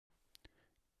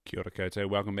Kia ora koutou.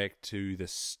 Welcome back to the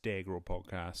Stag Raw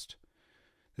podcast.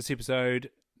 This episode,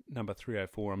 number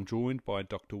 304, I'm joined by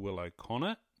Dr. Will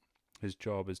O'Connor. His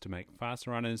job is to make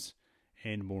faster runners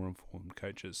and more informed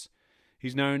coaches.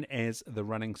 He's known as the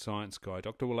running science guy.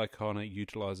 Dr. Will O'Connor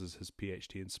utilises his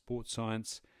PhD in sports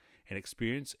science and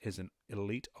experience as an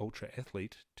elite ultra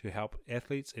athlete to help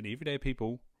athletes and everyday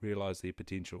people realise their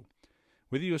potential.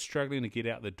 Whether you're struggling to get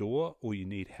out the door or you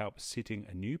need help setting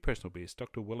a new personal best,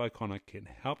 Dr. Will O'Connor can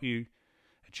help you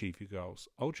achieve your goals.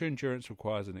 Ultra endurance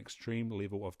requires an extreme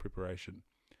level of preparation.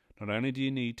 Not only do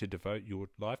you need to devote your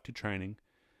life to training,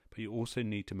 but you also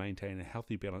need to maintain a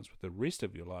healthy balance with the rest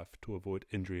of your life to avoid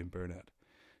injury and burnout.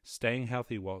 Staying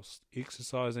healthy whilst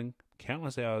exercising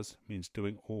countless hours means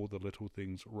doing all the little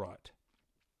things right.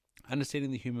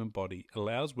 Understanding the human body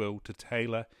allows Will to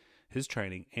tailor his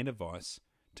training and advice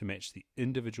to match the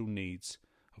individual needs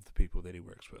of the people that he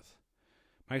works with.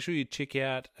 Make sure you check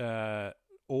out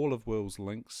all of Will's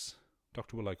links,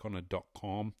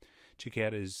 drwilloconnor.com. Check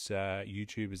out his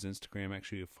YouTube, his Instagram. Make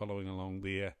sure you're following along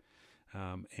there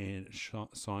and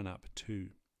sign up to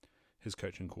his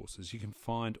coaching courses. You can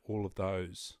find all of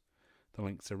those. The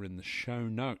links are in the show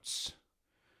notes.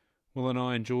 Will and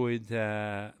I enjoyed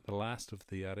the last of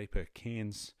the arepa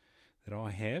cans that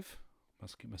I have.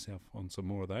 Must get myself on some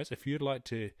more of those. If you'd like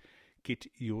to get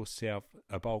yourself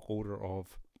a bulk order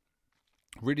of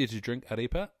ready-to-drink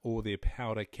arepa or their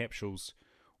powder capsules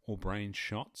or brain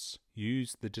shots,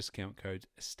 use the discount code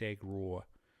STAGRAW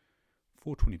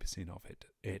for 20% off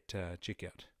at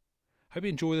checkout. Hope you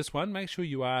enjoy this one. Make sure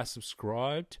you are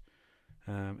subscribed.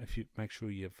 If you make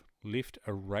sure you've left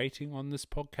a rating on this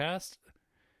podcast.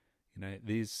 You know,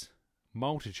 there's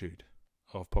multitude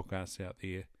of podcasts out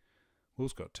there.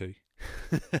 Will's got two.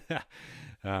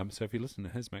 So if you listen to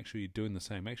his, make sure you're doing the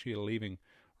same. Make sure you're leaving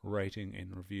rating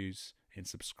and reviews and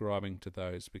subscribing to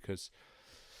those, because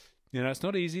you know it's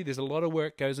not easy. There's a lot of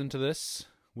work goes into this.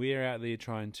 We're out there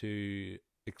trying to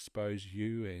expose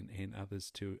you and others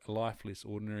to a life less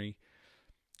ordinary,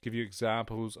 give you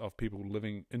examples of people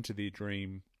living into their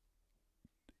dream,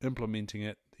 implementing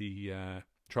it, the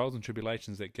trials and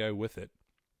tribulations that go with it,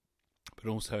 but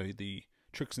also the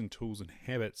tricks and tools and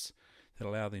habits that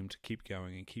allow them to keep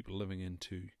going and keep living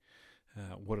into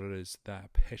what it is they're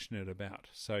passionate about.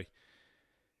 So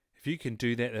if you can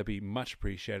do that, that'll be much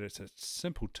appreciated. It's a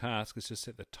simple task. It's just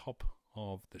at the top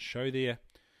of the show there.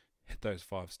 Hit those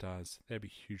 5 stars. That'd be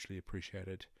hugely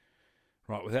appreciated.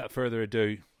 Right, without further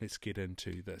ado, let's get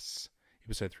into this.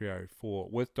 Episode 304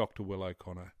 with Dr. Will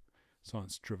O'Connor,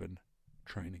 Science-Driven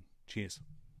Training. Cheers.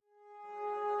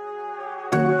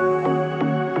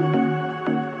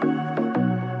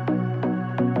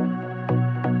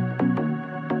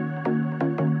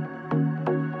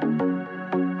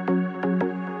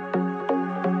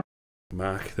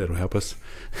 Mark, that'll help us.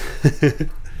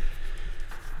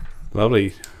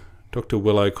 Lovely. Dr.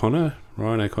 Will O'Connor,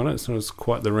 Ryan O'Connor. It's not as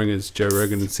quite the ring as Joe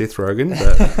Rogan and Seth Rogen,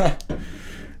 but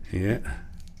yeah,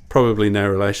 probably no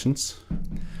relations.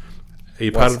 Are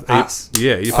you part of us?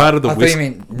 You're part of the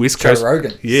West Coast. Joe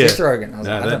Rogan, yeah, Seth Rogen.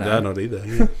 I don't know. Not either.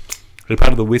 Yeah. Are you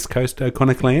part of the West Coast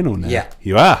O'Connor clan or no? Yeah,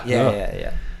 you are.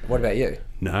 Yeah. What about you?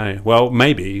 No. Well,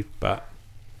 maybe, but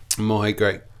my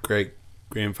great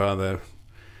grandfather,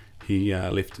 he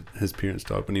left. His parents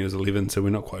died when he was 11, so we're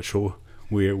not quite sure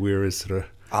where his sort of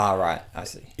right, I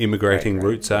see, immigrating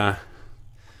roots are.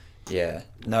 Yeah,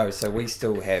 no. So we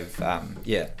still have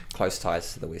close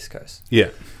ties to the West Coast. Yeah.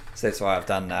 So that's why I've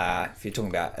done. If you're talking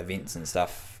about events and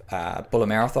stuff, Buller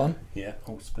Marathon. Yeah,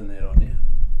 I'll spin that on there.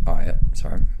 Oh yeah,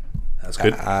 sorry. That's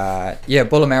good.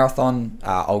 Buller Marathon,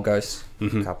 Old Ghost,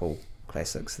 a couple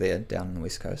classics there down on the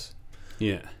West Coast.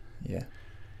 Yeah.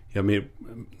 I mean,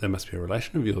 there must be a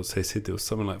relation of yours. They said there was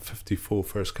something like 54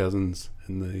 first cousins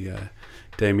in the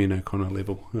Damien O'Connor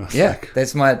level. Yeah,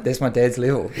 that's my dad's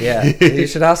level. Yeah, you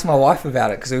should ask my wife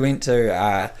about it, because we went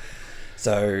to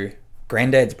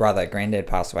Granddad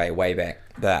passed away way back,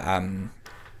 but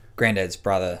Granddad's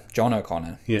brother John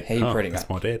O'Connor, he pretty much, that's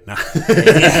my dad. No.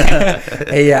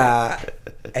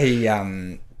 he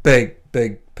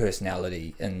big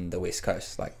personality in the West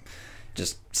Coast, like.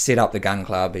 Just set up the gun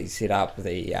club. He set up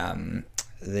the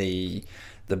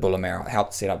Buller Marathon,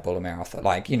 helped set up Buller Marathon.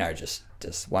 Like, you know, just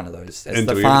one of those. It's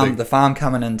the farm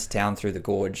coming into town through the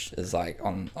gorge is like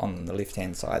on the left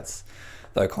hand side's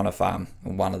the O'Connor farm,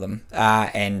 one of them. So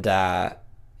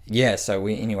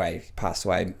he passed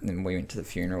away, and we went to the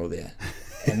funeral there.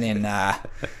 And then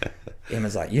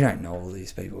Emma's like, "You don't know all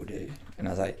these people, do you?" And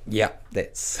I was like, "Yeah,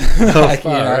 that's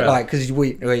because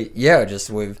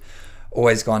we've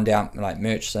always gone down like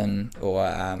Murchison or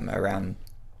around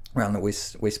around the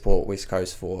West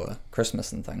Coast for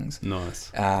Christmas and things.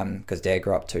 Nice. Because Dad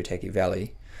grew up to Taki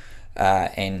Valley,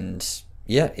 and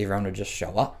yeah, everyone would just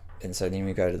show up, and so then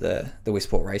we go to the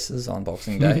Westport races on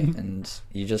Boxing Day, and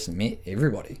you just met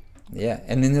everybody. Yeah,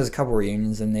 and then there's a couple of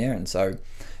reunions in there, and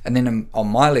then on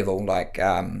my level, like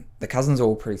the cousins are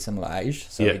all pretty similar age,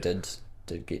 so we did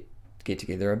get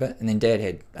together a bit, and then Dad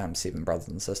had 7 brothers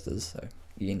and sisters, so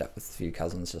you end up with a few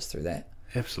cousins just through that.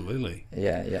 Absolutely.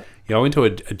 Yeah. I went to a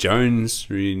Jones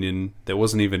reunion that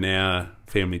wasn't even our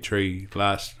family tree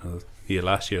last year,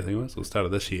 I think it was, or start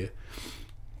of this year,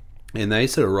 and they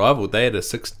sort of rivaled. They had a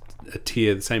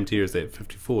tier, the same tier as that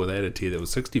 54. They had a tier that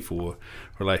was 64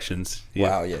 relations. Yeah.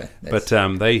 Wow, yeah. But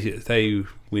they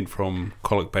went from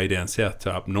Colic Bay down south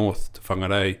to up north to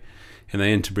Whangarei, and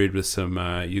they interbred with some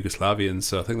Yugoslavians.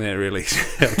 So I think that really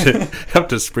helped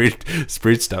to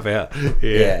spread stuff out.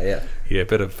 Yeah. A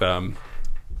bit of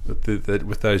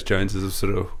with those Joneses of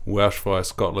sort of Welsh via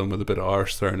Scotland with a bit of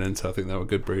Irish thrown in. So I think they were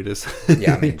good breeders.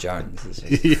 Yeah, I mean Jones. Is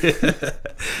just...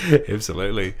 Yeah,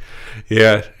 absolutely.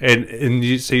 Yeah, and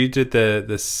you did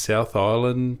the South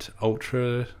Island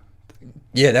Ultra.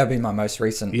 Yeah, that would be my most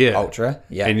recent ultra.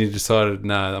 Yeah, and you decided,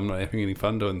 no, I'm not having any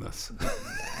fun doing this.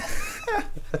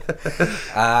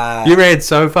 You ran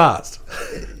so fast.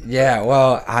 Yeah,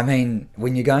 well, I mean,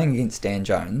 when you're going against Dan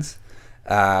Jones,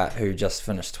 who just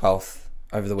finished 12th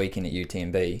over the weekend at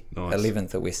UTMB, nice.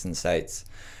 11th at Western States,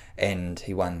 and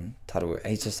he won title.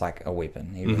 He's just like a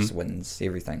weapon. He just wins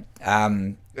everything.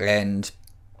 And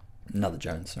another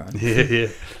Jones,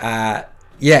 right?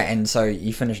 Yeah, and so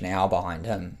you finish an hour behind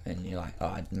him, and you're like,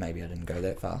 oh, maybe I didn't go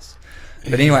that fast.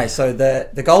 But anyway, so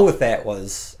the goal with that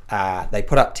was they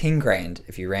put up 10 grand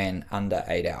if you ran under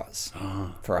 8 hours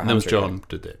for 100. That was John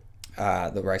did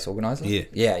that. The race organizer.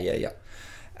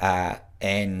 Yeah.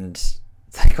 And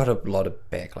they got a lot of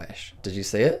backlash. Did you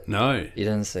see it? No, you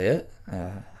didn't see it.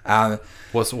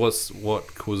 What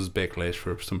causes backlash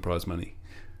for some prize money?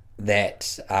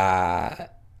 That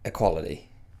equality.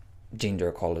 Gender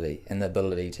equality and the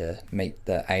ability to meet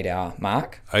the 8-hour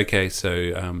mark. Okay,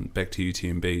 so back to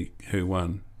UTMB, who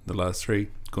won the last 3?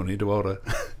 Courtney DeWalder.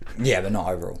 Yeah, but not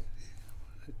overall.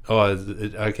 Oh,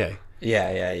 okay.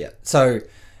 Yeah. So,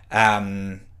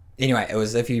 anyway, it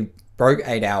was if you broke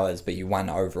 8 hours, but you won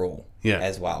overall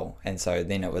as well. And so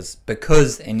then it was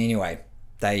because, and anyway,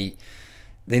 they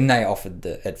offered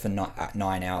it for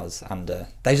 9 hours under.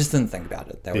 They just didn't think about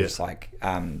it. They were just like,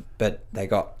 but they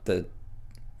got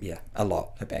a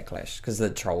lot of backlash because the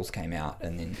trolls came out,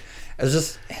 and then it was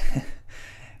just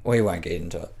we won't get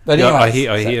into it. But anyway,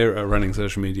 I hear running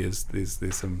social medias. There's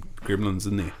some gremlins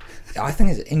in there. I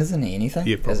think isn't it anything?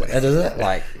 Yeah, probably. Is it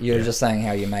like you're just saying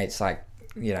how your mate's like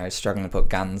struggling to put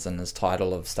guns in his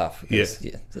title of stuff.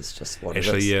 That's just what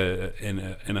actually, it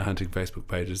is. in a hunting Facebook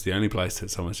page is the only place that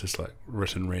someone's just like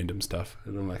written random stuff,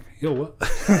 and I'm like, yo, what?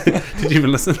 Did you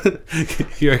even listen?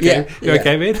 You okay? You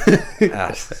okay, man?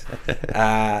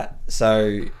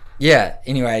 So yeah.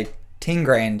 Anyway, 10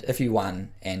 grand if you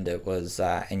won, and it was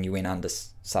and you went under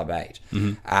sub 8.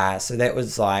 So that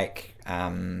was like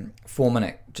 4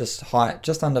 minute, just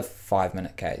under 5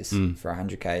 minute Ks for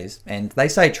 100 Ks, and they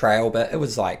say trail, but it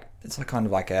was like it's like kind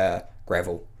of like a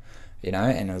gravel,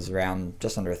 and it was around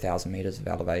just under 1,000 meters of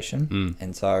elevation,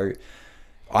 and so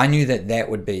I knew that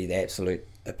would be the absolute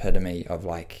epitome of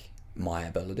like my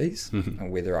abilities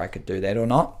and whether I could do that or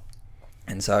not.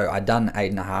 And so I'd done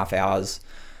 8.5 hours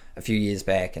a few years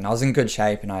back, and I was in good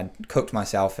shape, and I'd cooked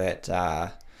myself at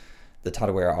the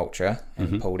Tarawera Ultra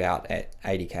and pulled out at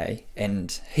 80k,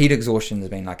 and heat exhaustion has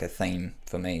been like a theme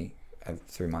for me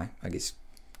through my, I guess,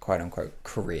 quote unquote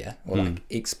career, or like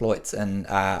exploits in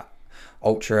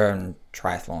ultra and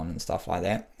triathlon and stuff like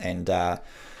that. And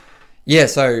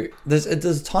so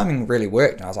this timing really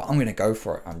worked, and I was like, I'm going to go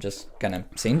for it. I'm just going to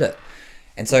send it.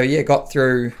 And so got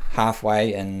through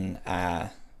halfway, and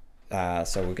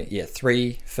so we'll get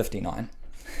 3:59,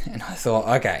 and I thought,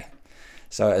 okay.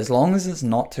 So as long as it's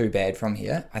not too bad from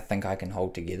here, I think I can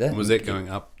hold together. Was that going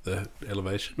up the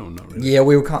elevation or not really? Yeah,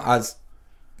 I was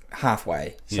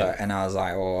halfway. So and I was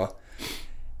like,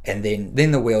 and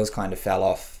then the wheels kind of fell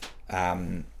off.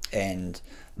 And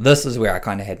this is where I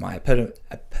kind of had my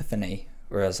epiphany,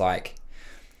 where I was like,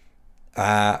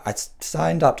 I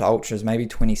signed up to ultras maybe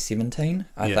 2017,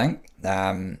 I think.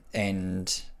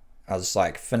 And I was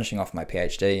like finishing off my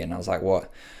PhD, and I was like,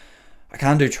 I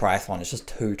can't do triathlon, it's just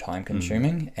too time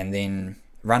consuming. And then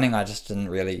running, I just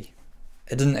it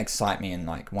didn't excite me in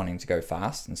like wanting to go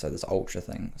fast. And so this ultra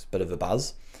thing was a bit of a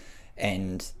buzz,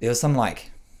 and there was some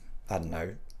like, I don't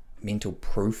know, mental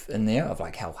proof in there of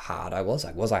like how hard I was.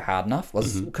 Like, was I hard enough?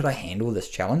 Could I handle this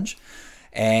challenge?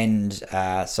 And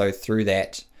so through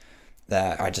that,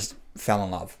 I just fell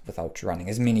in love with ultra running,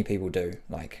 as many people do,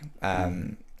 like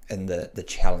in the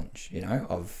challenge, you know,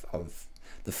 of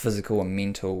the physical and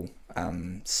mental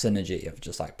synergy of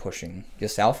just like pushing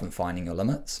yourself and finding your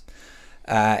limits.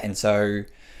 And so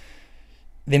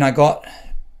then I got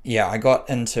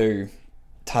into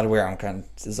Tarawera.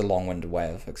 This is a long-winded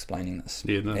way of explaining this.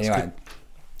 Yeah, no, anyway,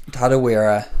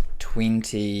 Tarawera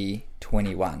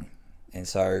 2021. And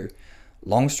so,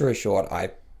 long story short,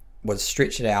 I was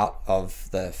stretched out of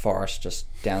the forest just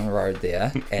down the road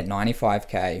there at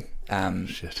 95k.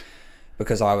 Shit.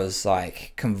 Because I was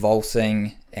like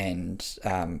convulsing and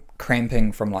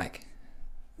cramping from like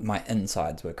my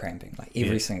insides were cramping, like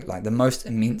every single, like the most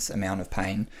immense amount of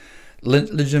pain.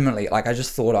 Legitimately, like I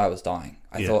just thought I was dying.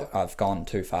 I thought I've gone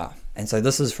too far. And so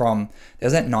this is from, it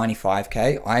was at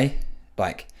 95k. I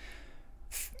like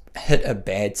hit a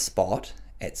bad spot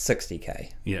at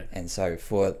 60k. Yeah. And so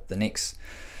for the next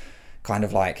kind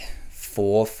of like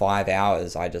 4-5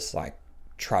 hours, I just like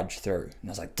trudged through, and I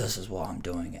was like, this is why I'm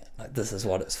doing it. Like, this is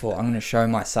what it's for. I'm going to show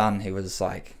my son, who was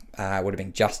like, would have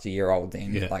been just a year old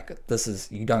then, like, this is,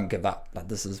 you don't give up. Like,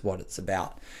 this is what it's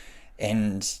about.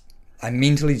 And I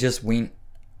mentally just went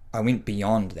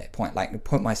beyond that point, like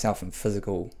put myself in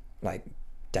physical, like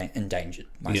endangered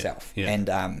myself. And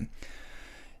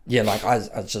like I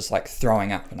was just like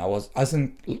throwing up, and I was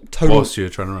in total. Whilst you were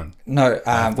trying to run? No,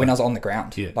 when I was on the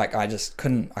ground, like I just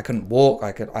couldn't walk.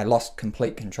 I lost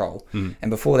complete control. And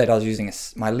before that, I was using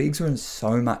my legs were in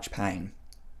so much pain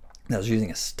that I was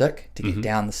using a stick to get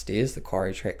down the stairs, the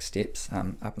quarry track steps,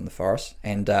 up in the forest,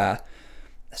 and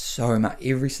so much.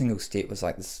 Every single step was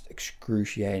like this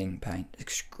excruciating pain,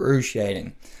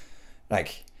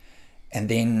 like. And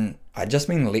then I'd just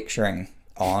been lecturing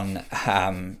on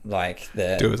like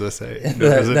the do as I say,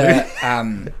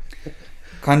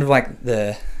 kind of like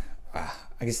the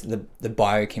I guess the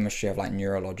biochemistry of like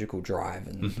neurological drive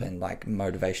and like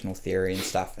motivational theory and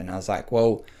stuff. And I was like,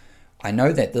 well, I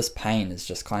know that this pain is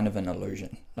just kind of an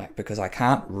illusion, like, because I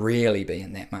can't really be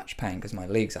in that much pain because my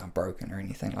legs aren't broken or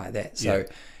anything like that. So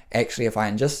actually, if I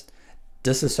can just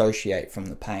disassociate from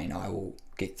the pain, I will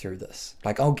get through this.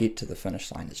 Like, I'll get to the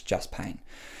finish line. It's just pain.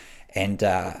 And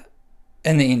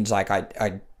in the end, like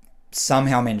I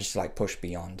somehow managed to like push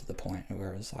beyond the point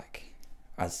where it was like,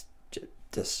 I was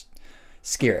just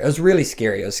scary. It was really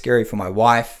scary. It was scary for my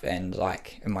wife and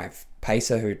like my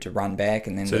pacer who had to run back.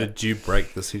 And then so did you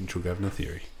break the central governor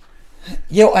theory?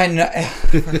 Yeah, and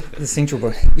the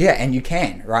central, and you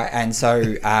can, right? And so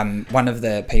one of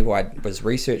the people I was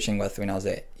researching with when I was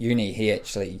at uni, he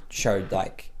actually showed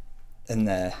like in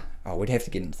the, we'd have to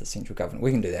get into the central government.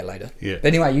 We can do that later. Yeah. But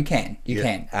anyway, you can.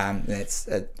 That's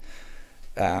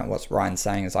what's Ryan's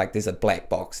saying is like there's a black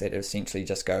box that essentially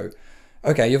just go,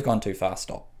 okay, you've gone too far,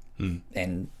 stop.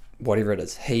 And whatever it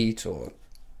is, heat or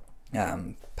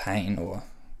pain or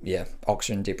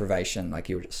oxygen deprivation, like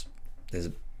there's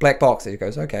a black box that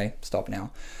goes, okay, stop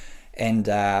now. And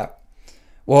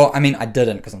well, I mean, I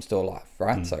didn't because I'm still alive,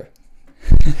 right? So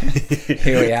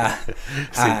here we are.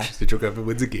 Central government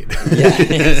wins again.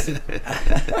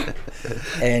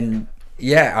 And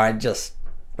I just,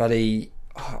 buddy,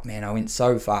 I went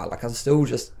so far. Like I was still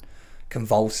just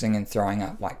convulsing and throwing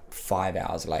up like 5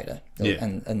 hours later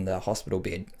in the hospital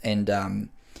bed. And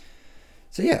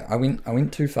so I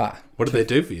went too far. What did they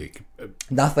do for you?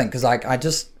 Nothing, because like I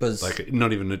just was like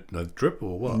not even a drip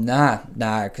or what? Nah,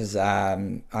 because I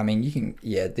mean you can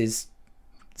there's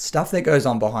stuff that goes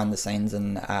on behind the scenes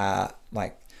and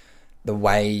like the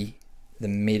way the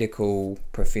medical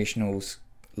professionals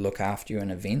look after you in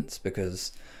events,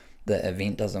 because the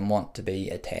event doesn't want to be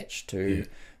attached to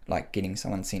like getting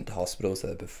someone sent to hospital, so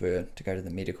they prefer to go to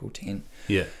the medical tent.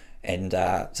 And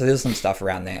so there's some stuff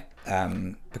around that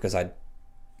because like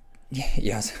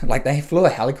they flew a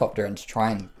helicopter in to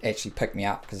try and actually pick me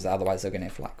up, because otherwise they're gonna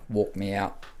have to like walk me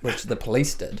out, which the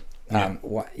police did. So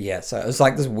it was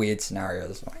like this weird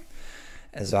scenario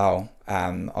as well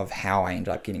of how I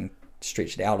ended up getting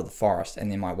stretched out of the forest,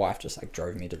 and then my wife just like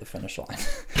drove me to the finish line.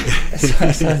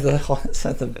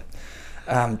 so the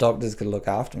doctors could look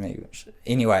after me. Which,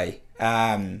 anyway,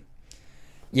 so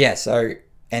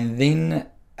and then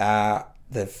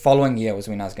the following year was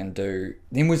when I was going to do.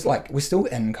 Then was like we're still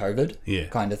in COVID,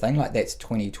 kind of thing. Like that's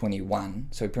 2021,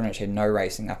 so we pretty much had no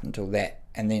racing up until that,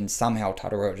 and then somehow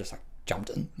Tarawera just like jumped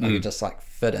in, like it just like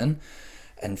fit in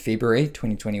February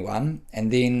 2021,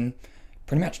 and then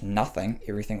pretty much nothing.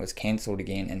 Everything was cancelled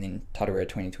again, and then Tarawera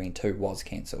 2022 was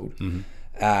cancelled.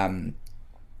 And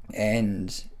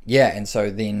so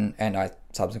then, and I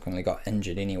subsequently got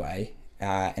injured anyway,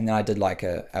 and then I did like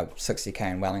a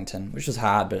 60k in Wellington, which was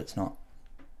hard, but it's not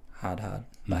hard.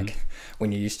 Like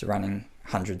when you're used to running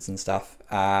hundreds and stuff.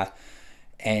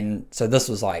 And so this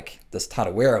was like, this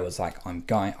Tarawera was like, I'm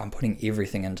putting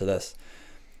everything into this.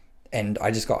 And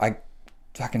I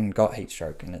fucking got heat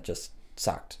stroke, and it just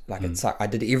sucked. Like it sucked. I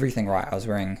did everything right. I was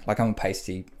wearing, like, I'm a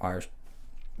pasty Irish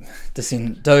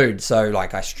descent dude, so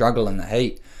like I struggle in the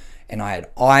heat, and I had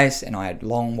ice, and I had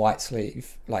long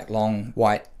sleeve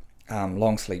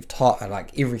top,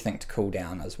 like everything to cool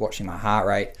down. I was watching my heart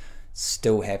rate,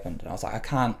 still happened, and I was like, I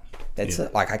can't. That's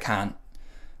it. Like I can't.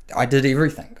 I did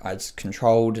everything. I just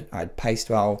controlled. I'd paced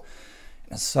well.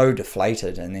 I was so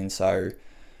deflated, and then so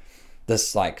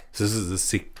this like. So this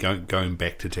is the going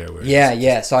back to Tailor.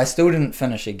 Yeah. So I still didn't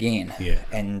finish again. Yeah.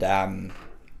 And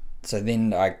so then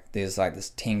there's like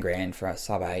this 10 grand for a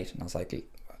sub 8, and I was like,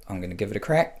 I'm going to give it a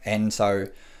crack. And so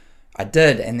I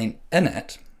did, and then in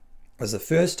it was the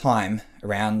first time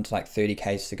around like 30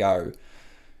 k's to go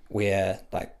where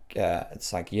like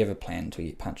it's like you have a plan until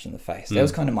you get punched in the face. That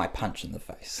was kind of my punch in the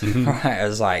face. Right? I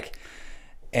was like,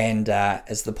 and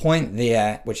it's the point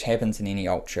there which happens in any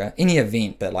ultra, any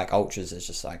event, but like ultras is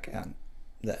just like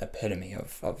the epitome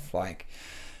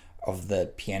of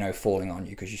the piano falling on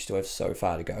you, because you still have so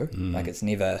far to go. Like it's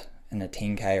never in a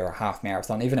 10k or a half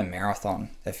marathon, even a marathon,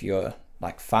 if you're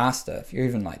like faster, if you're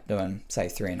even like doing say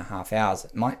 3.5 hours,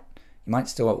 you might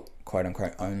still quote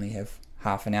unquote only have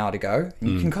half an hour to go. And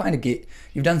you can kind of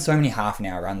you've done so many half an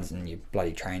hour runs in your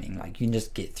bloody training, like you can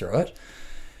just get through it.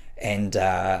 And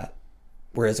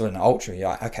whereas with an ultra, you're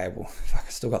like, okay, well, fuck, I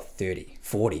still got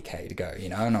 40k to go, you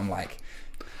know. And I'm like,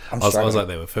 I was like,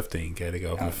 they were 15k to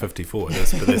go from 54. But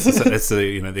that's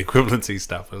the the equivalency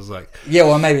stuff. I was like, yeah,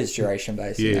 well, maybe it's duration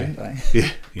based. Yeah, you know, yeah.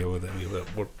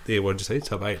 Well, what'd you say?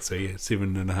 Top 8. So yeah,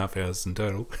 7.5 hours in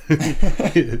total.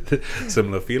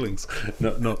 Similar feelings,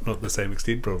 not the same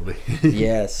extent probably.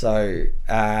 Yeah. So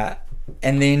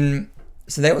and then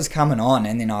so that was coming on,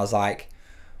 and then I was like,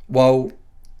 well,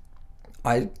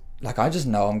 I just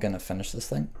know I'm gonna finish this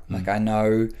thing. Like I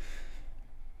know.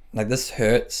 Like this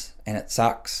hurts and it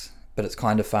sucks, but it's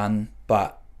kind of fun.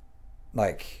 But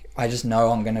like I just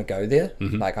know I'm gonna go there.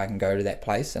 Like I can go to that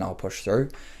place and I'll push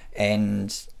through.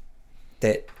 And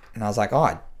I was like, oh,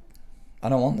 I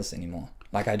don't want this anymore.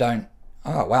 Like I don't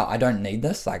need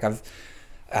this. Like I've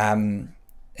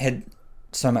had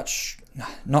so much,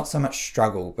 not so much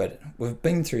struggle, but we've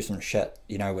been through some shit,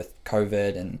 with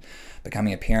COVID and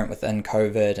becoming a parent within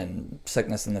COVID and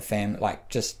sickness in the family, like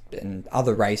just in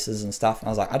other races and stuff. And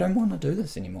I was like, I don't want to do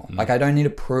this anymore. Like I don't need to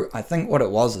prove. I think what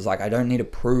it was is like I don't need to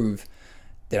prove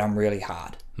that I'm really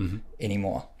hard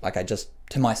anymore. Like I just,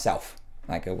 to myself,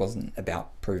 like it wasn't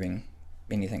about proving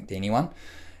anything to anyone.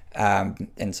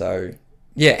 And so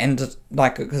yeah, and just,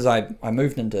 like because I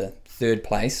moved into 3rd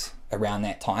place around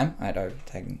that time, I'd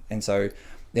overtaken, and so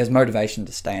there's motivation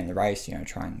to stay in the race,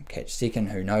 try and catch 2nd,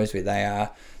 who knows where they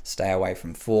are, stay away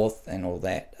from 4th and all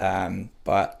that.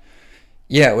 But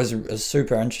yeah, it was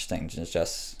super interesting to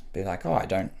just be like, I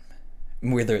don't,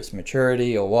 whether it's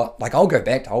maturity or what, like I'll go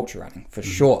back to ultra running for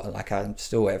sure. Like I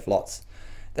still have lots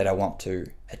that I want to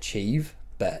achieve,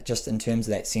 but just in terms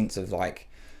of that sense of like,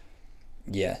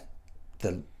 yeah,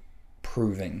 the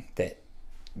proving that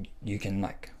you can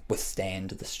like withstand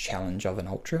this challenge of an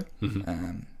ultra.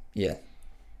 Yeah.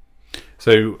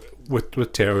 So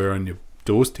with Tailor on your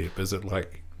doorstep, is it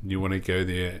like you want to go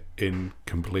there and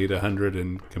complete 100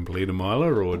 and complete a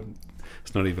miler, or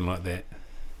it's not even like that?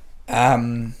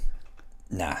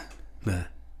 Nah.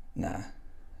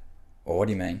 Or what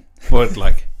do you mean? What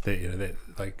like that? That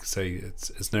like say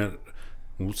it's not.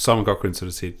 Well, Simon Cochrane sort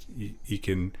of said you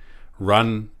can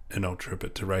run an ultra,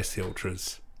 but to race the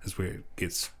ultras is where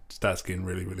it starts getting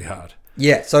really, really hard.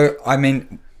 Yeah. So I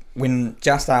mean, when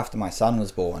just after my son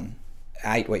was born,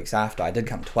 8 weeks after, I did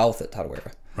come 12th at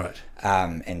Tarawera. Right.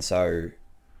 And so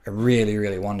I really,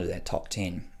 really wanted that top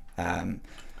 10. And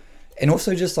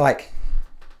also just like,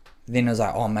 then I was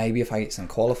like, maybe if I get some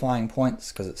qualifying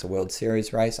points, because it's a World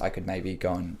Series race, I could maybe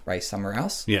go and race somewhere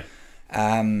else. Yeah.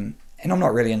 And I'm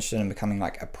not really interested in becoming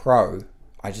like a pro.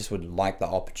 I just would like the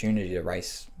opportunity to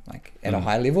race like at a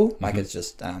high level. Like it's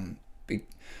just,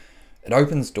 it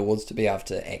opens doors to be able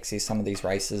to access some of these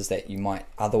races that you might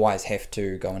otherwise have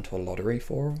to go into a lottery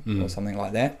for or something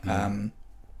like that.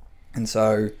 And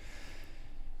so,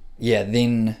 yeah,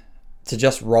 then to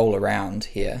just roll around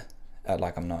here,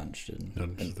 like I'm not interested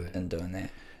in doing that.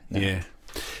 No. Yeah.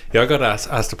 I got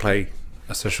asked to play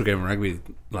a social game of rugby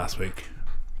last week,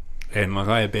 and like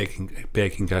I had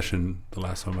bad concussion the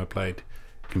last time I played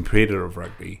competitive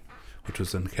rugby, which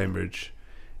was in Cambridge,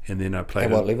 and then I played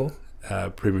at what level?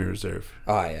 Premier Reserve.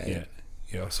 Oh yeah.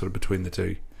 Yeah, sort of between the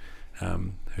two.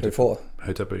 Who for?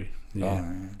 Hotapu. Yeah.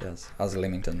 Oh, it does. I was a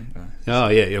Leamington guy. Oh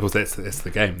yeah. Well, that's the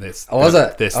game. That's was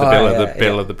it? That's the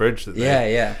bell of the bridge that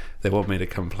they want me to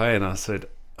come play, and I said,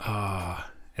 and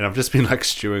I've just been like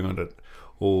stewing on it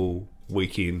all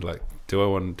weekend. Like, do I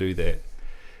want to do that?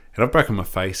 And I've broken my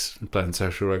face playing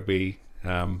social rugby.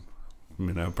 I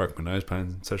broke my nose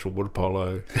playing social water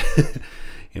polo.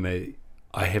 I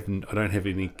don't have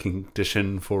any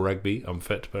condition for rugby. I'm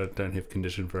fit, but I don't have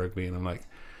condition for rugby. And I'm like,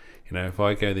 if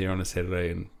I go there on a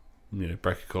Saturday and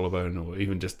break a collarbone or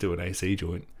even just do an AC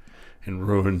joint and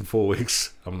ruin 4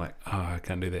 weeks, I'm like, I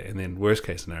can't do that. And then worst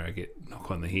case scenario, I get knocked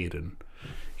on the head and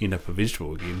end up a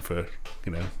vegetable again for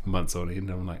months on end.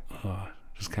 I'm like, I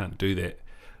just can't do that.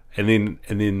 And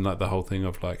then like the whole thing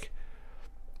of like,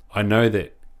 I know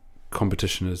that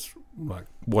competition is like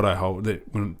what I hold.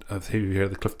 That when have you heard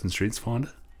of the Clifton Strengths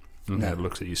Finder? And how it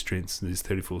looks at your strengths. There's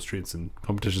 34 strengths, and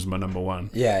competition is my number one.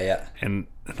 Yeah. And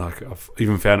like I've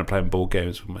even found it playing ball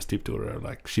games with my stepdaughter.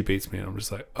 Like she beats me, and I'm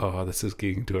just like, this is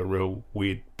getting to a real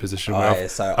weird position where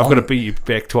I've got to beat you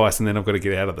back twice, and then I've got to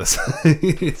get out of this.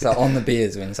 So on the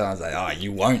beers, when someone's like,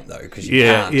 you won't though, because you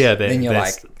can't. Then you're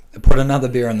like, put another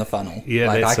beer in the funnel. Yeah,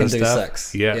 like I can do stuff.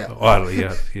 6. Yeah.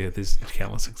 There's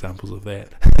countless examples of that.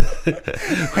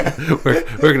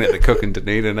 Working at the Cook in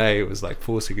Dunedin, it was like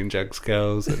 4-second jug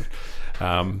sculls, and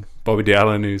Bobby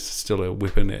Dowling, who's still a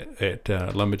weapon at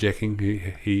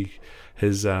lumberjacking,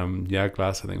 his yard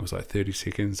glass I think was like 30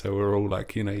 seconds. So we're all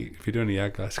like, if you're doing a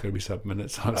yard glass, it's got to be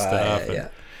sub-minute type stuff.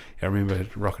 I remember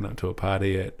rocking up to a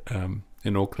party at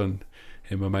in Auckland,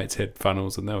 and my mates had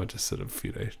funnels, and they were just sort of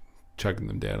chugging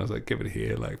them down. I was like, give it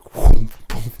here, like whoom,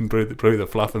 boom, blew the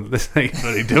fluff into this thing,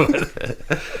 really do it.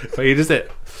 But you just I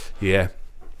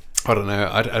don't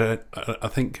know. I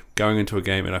think going into a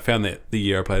game, and I found that the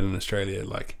year I played in Australia,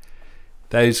 like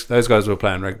those guys were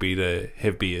playing rugby to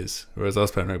have beers, whereas I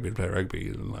was playing rugby to play rugby,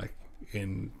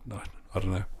 and I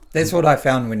don't know. That's what I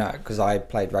found because I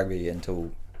played rugby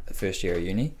until the first year of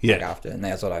uni. After, and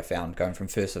that's what I found going from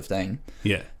first 15.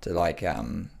 To like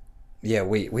we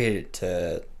had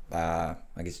to I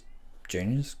guess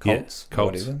juniors, Colts.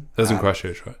 Whatever. That was in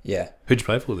Christchurch, right? Yeah. Who'd you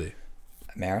play for there?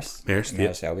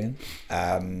 Marist Albion.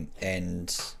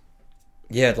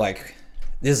 Like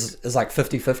there's like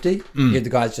 50-50. You had the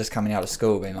guys just coming out of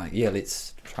school being like,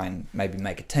 let's try and maybe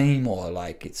make a team or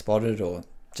like get spotted or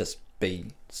just be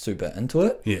super into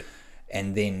it.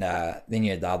 And then you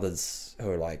had the others who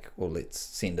were like, well, let's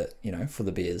send it, for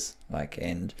the beers. Like,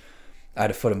 and I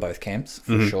had a foot in both camps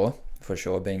for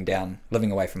sure, being down,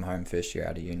 living away from home first year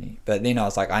out of uni. But then I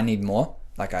was like, I need more.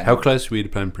 Like, how close were you to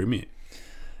playing Premier?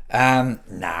 I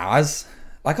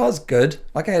was good.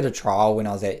 Like, I had a trial when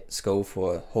I was at school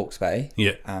for Hawke's Bay.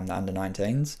 The under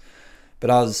 19s, but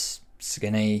I was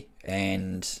skinny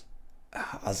and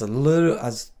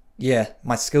my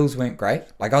skills weren't great.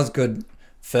 Like, I was good,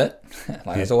 fit.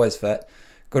 I was always fit,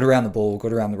 good around the ball,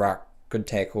 good around the ruck, good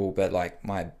tackle. But like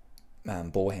my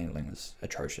ball handling was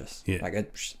atrocious. Like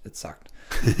it sucked.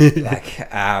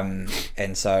 And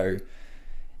so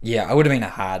I would have been a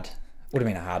hard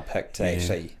pick to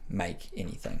actually make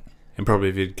anything. And probably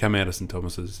if you'd come out of St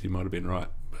Thomas's, you might have been right.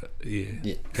 But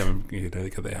they got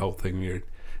that whole thing where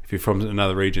if you're from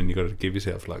another region, you got to give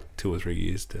yourself like 2 or 3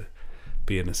 years to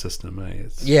be in the system.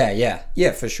 Yeah,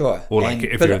 for sure. Or like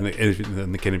if you're in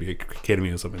the academy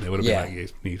or something, they would have been like, you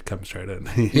need to come straight in.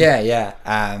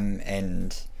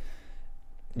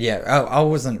 I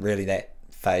wasn't really that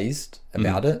phased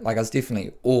about it. Like, I was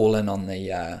definitely all in on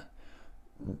the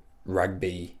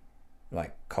rugby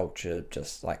like culture,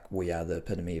 just like we are the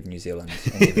epitome of New Zealand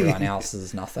and everyone else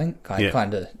is nothing,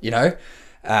 kind of,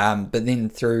 but then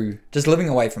through just living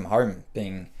away from home,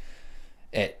 being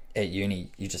at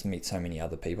uni, you just meet so many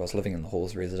other people. I was living in the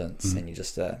Hall's residence, and you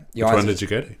just which one did you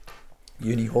go to?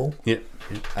 Uni Hall. In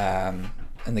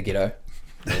the ghetto.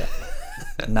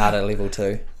 Nada level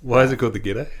 2. Why is it called the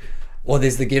ghetto? Well,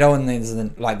 there's the ghetto, and there's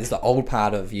the old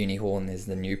part of Uni Hall, and there's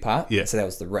the new part. So that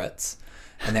was the Ritz,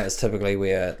 and that was typically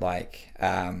where like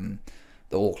the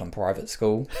Auckland private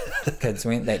school kids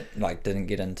went that like didn't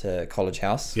get into College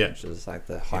House, which was like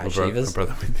the high achievers. My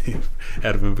brother went there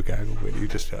out of Invercargill, where he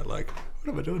just felt like,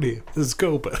 what am I doing here? This is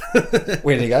cool, but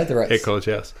where did he go? The Ritz? At College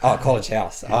House. Oh, College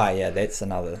House. That's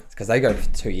another, because they go for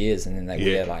 2 years and then they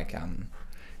wear like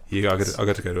I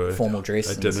got to go to a formal dress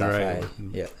a and dinner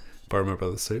stuff. Borrow my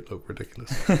brother's suit, looked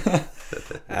ridiculous.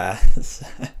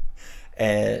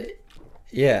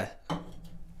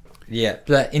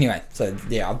 But anyway, so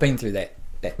I've been through that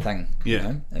thing,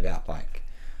 about like.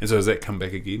 And so does that come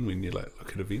back again when you like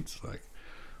look at events, like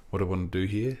what do I want to do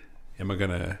here? Am I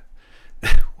gonna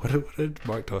What did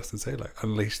Mike Tyson say? Like,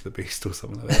 unleash the beast or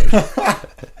something like that.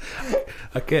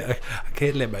 I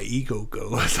can't let my ego go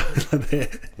or something like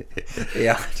that.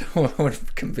 Yeah, I don't want to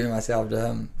compare myself to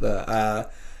him,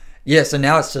 but yeah. So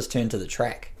now it's just turned to the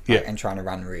track, and trying to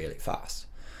run really fast.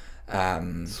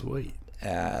 Sweet.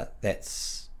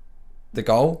 That's the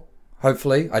goal.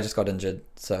 Hopefully, I just got injured,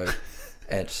 so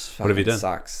it What have you done?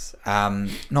 Sucks.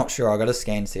 Not sure. I got a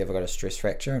scan to see if I got a stress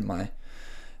fracture in my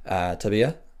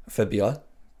fibula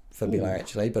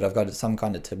actually, but I've got some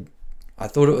kind of I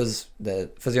thought it was,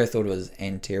 the physio thought it was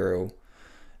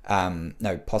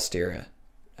posterior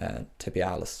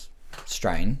tibialis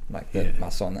strain, like the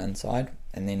muscle on the inside,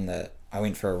 and then I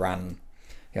went for a run.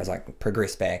 I was like,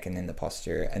 progressed back, and then the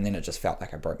posterior, and then it just felt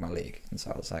like I broke my leg, and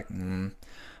so I was like,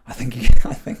 I think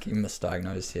you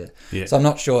misdiagnosed here. Yeah. So I'm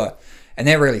not sure, and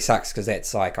that really sucks because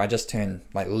that's like I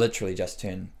literally just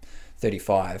turned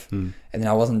 35, and then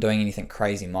I wasn't doing anything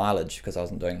crazy mileage because I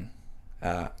wasn't doing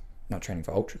not training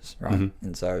for ultras, right? Mm-hmm.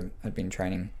 And so I'd been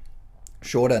training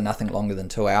shorter, nothing longer than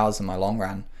 2 hours in my long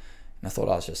run, and I thought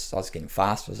I was getting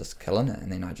fast, I was just killing it,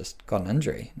 and then I just got an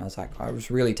injury, and I was like, I was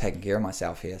really taking care of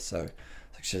myself here, so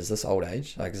like, is this old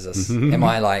age? Like, is this am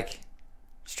I like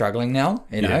struggling now,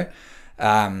 you know?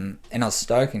 And I was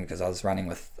stoking because I was running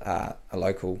with a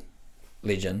local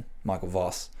legend, Michael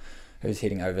Voss, who's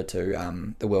heading over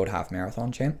to the World Half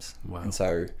Marathon Champs. Wow. And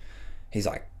so he's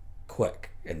like quick,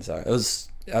 and so it was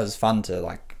fun to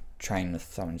like train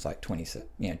with someone who's like 26,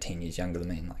 10 years younger than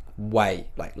me, and like way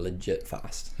like legit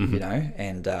fast, you know.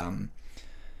 And and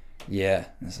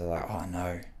so like, oh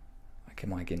no, like,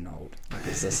 am I getting old? Like,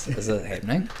 is it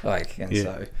happening? Like, and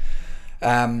so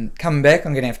coming back,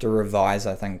 I'm gonna have to revise,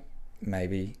 I think,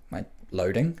 maybe my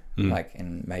loading, like,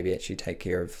 and maybe actually take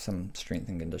care of some strength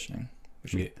and conditioning,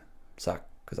 which would suck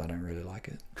because I don't really like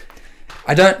it.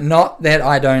 Not that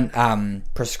I don't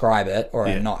prescribe it or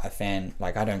I'm not a fan.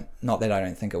 Like, not that I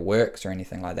don't think it works or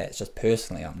anything like that. It's just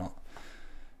personally,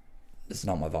 it's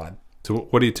not my vibe. So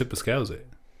what do you tip the scales at?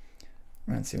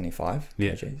 Around 75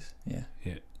 kgs. Yeah.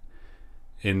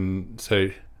 And so,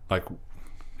 like,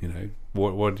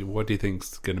 what do you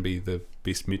think's going to be the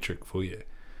best metric for you?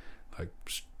 Like,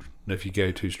 if you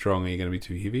go too strong, are you going to be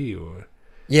too heavy, or?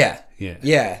 Yeah.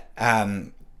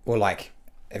 Well, like,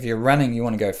 if you're running, you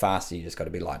want to go faster, you just got to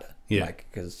be lighter. Yeah. Like,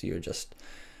 because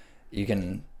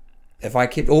if I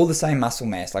kept all the same muscle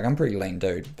mass, like, I'm a pretty lean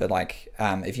dude, but like,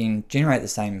 if you can generate the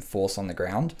same force on the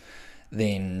ground,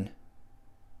 then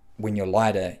when you're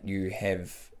lighter, you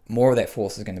have more of that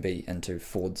force is going to be into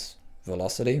forwards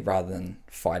velocity rather than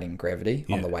fighting gravity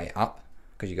on the way up,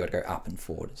 because you got to go up and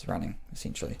forward as running,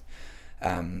 essentially.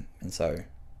 And so,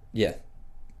 the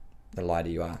lighter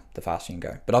you are, the faster you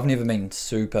can go. But I've never been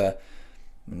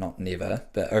not never,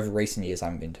 but over recent years, I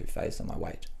haven't been too phased on my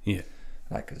weight. Yeah.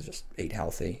 Like, 'cause just eat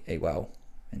healthy, eat well,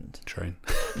 and train.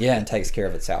 and takes care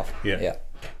of itself. Yeah.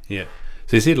 So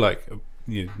you said, like,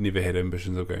 you never had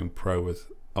ambitions of going pro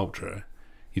with ultra.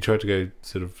 You tried to go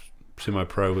sort of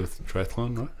semi-pro with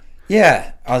triathlon, right?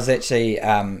 Yeah, I was actually,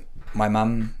 my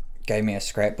mum gave me a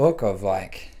scrapbook of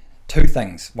like 2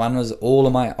 things. One was all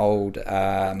of my old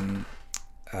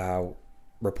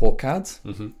report cards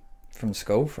from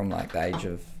school, from like the age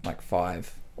of like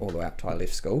 5 all the way up till I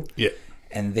left school. Yeah.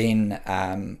 And then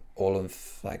all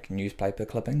of like newspaper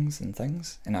clippings and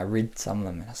things. And I read some of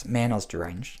them, and I was, man, I was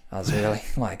deranged. I was really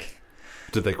like...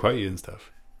 Did they quite you and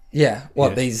stuff? Yeah.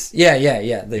 These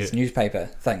newspaper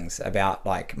things about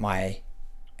like my...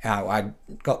 I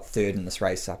got 3rd in this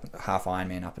race, up half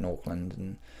Ironman up in Auckland,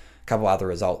 and a couple other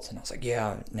results, and I was like,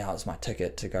 now it's my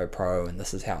ticket to go pro, and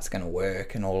this is how it's going to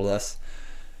work, and all this.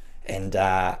 And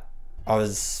I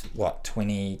was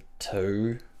 21,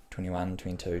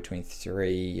 22,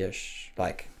 23-ish,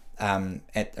 like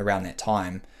at around that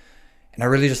time, and I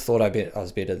really just thought I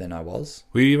was better than I was.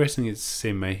 Were you racing against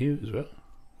Sam Mayhew as well?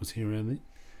 Was he around then?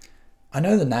 I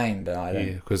know the name, but I don't.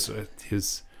 Yeah, because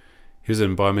he was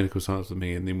in biomedical science with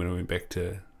me, and then when I went back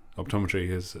to optometry,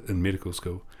 he was in medical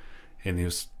school, and he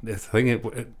was, I think,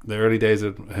 the early days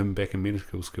of him back in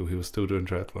medical school, he was still doing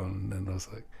triathlon, and I was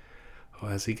like, oh,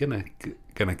 is he gonna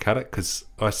cut it? Because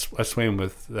I swam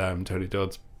with Tony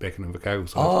Dodds back in Invercargill,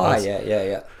 so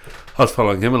I was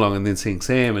following him along, and then seeing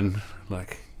Sam, and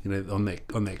like, on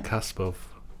that cusp of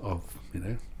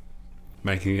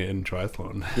making it in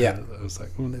triathlon. Yeah. I was like,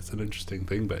 oh, that's an interesting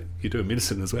thing, but you're doing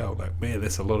medicine as well. Like, man,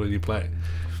 that's a lot on your plate.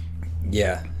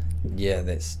 Yeah,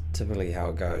 that's typically how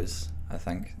it goes. I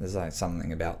think there's like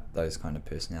something about those kind of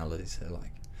personalities that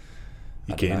like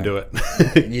you can do it.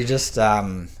 You just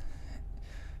nothing.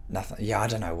 Yeah, I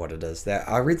don't know what it is.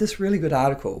 I read this really good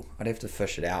article. I'd have to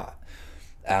fish it out.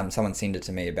 Someone sent it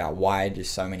to me about why do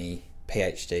so many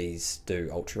PhDs do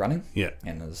ultra running. Yeah.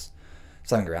 And there's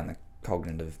something around the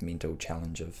cognitive mental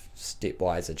challenge of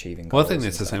stepwise achieving goals. Well, I think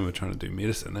that's the same with trying to do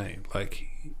medicine, eh? Like,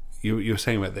 you're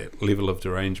saying about that level of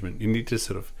derangement. You need to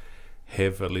sort of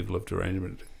have a level of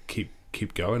derangement to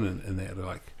keep going in that.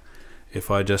 Like,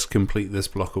 if I just complete this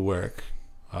block of work,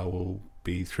 I will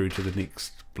be through to the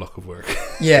next block of work.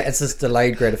 Yeah, it's this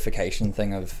delayed gratification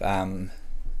thing of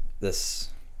this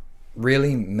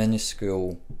really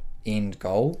minuscule end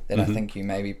goal that I think you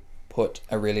maybe put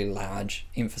a really large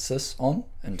emphasis on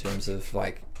in terms of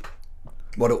like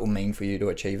what it will mean for you to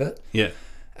achieve it. Yeah.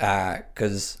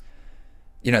 Because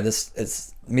this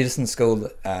it's medicine school.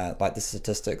 Like the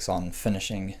statistics on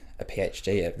finishing a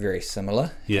PhD are very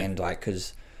similar. Yeah. And like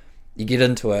because you get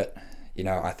into it,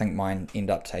 I think mine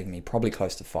ended up taking me probably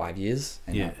close to 5 years,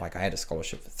 and I had a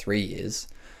scholarship for 3 years,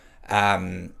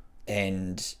 and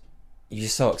you're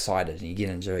so excited and you get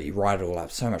into it, you write it all up,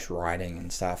 so much writing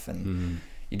and stuff, and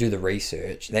you do the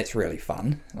research. That's really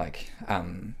fun. Like,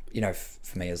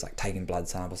 for me, it's like taking blood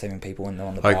samples, having people on the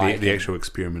like bike. the actual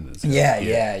experiment is.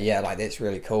 Yeah. Like, that's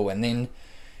really cool. And then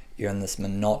you're in this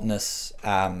monotonous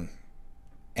and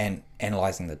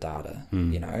analyzing the data,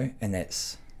 and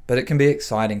that's. But it can be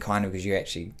exciting kind of because you're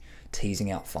actually teasing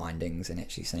out findings and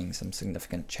actually seeing some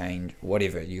significant change,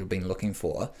 whatever you've been looking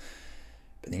for.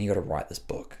 But then you got to write this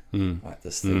book, like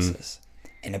this thesis.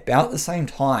 And about the same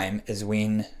time is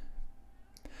when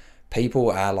people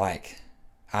are like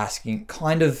asking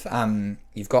kind of,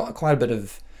 you've got quite a bit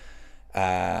of,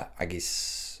 I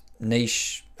guess,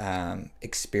 niche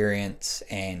experience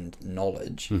and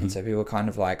knowledge. And so people are kind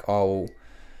of like,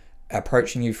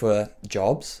 approaching you for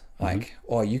jobs. Like,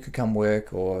 you could come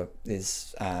work, or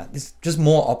there's just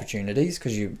more opportunities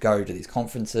because you go to these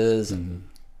conferences, and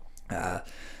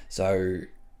so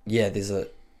yeah, there's a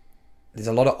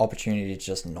lot of opportunity to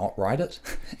just not write it,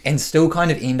 and still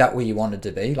kind of end up where you wanted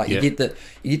to be. Like you get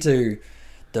to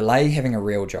delay having a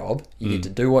real job, you get to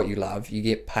do what you love, you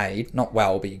get paid, not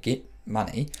well, but you get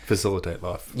money, facilitate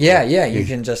life. Yeah, you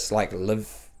can just like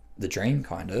live the dream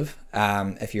kind of.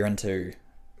 If you're into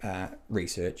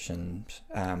research and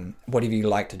whatever you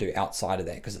like to do outside of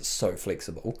that, because it's so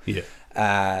flexible.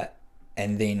 And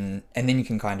then you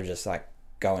can kind of just like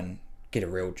go and get a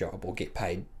real job or get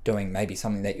paid doing maybe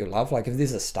something that you love. Like if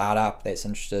there's a startup that's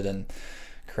interested in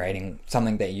creating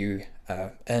something that you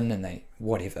are in, and they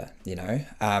whatever,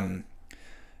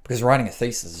 because writing a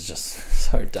thesis is just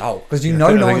so dull because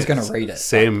no one's going to read it.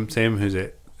 Sam who's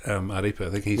at Aripa, I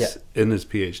think he's in his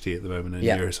PhD at the moment in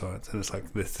neuroscience, and it's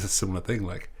like this a similar thing.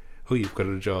 Like, you've got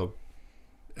a job,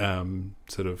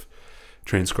 sort of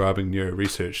transcribing neuro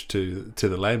research to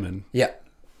the layman. Yeah.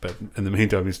 But in the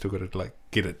meantime, you still got to like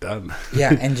get it done.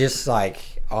 Yeah, and just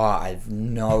like, I've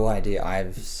no idea. I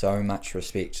have so much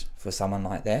respect for someone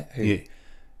like that who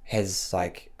has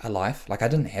like a life. Like I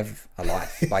didn't have a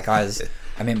life. Like I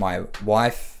met my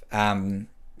wife.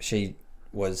 She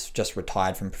was just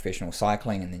retired from professional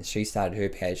cycling, and then she started her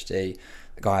PhD.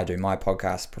 The guy I do my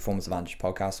podcast, Performance Advantage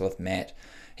podcast with, Matt,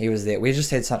 he was there. We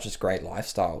just had such a great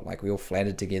lifestyle. Like we all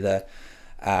flattered together,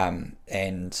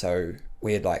 and so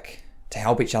we had like to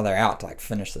help each other out to like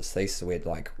finish this thesis. We had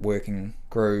like working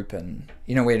group, and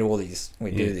we had all these.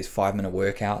 We do these 5-minute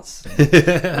workouts,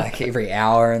 and, like every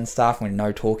hour and stuff. With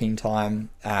no talking time.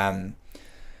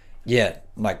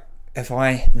 Like. If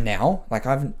I now, like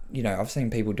I've seen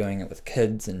people doing it with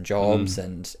kids and jobs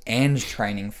and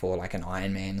training for like an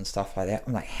Ironman and stuff like that.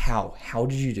 I'm like, how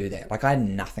did you do that? Like I had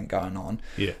nothing going on.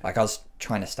 Yeah. Like I was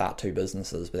trying to start 2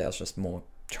 businesses, but that was just more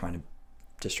trying to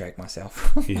distract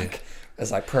myself. Like,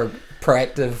 it's like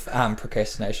proactive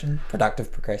procrastination, productive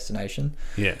procrastination.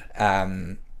 Yeah.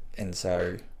 And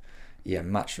so,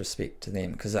 much respect to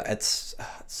them, because it's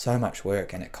so much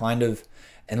work, and it kind of,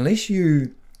 unless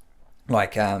you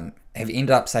like have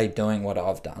ended up say doing what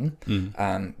I've done,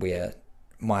 where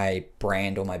my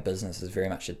brand or my business is very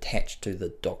much attached to the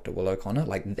Dr. Will O'Connor,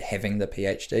 like having the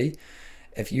PhD.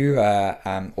 If you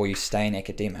are or you stay in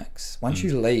academics, once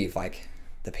you leave, like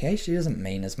the PhD doesn't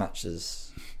mean as much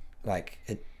as like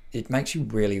it makes you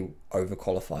really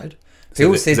overqualified.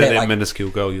 People said that like, minuscule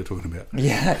goal you're talking about.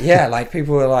 Yeah. Like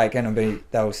people are like going to be,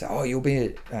 they'll say, you'll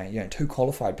be too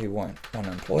qualified, people won't want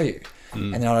to employ you.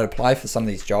 And then I'd apply for some of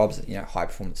these jobs, high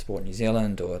performance sport New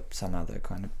Zealand or some other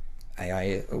kind of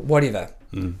AI or whatever.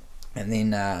 And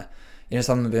then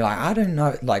someone would be like, I don't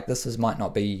know, like this might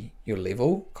not be your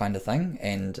level kind of thing.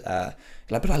 And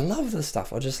like, but I love this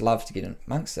stuff. I just love to get in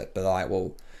amongst it. But like,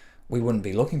 well, we wouldn't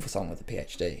be looking for someone with a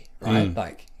PhD, right?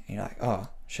 Like, you're like, oh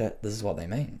shit, this is what they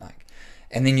mean. Like,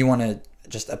 and then you want to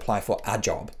just apply for a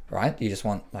job, right? You just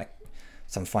want like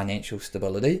some financial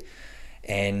stability.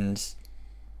 And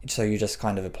so you're just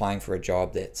kind of applying for a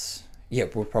job that's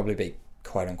will probably be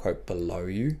quote unquote below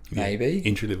you, maybe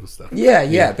entry level stuff.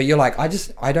 Yeah. But you're like,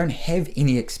 I don't have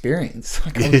any experience.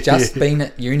 Like I've just been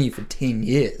at uni for 10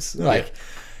 years. Like,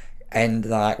 and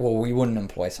they're like, well, we wouldn't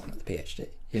employ someone with a PhD,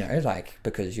 like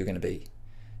because you're going to be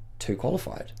too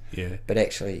qualified. Yeah. But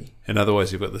actually, and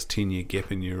otherwise you've got this 10-year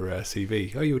gap in your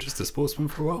CV. Oh, you were just a sportsman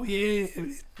for a while.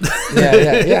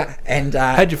 Yeah. And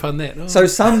how'd you find that? Oh. So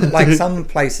some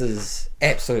places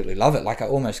absolutely love it. Like I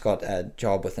almost got a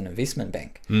job with an investment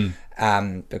bank,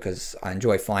 because I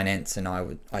enjoy finance, and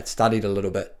I'd studied a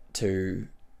little bit to,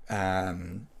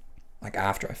 like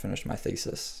after I finished my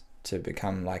thesis, to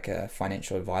become like a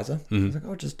financial advisor. I was like,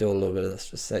 I'll just do a little bit of this,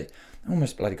 just see. I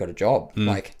almost bloody got a job.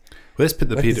 Like, well, that's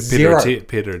the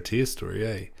Peter Attia story,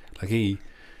 eh? Like he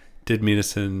did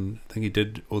medicine. I think he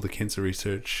did all the cancer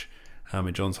research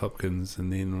at Johns Hopkins,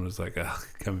 and then was like,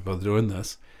 can't be bothered doing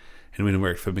this. And went and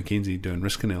worked for McKinsey doing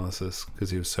risk analysis because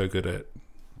he was so good at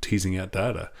teasing out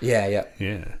data.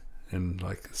 Yeah. And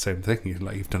like same thing,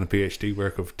 you've done a PhD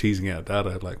work of teasing out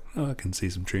data. Like, I can see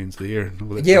some trends there. And all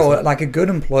that or like a good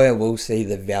employer will see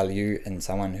the value in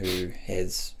someone who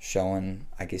has shown,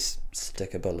 I guess,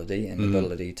 stickability and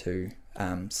ability to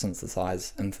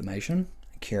synthesize information,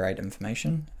 curate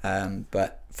information.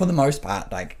 But for the most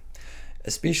part, like,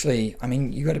 especially, I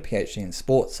mean, you got a PhD in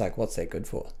sports. Like, what's that good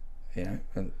for?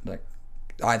 Like,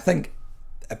 I think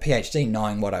a PhD,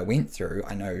 knowing what I went through,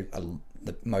 I know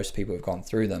most people have gone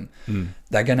through them.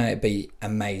 They're going to be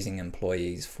amazing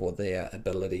employees for their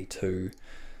ability to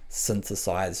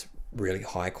synthesize really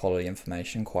high quality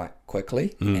information quite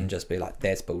quickly and just be like,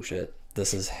 that's bullshit.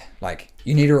 This is like,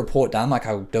 you need a report done, like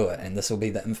I'll do it, and this will be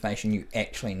the information you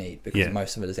actually need, because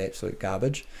most of it is absolute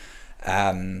garbage.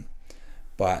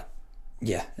 But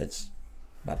yeah, it's,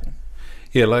 I don't know.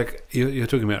 Yeah, like you're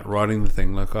talking about writing the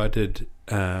thing. Like I did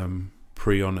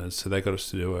pre-honours, so they got us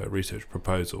to do a research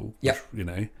proposal.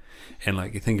 And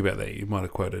like you think about that, you might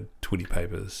have quoted 20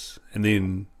 papers, and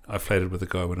then I flattered with a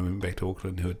guy when I went back to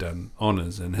Auckland who had done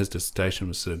honours, and his dissertation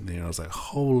was sitting there, and I was like,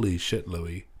 holy shit,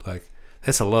 Louis, like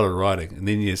that's a lot of writing. And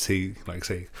then you see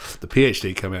the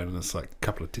PhD come out, and it's like a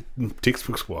couple of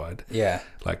textbooks wide.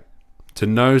 Like, to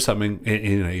know something,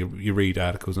 you read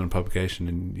articles in a publication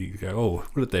and you go, oh,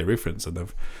 what did they reference? And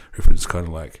they've referenced kind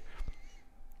of like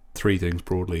 3 things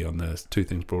broadly on this, 2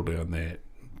 things broadly on that,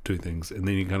 2 things, and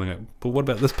then you kind of go, but what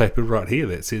about this paper right here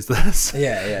that says this?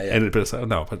 And it's like, oh,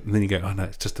 no, but then you go, oh no,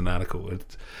 it's just an article.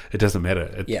 It doesn't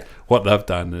matter. What they've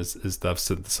done is they've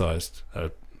synthesized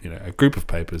a group of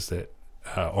papers that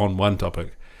are on one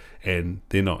topic, and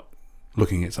they're not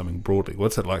looking at something broadly.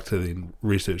 What's it like to then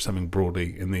research something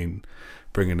broadly and then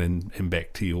bring it in and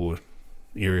back to your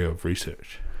area of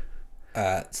research?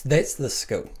 So that's the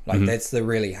skill. Like that's the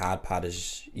really hard part,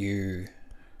 is you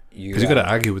because you've got to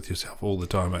argue with yourself all the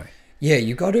time, eh? Yeah,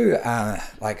 you got to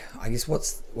like, I guess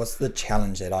what's the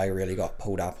challenge that I really got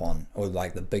pulled up on, or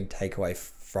like the big takeaway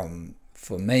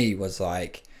for me was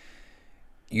like,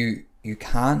 you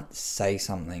can't say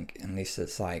something unless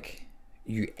it's like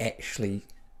you actually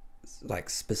like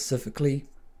specifically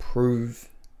prove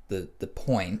the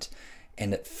point,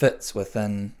 and it fits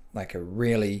within like a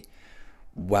really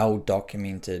well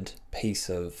documented piece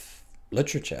of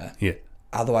literature.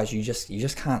 Otherwise you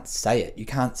just can't say it. You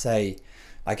can't say,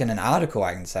 like in an article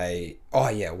I can say, oh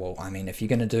yeah, well, I mean, if you're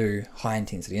going to do high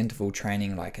intensity interval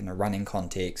training, like in a running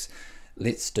context,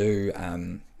 let's do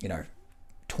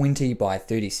 20 by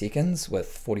 30 seconds with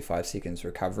 45 seconds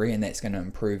recovery, and that's going to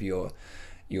improve your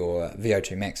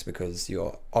VO2 max because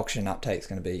your oxygen uptake is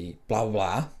going to be blah blah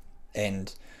blah.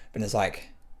 But it's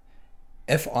like,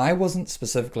 if I wasn't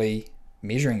specifically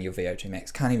measuring your VO2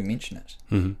 max, can't even mention it.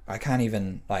 I can't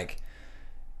even, like,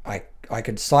 I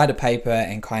could cite a paper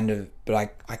and kind of,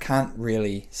 but I can't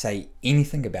really say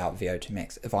anything about VO2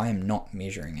 max if I am not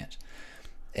measuring it.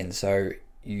 And so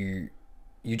you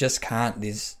just can't,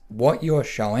 there's what you're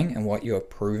showing and what you're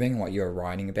proving, what you're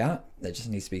writing about, that just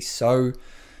needs to be so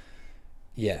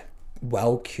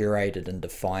well curated and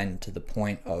defined to the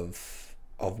point of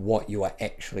what you are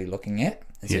actually looking at,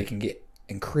 and so you can get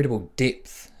incredible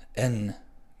depth in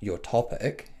your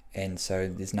topic, and so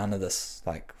there's none of this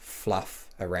like fluff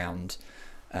around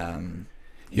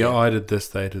I did this,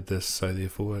 they did this, so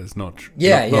therefore it's not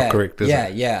correct, is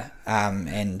it?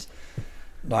 And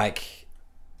like,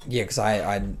 because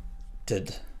I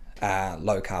did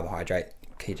low carbohydrate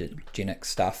ketogenic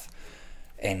stuff,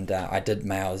 and I did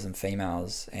males and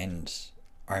females, and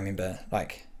I remember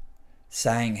like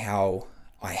saying how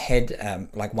I had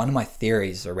like one of my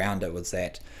theories around it was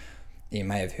that you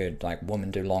may have heard like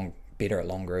women do better at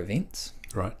longer events,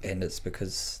 right? And it's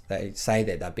because they say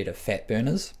that they're better fat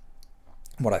burners.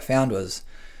 what I found was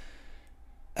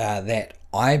that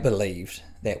I believed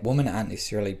that women aren't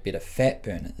necessarily better fat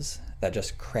burners, they're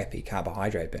just crappy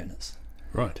carbohydrate burners.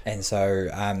 Right. And so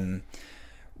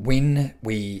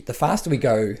the faster we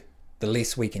go, the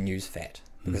less we can use fat,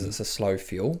 because it's a slow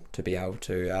fuel to be able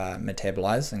to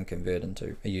metabolize and convert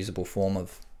into a usable form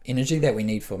of energy that we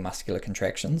need for muscular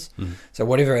contractions. So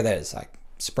whatever that is, like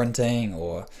sprinting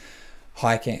or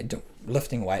hiking,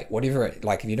 lifting weight, whatever,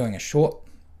 like if you're doing a short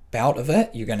bout of it,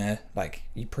 you're gonna, like,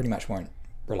 you pretty much won't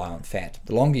rely on fat.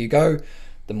 The longer you go,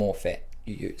 the more fat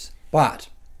you use, but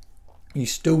you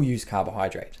still use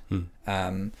carbohydrate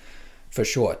for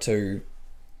sure to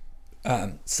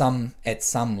at some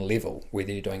level,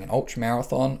 whether you're doing an ultra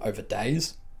marathon over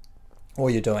days or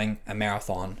you're doing a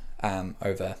marathon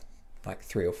over like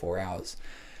 3 or 4 hours.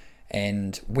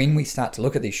 And when we start to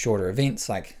look at these shorter events,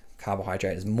 like,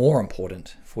 carbohydrate is more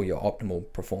important for your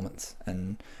optimal performance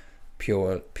and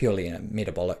purely in a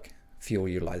metabolic fuel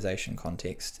utilization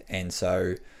context. And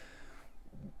so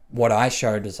what I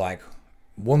showed is, like,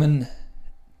 women,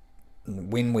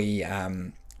 when we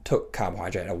took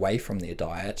carbohydrate away from their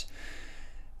diet,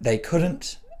 they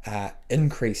couldn't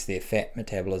increase their fat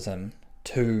metabolism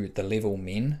to the level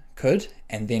men could.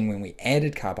 And then when we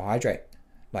added carbohydrate,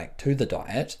 like, to the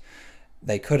diet,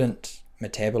 they couldn't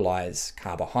metabolize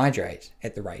carbohydrate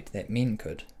at the rate that men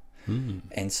could.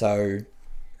 And so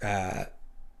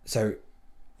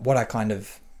what I kind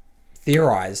of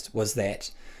theorized was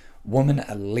that women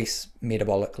are less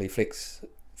metabolically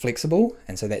flexible,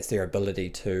 and so that's their ability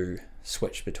to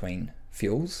switch between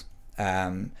fuels.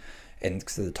 And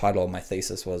so the title of my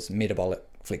thesis was Metabolic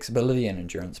Flexibility and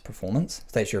Endurance Performance.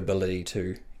 So that's your ability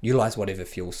to utilize whatever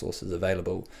fuel source is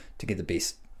available to get the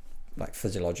best, like,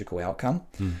 physiological outcome.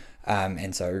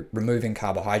 And so removing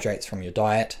carbohydrates from your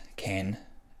diet can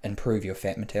improve your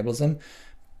fat metabolism.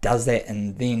 Does that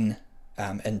and then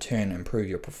in turn improve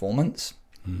your performance?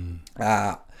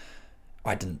 I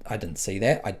didn't see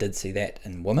that. I did see that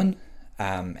in women,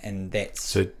 and that's,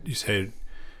 so you said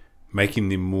making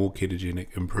them more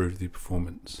ketogenic improved their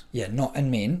performance. Yeah, not in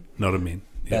men. Not in men.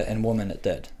 But in women it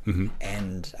did.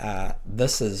 And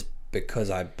this is because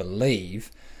I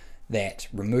believe that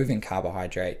removing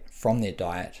carbohydrate from their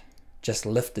diet just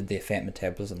lifted their fat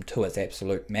metabolism to its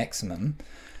absolute maximum.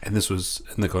 And this was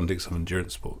in the context of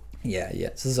endurance sport. Yeah.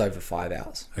 This is over 5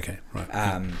 hours. Okay, right.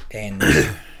 And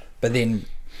but then,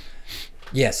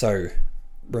 so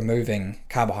removing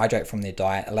carbohydrate from their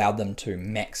diet allowed them to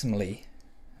maximally,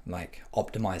 like,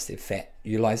 optimize their fat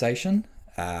utilization.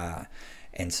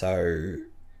 And so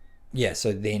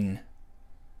then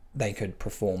they could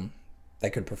perform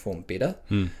better.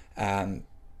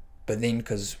 But then,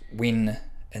 because when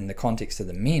in the context of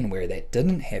the men where that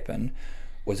didn't happen,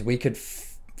 was we could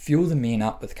fuel the men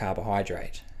up with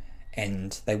carbohydrate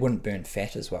and they wouldn't burn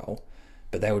fat as well,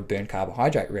 but they would burn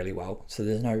carbohydrate really well, so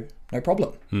there's no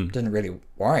problem. Didn't really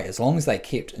worry, as long as they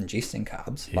kept ingesting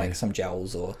carbs, like some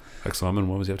gels, or like Simon,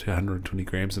 what was he up to, 120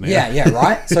 grams an hour? Yeah,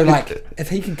 right. So, like,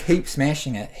 if he can keep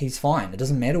smashing it, he's fine. It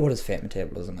doesn't matter what his fat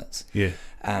metabolism is.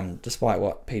 Despite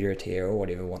what Peter Attia or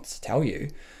whatever wants to tell you.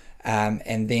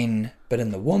 And then, but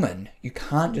in the woman, you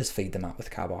can't just feed them up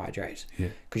with carbohydrate,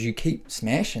 because you keep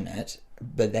smashing it,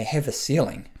 but they have a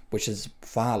ceiling which is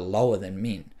far lower than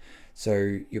men.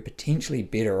 So you're potentially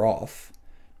better off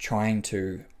trying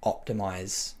to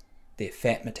optimize their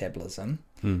fat metabolism,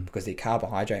 because their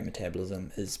carbohydrate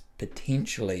metabolism is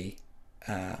potentially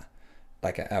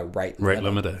like a rate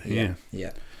limiter.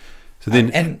 Yeah. So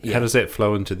then, how does that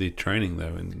flow into their training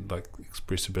though, and, like,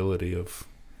 expressibility of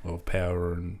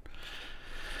power and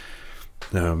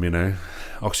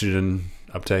oxygen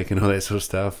uptake and all that sort of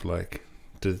stuff? Like,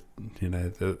 they've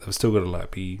still got to,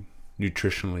 like, be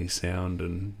nutritionally sound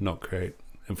and not create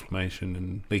inflammation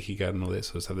and leaky gut and all that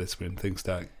sort of stuff. That's when things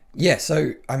start. Yeah,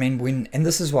 so I mean, and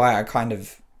this is why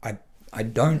I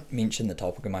don't mention the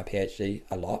topic of my PhD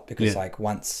a lot, because like,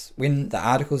 when the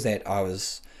articles that I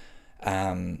was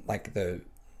like the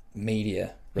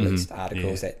media released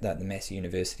articles that the Massey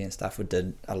University and stuff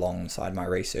did alongside my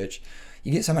research,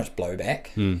 you get so much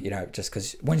blowback, just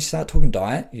because when you start talking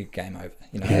diet, you game over.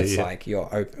 It's like,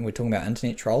 you're open. We're talking about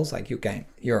internet trolls, like,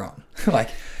 you're on. Like,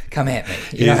 come at me.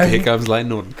 Here comes Lane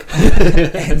Norton.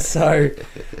 And so,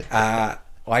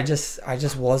 I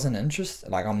just wasn't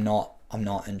interested. Like, I'm not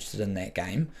interested in that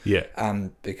game.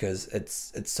 Because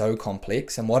it's so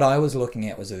complex. And what I was looking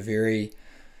at was a very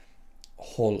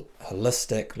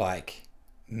holistic, like,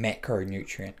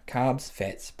 macronutrient: carbs,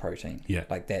 fats, protein.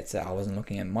 Like, that's it. I wasn't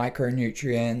looking at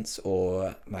micronutrients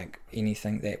or, like,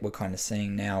 anything that we're kind of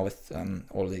seeing now with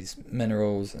all of these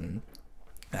minerals and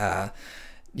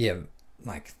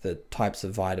like the types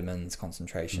of vitamins,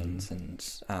 concentrations, and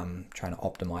trying to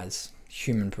optimize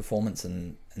human performance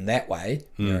in that way,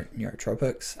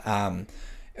 neurotropics.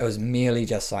 It was merely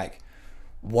just like,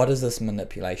 what is this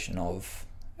manipulation of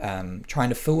trying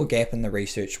to fill a gap in the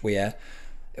research where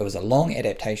it was a long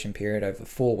adaptation period over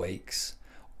 4 weeks,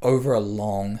 over a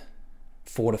long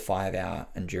 4 to 5 hour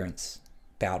endurance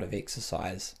bout of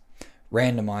exercise,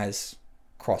 randomized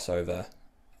crossover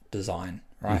design,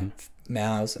 right?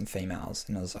 Males and females.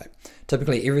 And it was like,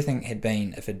 typically everything had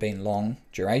been, if it had been long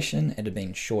duration, it had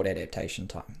been short adaptation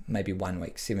time, maybe 1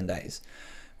 week, 7 days,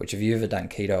 which if you've ever done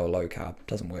keto or low carb,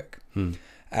 doesn't work. And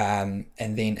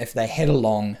then if they had a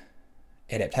long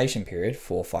adaptation period,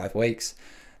 4 or 5 weeks,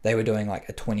 they were doing like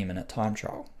a 20-minute time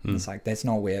trial. It's like, that's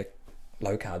not where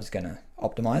low carb is going to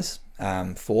optimize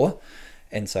for.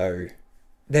 And so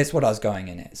that's what I was going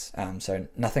in as. So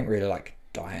nothing really like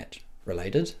diet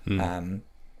related.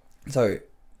 So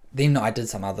then I did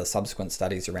some other subsequent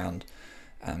studies around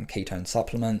ketone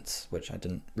supplements, which I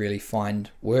didn't really find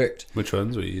worked. Which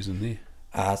ones were you using there?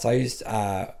 So I used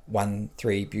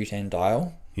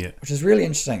 1,3-butanediol, Yeah. which is really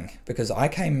interesting because I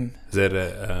came... Is that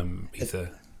a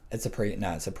ether? It's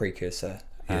a precursor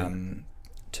Yeah.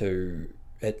 to...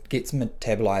 It gets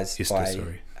metabolized Ester, by...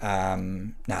 sorry.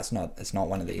 No, it's not. It's not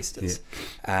one of the esters.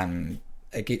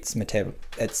 It gets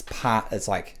it's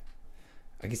like,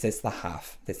 I guess that's the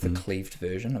half. That's the cleaved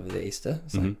version of the ester.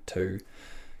 It's like 2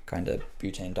 kind of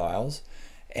butandiols,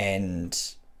 and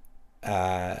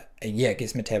it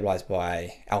gets metabolized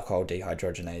by alcohol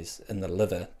dehydrogenase in the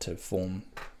liver to form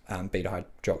beta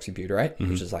hydroxybutyrate,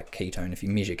 which is like ketone. If you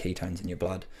measure ketones in your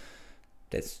blood,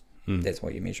 that's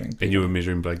what you're measuring. And you were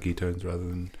measuring blood ketones rather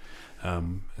than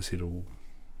acetyl.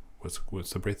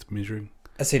 What's the breath measuring?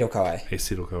 Acetyl-CoA.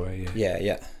 Acetyl-CoA, yeah.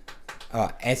 Yeah.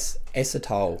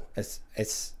 Acetyl.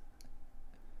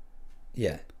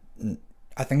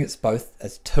 I think it's both.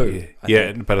 It's 2.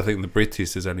 But I think the breath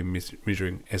test is only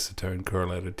measuring acetone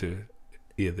correlated to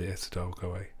the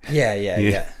acetyl-CoA. Yeah.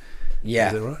 Is that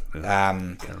right? No,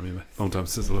 can't remember. Long time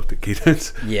since I looked at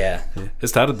ketones. Yeah. It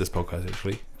started this podcast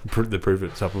actually. The Prove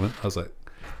It supplement. I was like,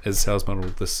 as a sales model,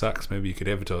 this sucks. Maybe you could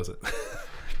advertise it.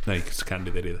 No, you just can't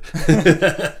do that either.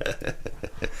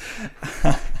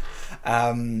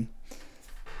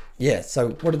 So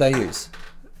what do they use?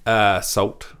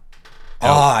 Salt.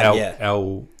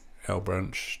 L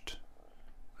branched,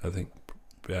 I think,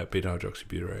 beta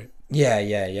hydroxybutyrate. Yeah.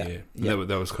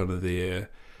 That was kind of the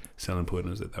selling point,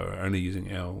 is that they were only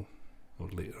using L, or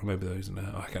maybe they were using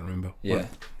I can't remember. Yeah.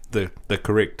 The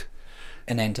correct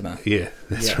enantiomer. Yeah,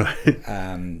 that's right.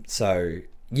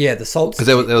 The salts,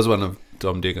 because that was one of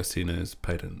Dom D'Agostino's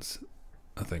patents,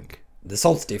 I think. The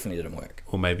salts definitely didn't work.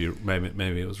 Or maybe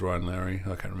it was Ryan Lowry.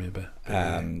 I can't remember.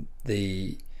 I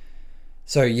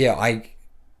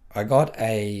got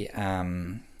a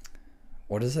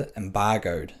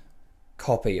embargoed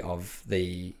copy of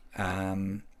the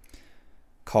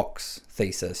Cox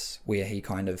thesis where he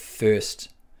kind of first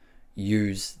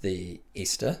used the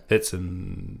ester. That's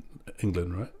in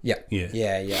England, right? Yeah.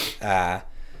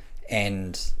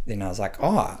 And then I was like,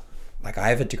 I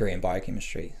have a degree in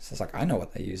biochemistry, so it's like, I know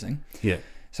what they're using. Yeah.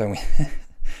 So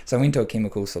I went to a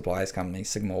chemical supplies company,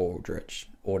 Sigma Aldrich,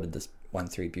 ordered this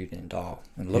 1,3-butanediol,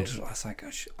 and looked at it. I was like,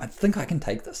 I think I can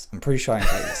take this. I'm pretty sure I can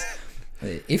take this.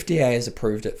 The FDA has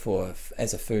approved it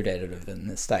as a food additive in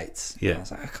the States. Yeah. And I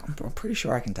was like, I'm pretty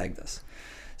sure I can take this.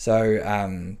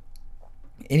 So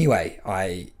anyway,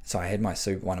 I had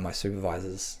one of my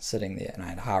supervisors sitting there, and I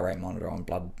had a heart rate monitor on,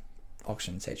 blood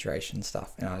oxygen saturation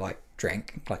stuff, and I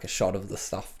drank a shot of the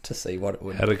stuff to see what it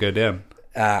would. How'd it go down?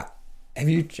 Have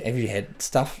you had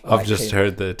stuff? I've just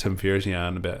heard the Tim Ferriss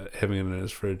yarn about having it in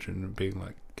his fridge and it being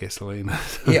like gasoline.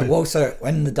 Yeah, well, so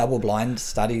in the double blind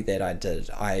study that I did,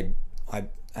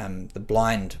 the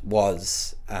blind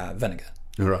was vinegar.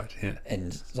 Right. Yeah.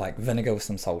 And vinegar with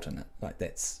some salt in it,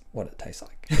 that's what it tastes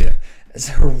like. Yeah. It's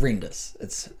horrendous.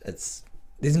 It's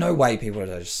there's no way people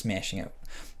are just smashing it.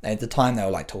 At the time, they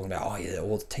were talking about, all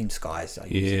the Team Skies are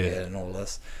using it and all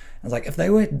this. I was like, if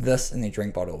they were this in their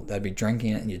drink bottle, they'd be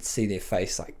drinking it and you'd see their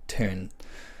face turn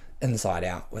inside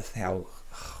out with how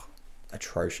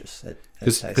atrocious it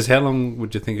tastes. Because how long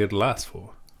would you think it'd last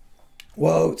for?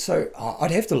 Well, so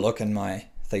I'd have to look in my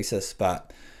thesis,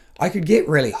 but I could get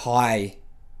really high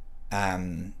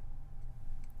blood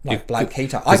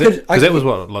ketone. Because that was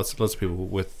what lots of people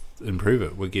with Improve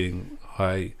It were getting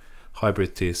high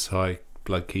breath tests, high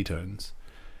blood ketones,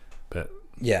 but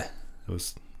yeah, it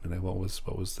was what was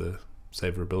the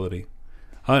savorability?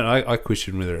 I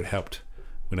questioned whether it helped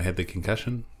when I had the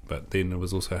concussion, but then it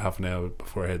was also half an hour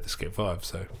before I had the Skep 5,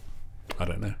 so I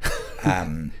don't know.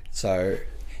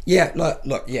 Yeah,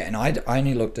 look, yeah, and I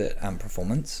only looked at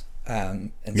performance,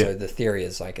 and so the theory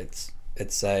is like it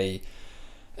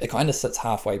kind of sits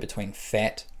halfway between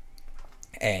fat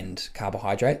and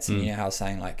carbohydrates, and you know how I was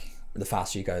saying like the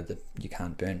faster you go, you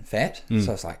can't burn fat.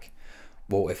 So it's like,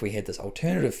 well, if we had this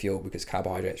alternative fuel because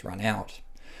carbohydrates run out,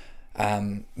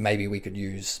 maybe we could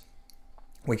use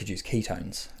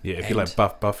ketones. Yeah, if you like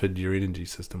buffered your energy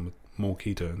system with more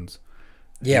ketones.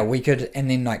 Yeah, we could, and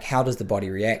then like, how does the body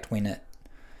react when it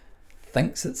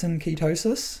thinks it's in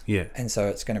ketosis? Yeah, and so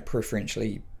it's going to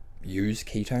preferentially use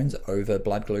ketones over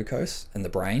blood glucose in the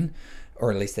brain,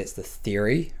 or at least that's the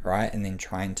theory, right? And then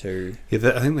trying to I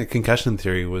think the concussion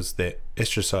theory was that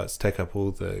astrocytes take up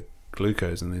all the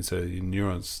glucose, and then so your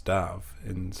neurons starve,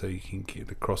 and so you can get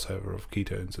the crossover of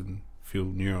ketones and fuel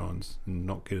neurons and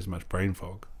not get as much brain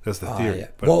fog. That's the theory. Yeah.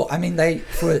 Well, I mean, they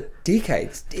for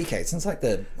decades since like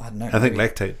I don't know. I think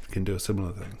lactate can do a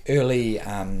similar thing.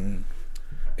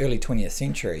 Early 20th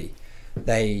century,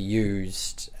 they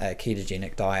used a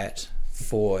ketogenic diet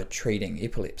for treating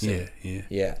epilepsy.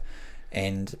 Yeah,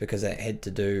 and because it had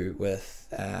to do with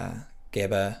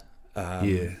GABA.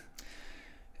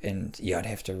 And I'd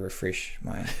have to refresh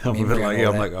my. I'm a bit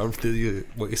like,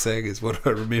 what you're saying is what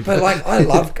I remember. But like,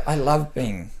 I love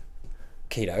being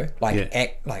keto,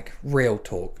 like real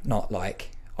talk, not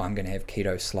like I'm gonna have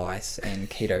keto slice and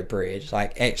keto bread,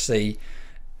 like actually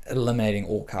eliminating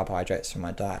all carbohydrates from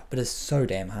my diet. But it's so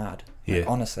damn hard. Like,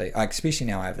 honestly, like, especially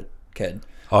now I have a kid.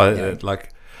 I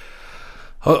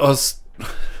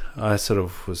sort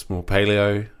of was more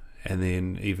paleo, and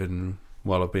then even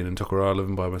while I've been in Tokoroa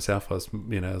living by myself, I was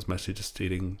mostly just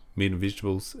eating meat and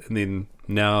vegetables. And then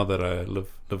now that I live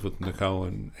with Nicole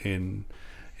and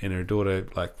her daughter,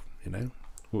 like,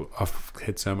 I've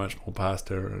had so much more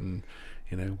pasta, and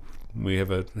we have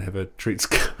a treats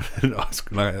and ice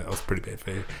cream. Like, that was pretty bad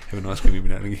for you, having ice cream every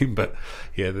now and again. But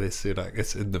yeah, it's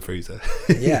in the freezer.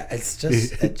 Yeah,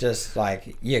 it just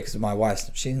like, because my wife,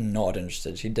 she's not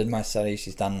interested. She did my study,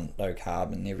 she's done low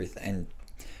carb and everything, and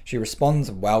she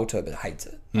responds well to it, but hates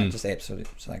it. Like, just absolutely,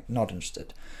 she's like not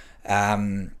interested.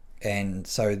 And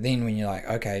so then when you're like,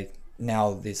 okay,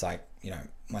 now there's like,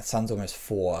 my son's almost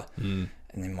 4, and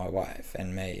then my wife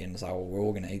and me, and it's like, well, we're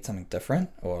all going to eat something different,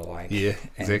 or like, yeah,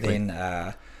 exactly.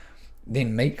 And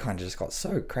then meat kind of just got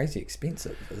so crazy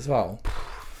expensive as well.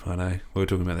 I know. We were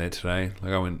talking about that today.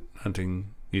 Like, I went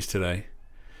hunting yesterday,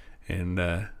 and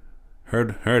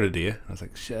heard a deer. I was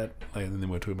like, shit. Like, and then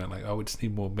we were talking about like, oh, we just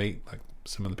need more meat. Like,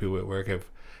 some of the people at work have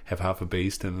half a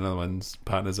beast, and another one's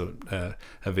partners are a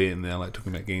vet, and they're like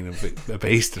talking about getting a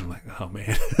beast, and I'm like, oh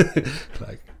man,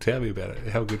 like, tell me about it.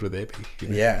 How good would that be?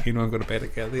 Yeah, anyone got a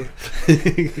paddock out there?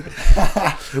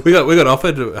 we got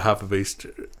offered half a beast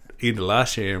end of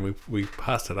last year, and we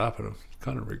passed it up, and I'm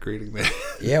kind of regretting that.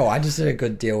 Yeah, well, I just did a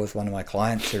good deal with one of my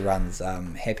clients who runs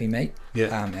Happy Meat,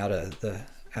 out of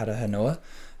Hanua.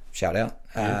 Shout out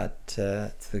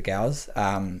to the gals,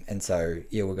 and so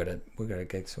we got a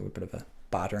gig, so we're a bit of a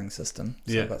bartering system.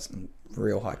 So we've got some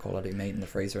real high quality meat in the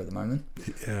freezer at the moment.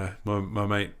 Yeah, my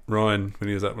mate Ryan, when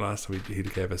he was up last week, he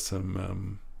gave us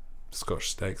some Scotch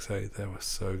steaks. Hey, they were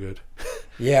so good.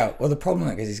 Yeah, well, the problem,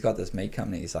 because he's got this meat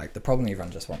company, he's like, the problem,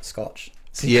 everyone just wants Scotch.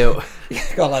 So yeah,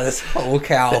 you've got like this whole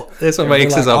cow. That's what my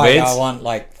exes on meds. I want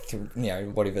like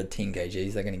whatever 10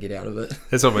 kgs they're going to get out of it.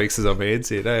 That's what my exes on meds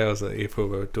said. I was like, for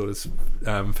my daughter's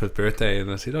 5th birthday, and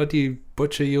I said, "Oh, do you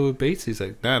butcher your beets?" He's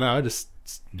like, "No, I just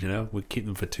we keep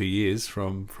them for 2 years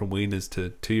from weaners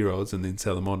to 2-year-olds, and then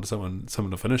sell them on to someone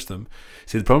to finish them."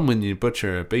 See, the problem when you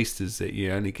butcher a beast is that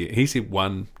you only get. He said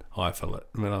 1 high fillet.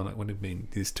 I mean, I'm like, what do you mean?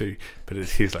 There's 2, but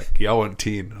he's like, yeah, I want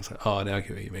 10. I was like, oh, now I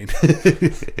get what you mean.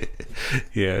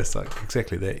 Yeah, it's like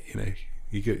exactly that.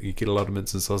 You get a lot of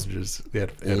mince and sausages out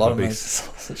of a lot of beef. mince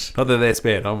and sausage. Not that that's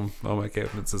bad. I'm okay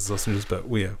with mince and sausages, but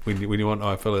when you want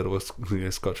high fillet or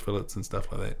Scotch fillets and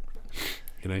stuff like that,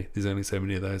 there's only so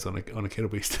many of those on a kettle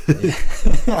beast.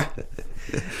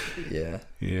 Yeah.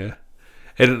 Yeah.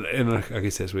 And I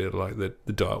guess that's where like the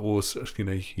diet wars.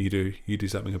 You do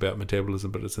something about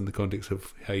metabolism, but it's in the context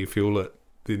of how you fuel it.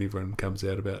 Then everyone comes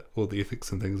out about all the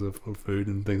ethics and things of food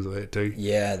and things like that too.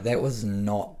 Yeah, that was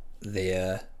not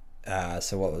there.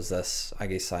 So what was this? I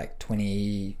guess like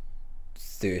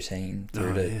 2013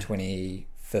 through to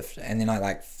 2015, and then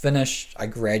I finished. I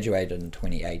graduated in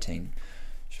 2018,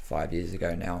 5 years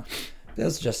ago now. That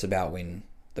was just about when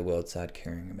the world started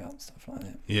caring about stuff like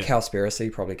that. Yeah.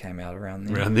 Cowspiracy probably came out around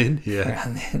then. Around then, yeah.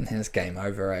 Around then, it's game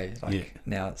over, eh?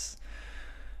 Now it's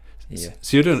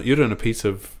So you're doing a piece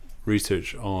of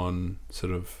research on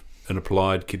sort of an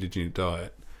applied ketogenic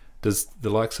diet. Does the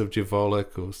likes of Jeff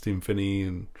Volek or Steve Finney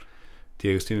and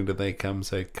D'Agostino, did they come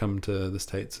to the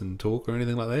States and talk or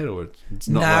anything like that, or it's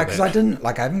not? Nah, like because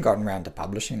that? I haven't gotten around to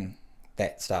publishing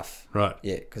that stuff Right.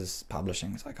 yet, because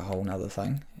publishing is like a whole nother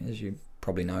thing, as you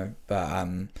probably know. But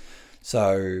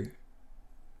so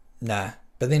nah.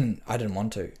 But then I didn't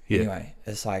want to anyway.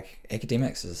 It's like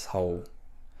academics is whole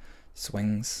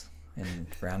swings and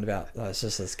roundabout. It's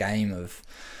just this game of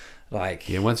like.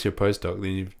 Yeah, once you're a postdoc,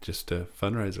 then you're just a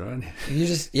fundraiser, aren't you? You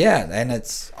just and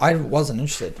I wasn't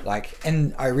interested. Like,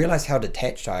 and I realized how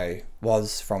detached I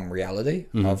was from reality.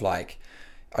 Of like,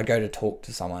 I'd go to talk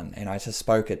to someone and I just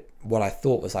spoke at what I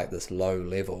thought was like this low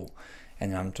level,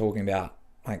 and I'm talking about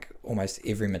like almost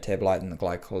every metabolite in the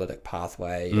glycolytic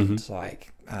pathway, and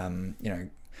like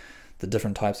the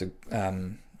different types of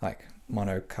like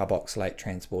monocarboxylate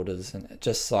transporters, and it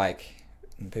just like,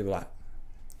 and people are like,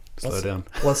 Slow down.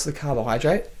 What's the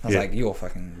carbohydrate? I was like, you're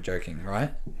fucking joking,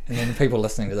 right? And then people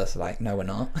listening to this are like, no, we're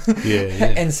not.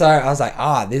 Yeah. And so I was like,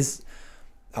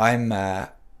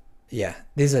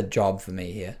 there's a job for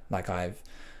me here. Like I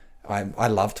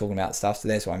love talking about stuff, so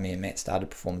that's why me and Matt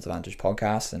started Performance Advantage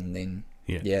podcast, and then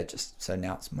just so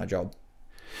now it's my job.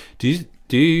 Do you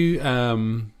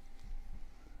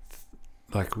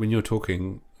like when you're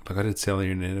talking, like I did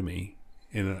cellular anatomy,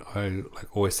 and I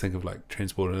like always think of like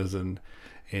transporters and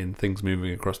things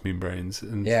moving across membranes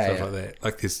and stuff like that.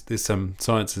 Like there's some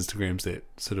science Instagrams that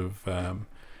sort of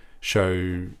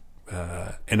show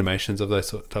animations of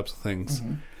those types of things.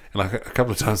 And like a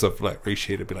couple of times I've like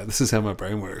reshared it, be like, this is how my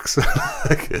brain works.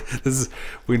 Like, this is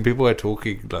when people are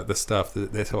talking like this stuff,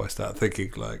 that's how I start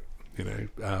thinking, like,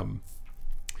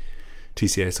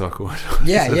 TCA cycle.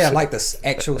 Like this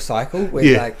actual cycle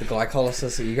where like the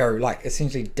glycolysis, you go like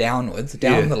essentially downwards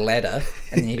down the ladder,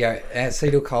 and then you go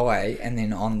acetyl CoA, and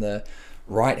then on the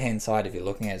right hand side, if you're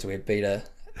looking at it, is where beta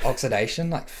oxidation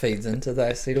like feeds into the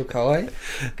acetyl CoA,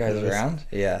 goes around.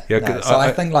 So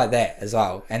I think like that as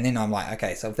well, and then I'm like,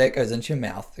 okay, so if that goes into your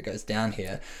mouth, it goes down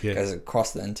here, goes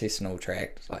across the intestinal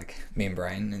tract, like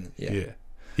membrane, and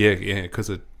because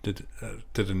I did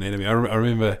anatomy. I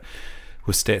remember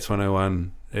with Stats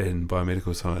 101 in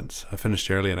biomedical science, I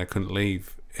finished early and I couldn't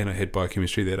leave, and I had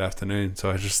biochemistry that afternoon, so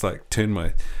I just like turned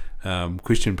my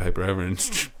question paper over and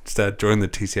started drawing the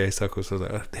TCA cycle. So I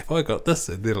was like, have I got this?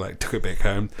 And then like took it back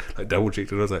home, like double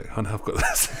checked it. I was like, oh no, I've got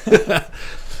this.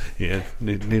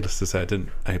 Needless to say, I didn't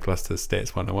A+ to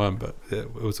Stats 101, but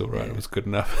it was all right. It was good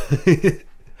enough.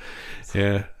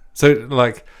 So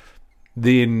like,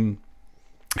 then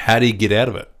how do you get out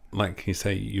of it? Like you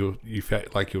say, you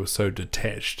felt like you were so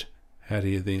detached. How do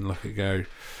you then look at go?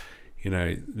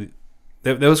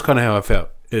 That was kind of how I felt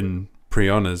in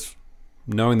pre-honors,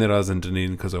 knowing that I was in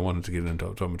Dunedin because I wanted to get into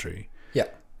optometry. Yeah.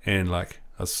 And like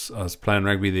I was playing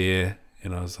rugby there,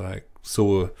 and I was like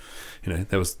saw,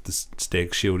 that was the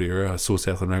Stag Shield era. I saw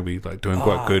Southland Rugby like doing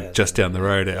quite good just down the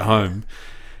road at home,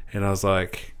 and I was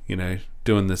like,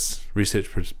 doing this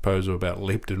research proposal about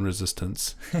leptin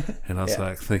resistance, and I was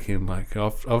like thinking like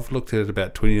I've looked at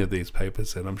about 20 of these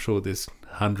papers, and I'm sure there's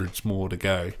hundreds more to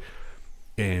go,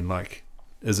 and like,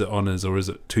 is it honours or is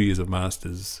it 2 years of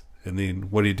masters, and then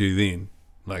what do you do then?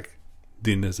 Like,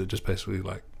 then is it just basically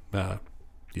like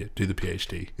do the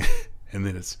PhD and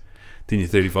then you're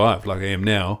 35 like I am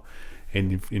now,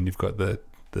 and you've got the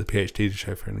PhD to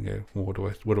show for it, and go, well,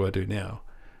 what do I do now?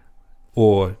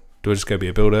 Or do I just go be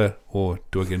a builder, or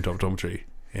do I get into optometry?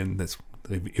 And that's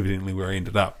evidently where I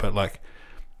ended up. But like,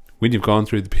 when you've gone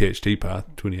through the PhD path,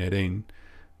 2018,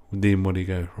 then what do you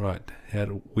go, right,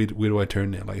 where do I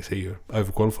turn now? Like you say, you're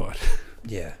overqualified.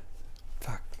 Yeah.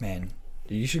 Fuck, man.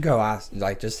 You should go ask,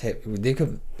 like, there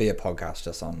could be a podcast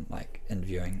just on like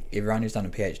interviewing everyone who's done a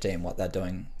PhD and what they're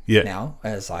doing now.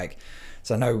 It's like,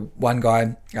 so I know one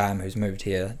guy who's moved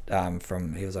here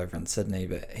he was over in Sydney,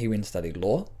 but he went and studied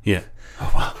law. Yeah.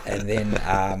 Oh, wow. And then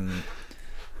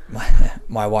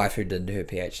my wife, who did her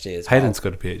PhD as Hayden's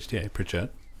got a PhD, Pritchard.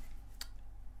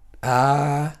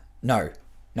 No,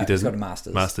 he's got a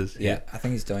master's. Master's, yeah. I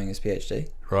think he's doing his PhD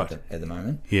at the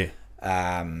moment. Yeah.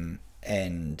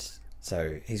 And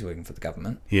so he's working for the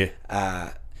government. Yeah.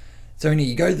 So when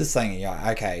you go to this thing, you're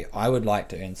like, okay, I would like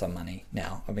to earn some money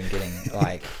now. I've been getting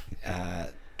like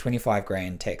 25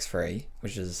 grand tax free,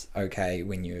 which is okay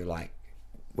when you like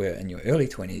were in your early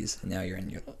 20s, and now you're in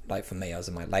your, like for me, I was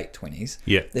in my late 20s.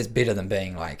 Yeah. That's better than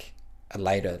being like a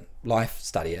later life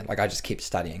studier. Like I just kept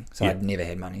studying, so I'd never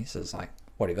had money, so it's like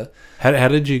whatever. How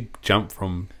did you jump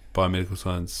from biomedical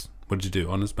science? What did you do?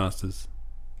 Honours, masters?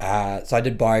 So I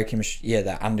did biochemistry,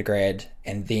 the undergrad,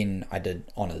 and then I did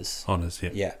honours. Honours,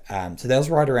 yeah. Yeah. So that was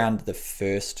right around the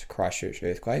first Christchurch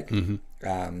earthquake. Mm-hmm.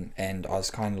 And I was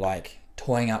kind of like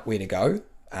toying up where to go.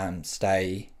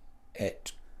 Stay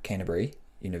at Canterbury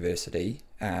University,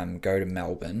 go to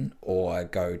Melbourne, or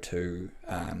go to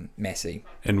Massey.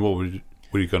 And what were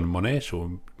you going to Monash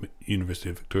or University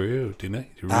of Victoria? Or do you know? Do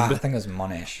you remember? I think it was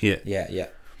Monash. Yeah.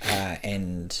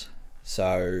 And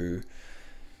so,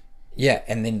 yeah,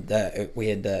 and then we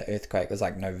had the earthquake. It was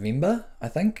like November, I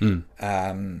think. Might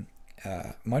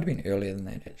have been earlier than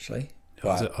that, actually.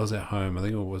 I was at home. I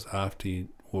think it was after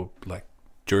or like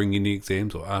during uni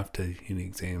exams or after uni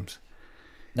exams.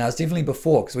 No, it's definitely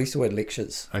before, because we still had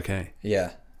lectures. Okay.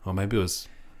 Yeah. Or maybe it was...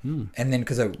 And then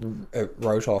because it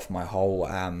wrote off my whole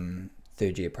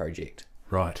third year project.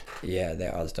 Right. Yeah,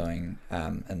 that I was doing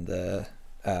in the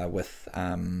with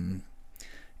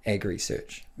ag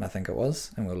research, I think it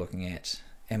was. And we were looking at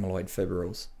amyloid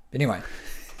fibrils. But anyway,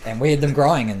 and we had them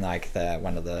growing in like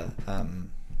one of the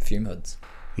fume hoods.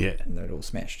 Yeah. And they'd all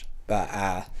smashed.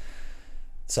 But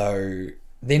so...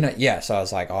 Then so I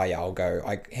was like, oh yeah, I'll go.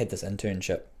 I had this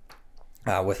internship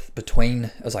it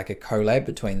was like a collab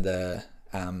between the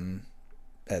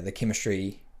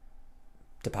chemistry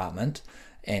department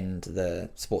and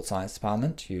the sports science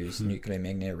department. Use nuclear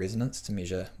magnetic resonance to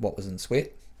measure what was in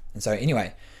sweat. And so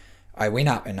anyway, I went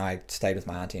up and I stayed with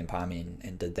my auntie in Palmy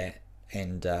and did that.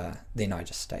 And then I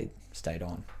just stayed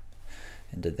on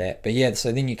and did that. But yeah,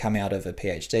 so then you come out of a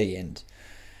PhD and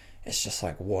it's just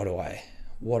like, what do I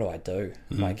do?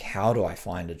 Like, how do I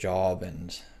find a job?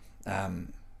 And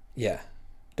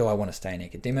do I want to stay in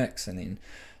academics, and then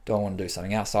do I want to do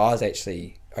something else? So I was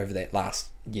actually, over that last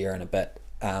year and a bit,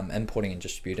 importing and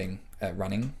distributing a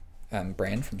running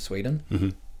brand from Sweden.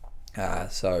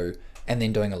 And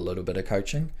then doing a little bit of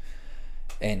coaching,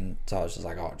 and so I was just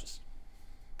like, I'll just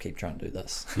keep trying to do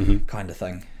this kind of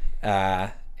thing.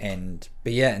 And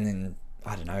then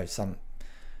I don't know, it's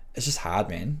just hard,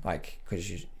 man, like,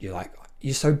 because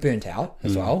you're so burnt out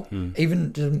as well.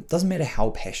 Even it doesn't matter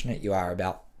how passionate you are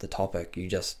about the topic, you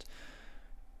just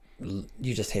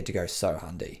had to go so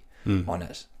handy on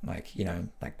it, like,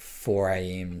 like 4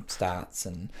 a.m. starts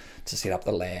and to set up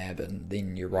the lab, and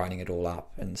then you're writing it all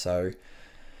up. And so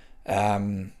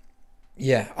I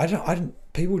don't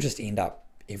people just end up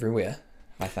everywhere,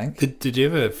 I think. Did you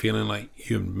ever feeling like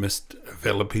you missed a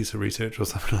valid piece of research or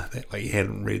something like that, like you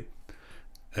hadn't read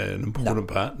an important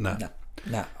part? No,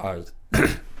 I was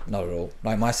not at all.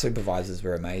 Like, my supervisors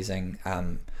were amazing.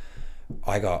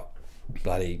 I got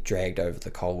bloody dragged over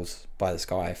the coals by this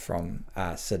guy from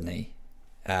Sydney,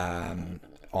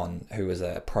 who was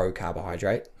a pro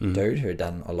carbohydrate dude who had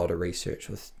done a lot of research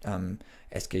with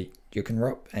Asker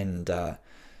Jukenrup, and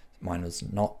mine was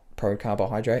not pro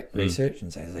carbohydrate research.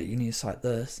 And so he was like, you need to cite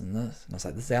this and this, and I was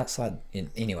like, this is outside.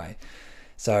 Anyway,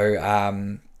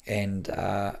 so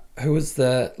who was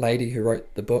the lady who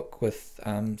wrote the book with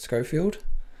Schofield?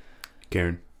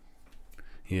 Karen.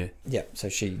 Yeah. So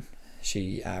she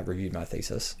reviewed my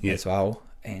thesis as well,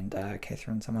 and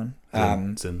Catherine, someone.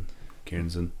 Karen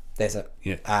Zinn. That's it.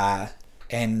 Yeah.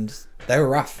 And they were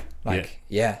rough. Like,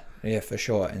 yeah, for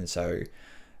sure. And so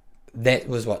that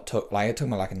was what took me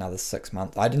like another 6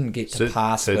 months. I didn't get to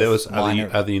pass. So there was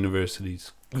other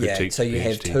universities. So you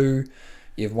have two.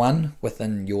 You have one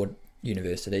within your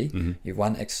university. You have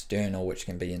one external, which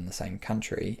can be in the same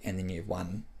country, and then you have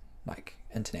one like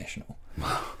international.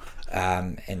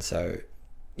 And so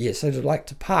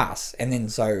to pass, and then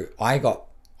so I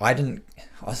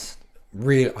was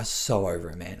so over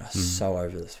it, man. I was so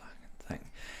over this fucking thing.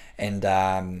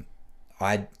 And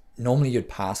normally you'd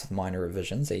pass with minor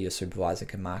revisions that your supervisor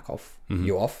can mark off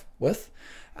you off with,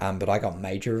 but I got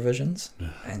major revisions.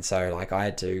 And so like I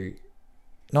had to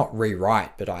not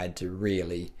rewrite, but I had to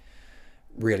really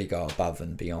go above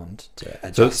and beyond to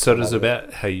adjust. So it's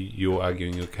about how you're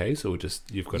arguing your case, or just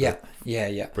you've got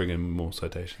to bring in more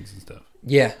citations and stuff?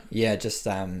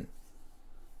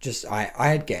 Just I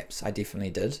had gaps. I definitely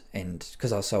did, and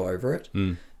because I was so over it,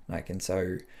 and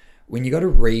so when you got to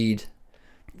read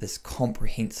this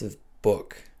comprehensive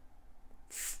book,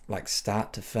 like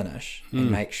start to finish,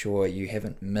 and make sure you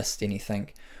haven't missed anything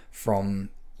from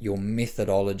your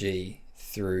methodology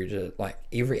through to like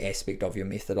every aspect of your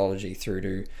methodology, through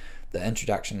to the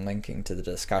introduction linking to the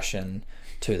discussion,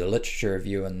 to the literature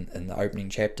review in the opening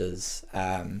chapters,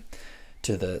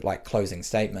 to the like closing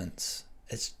statements.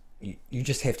 It's you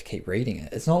just have to keep reading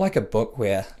it. It's not like a book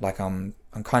where like I'm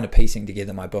kind of piecing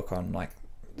together my book on like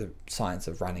the science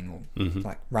of running, or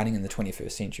like running in the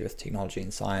 21st century with technology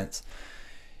and science.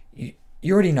 You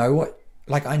already know what,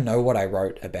 like I know what I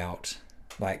wrote about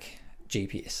like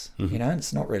GPS,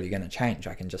 it's not really going to change.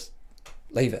 I can just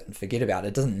leave it and forget about it.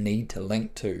 It doesn't need to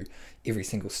link to every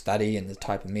single study and the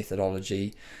type of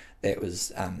methodology that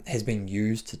was has been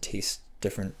used to test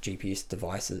different GPS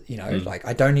devices, like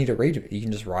I don't need to read it. You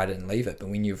can just write it and leave it. But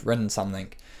when you've written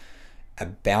something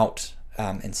about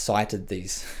and cited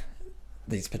these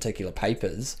particular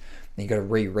papers, then you got to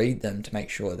reread them to make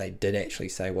sure they did actually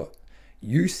say what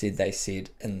you said they said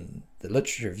in the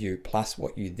literature review, plus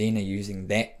what you then are using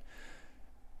that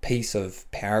piece of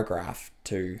paragraph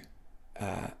to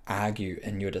argue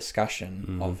in your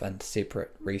discussion of a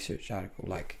separate research article.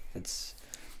 Like,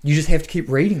 you just have to keep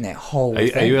reading that whole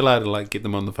thing. Are you allowed to like get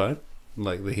them on the phone,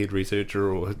 like the head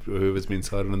researcher or whoever's been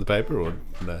cited in the paper, or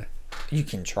no? You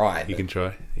can try. You can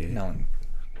try. Yeah. No one.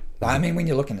 I mean, when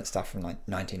you're looking at stuff from like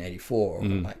 1984 or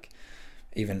like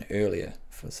even earlier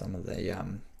for some of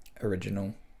the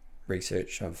original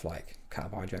research of like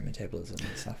carbohydrate metabolism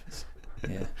and stuff,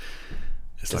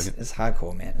 it's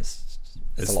hardcore, man. It's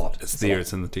a lot. It's there.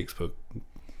 It's in the textbook.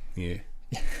 Yeah.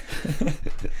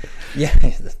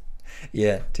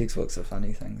 Yeah. Textbooks are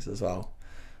funny things as well.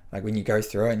 Like when you go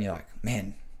through it and you're like,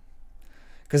 man.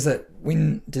 Because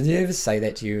did you ever say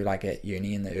that to you, like at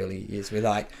uni in the early years, where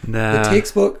like the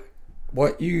textbook,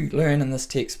 what you learn in this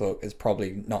textbook is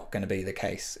probably not going to be the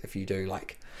case if you do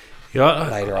like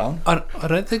later on? I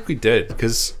don't think we did,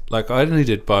 because like I only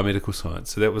did biomedical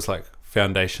science, so that was like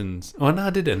foundations. Oh no, I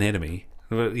did anatomy.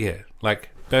 But yeah, like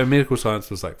biomedical science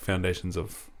was like foundations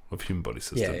of human body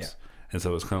systems, and so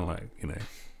it was kind of like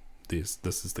this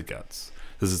is the guts,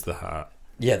 this is the heart.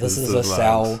 Yeah, this is a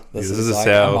cell. This is like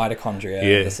a mitochondria.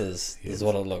 Yeah, this is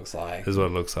what it looks like. This is what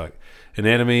it looks like.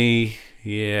 Anatomy,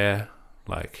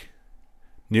 like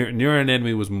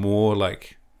neuroanatomy was more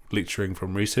like lecturing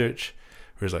from research,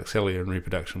 whereas like cellular and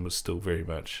reproduction was still very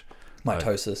much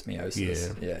mitosis,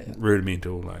 meiosis. Yeah,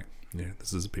 rudimental. Like,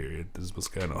 this is a period. This is what's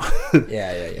going on.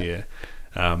 Yeah.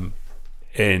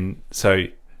 And so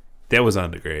that was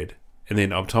undergrad, and then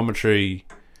optometry.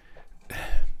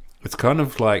 It's kind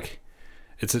of like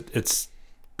it's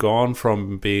gone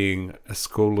from being a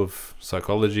school of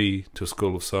psychology to a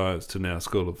school of science to now a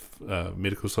school of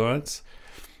medical science.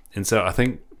 And so I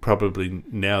think probably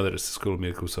now that it's a school of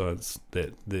medical science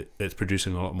that's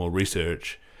producing a lot more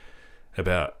research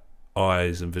about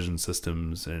eyes and vision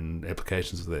systems and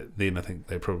applications of that, then I think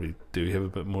they probably do have a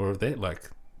bit more of that, like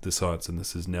the science in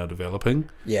this is now developing.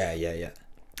 Yeah.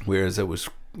 Whereas it was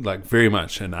like very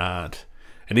much an art.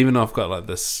 And even though I've got like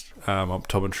this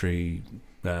optometry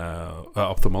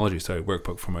ophthalmology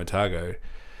workbook from Otago,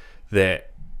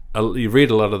 that you read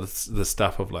a lot of the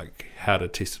stuff of like how to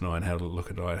test an eye and how to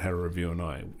look at an eye and how to review an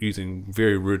eye using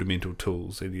very rudimental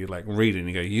tools, and you like read it and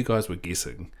you go, you guys were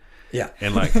guessing. Yeah.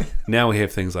 And like now we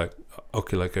have things like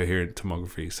ocular coherent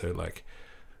tomography, so like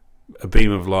a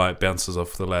beam of light bounces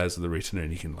off the layers of the retina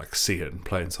and you can like see it in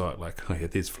plain sight, like, oh yeah,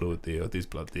 there's fluid there, or there's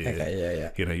blood there.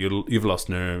 Okay, yeah. You've lost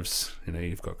nerves,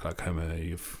 you've got glaucoma,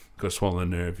 you've got a swollen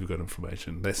nerve, you've got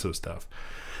inflammation, that sort of stuff.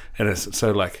 And it's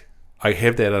so like I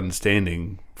have that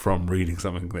understanding from reading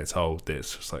something that's old,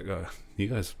 that's just like, oh, you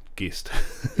guys guessed.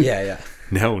 Yeah.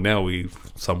 Now we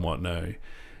somewhat know.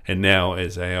 And now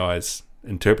as AI is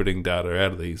interpreting data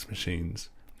out of these machines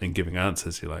and giving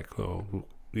answers, you're like, oh,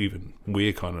 even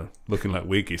we're kind of looking like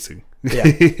we're guessing.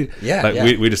 Yeah. Like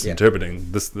we're just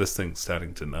interpreting this thing's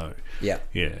starting to know. Yeah.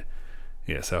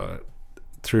 So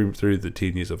through the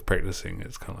 10 years of practicing,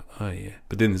 it's kind of like, oh yeah.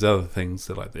 But then there's other things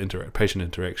that like the patient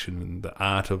interaction and the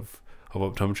art of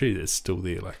optometry that's still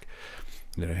there. Like,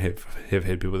 have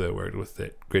had people that I worked with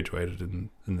that graduated in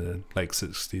the late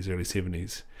 60s, early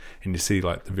 70s, and you see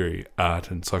like the very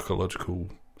art and psychological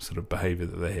sort of behaviour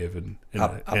that they have in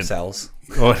upsells.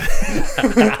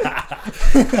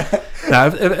 Now,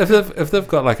 if they've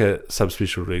got like a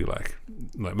subspecialty, like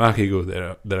Mark Eagle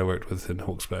that I worked with in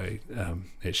Hawke's Bay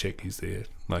at Shaki's there,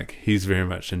 like he's very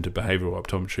much into behavioural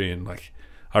optometry, and like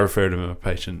I referred him a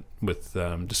patient with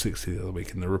dyslexia the other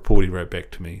week, and the report he wrote back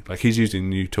to me, like he's using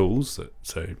new tools,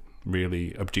 so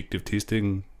really objective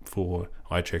testing for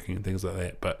eye tracking and things like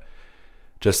that, but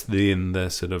just then the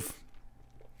sort of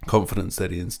confidence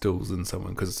that he instills in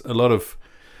someone, because a lot of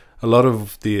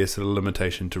their sort of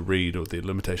limitation to read or their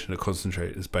limitation to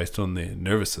concentrate is based on their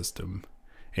nervous system,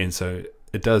 and so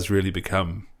it does really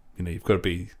become, you've got to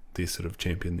be their sort of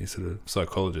champion, their sort of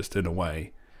psychologist in a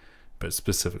way, but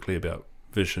specifically about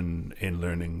vision and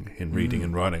learning and reading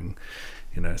and writing,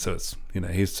 so it's,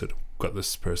 he's sort of got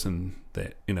this person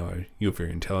that, you're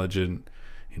very intelligent,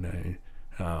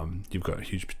 you've got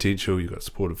huge potential, you've got a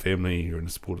supportive family, you're in a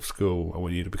supportive school, I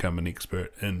want you to become an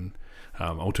expert in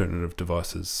alternative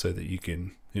devices so that you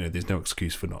can, there's no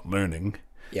excuse for not learning.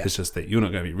 It's just that you're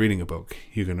not going to be reading a book,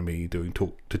 you're going to be doing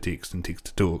talk to text and text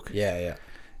to talk.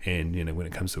 And when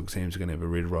it comes to exams, you're going to have a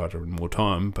reader writer and more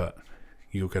time, but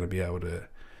you're going to be able to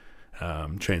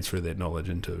transfer that knowledge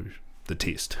into the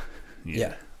test.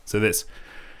 Yeah. So that's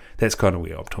kind of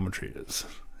where optometry is.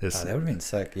 That would have been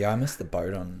sick. Yeah, I missed the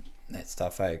boat on that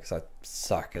stuff, because I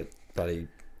suck at bloody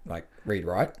like read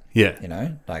write. Yeah.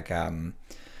 Like I'm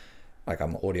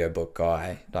an audiobook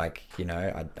guy. Like,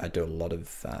 I do a lot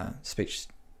of speech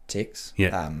text.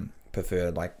 Yeah.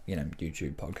 Prefer like,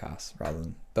 YouTube podcasts rather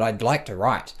than, but I'd like to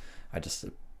write. I just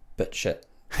a bit shit.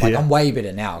 Like I'm way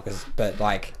better now but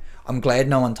like I'm glad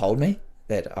no one told me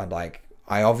that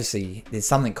I obviously there's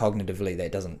something cognitively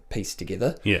that doesn't piece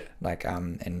together. Yeah. Like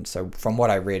and so from what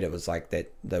I read, it was like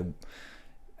that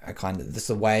this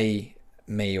the way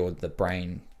me or the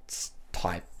brain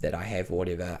type that I have or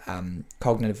whatever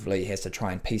cognitively has to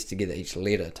try and piece together each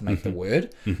letter to make the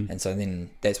word. And so then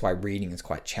that's why reading is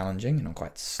quite challenging and I'm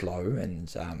quite slow,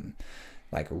 and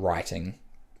like writing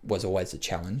was always a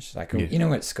challenge. Like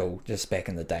at school just back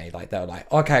in the day, like they were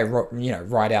like, okay,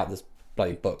 write out this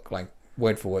bloody book like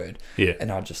word for word. Yeah.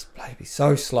 And I'd just be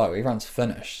so slow. Everyone's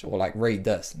finished, or like read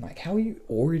this. I'm like, how are you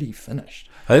already finished?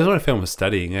 That's what I found with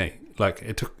studying. Like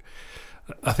it took.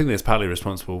 I think that's partly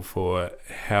responsible for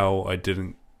how I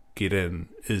didn't get in.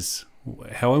 Is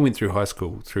how I went through high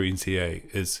school through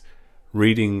NCA is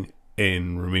reading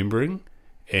and remembering,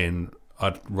 and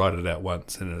I'd write it out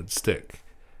once and it'd stick.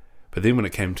 But then when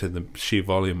it came to the sheer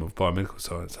volume of biomedical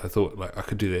science, I thought like I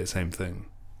could do that same thing.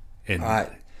 And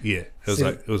it was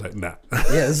like nah.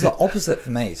 Yeah, it's the opposite for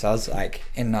me. So I was like,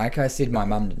 and like I said, my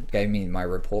mum gave me my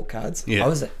report cards. Yeah.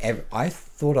 I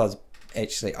thought I was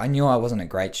actually, I knew I wasn't a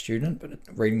great student, but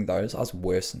reading those, I was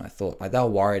worse than I thought. Like they were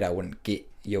worried I wouldn't get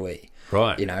UE.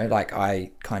 Right. Like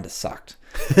I kind of sucked.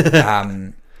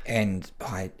 And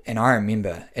I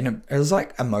remember, and it was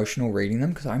like emotional reading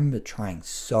them because I remember trying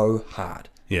so hard.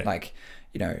 Yeah. Like,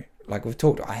 like we've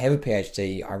talked, I have a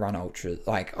PhD, I run ultra,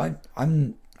 like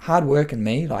I'm hard work and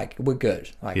me, like we're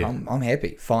good. Like I'm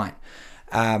happy, fine.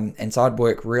 And so I'd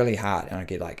work really hard and I'd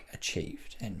get like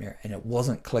achieved and it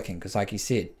wasn't clicking because like you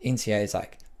said, NCA is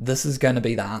like, this is going to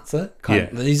be the answer.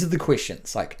 These are the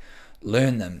questions, like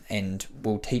learn them and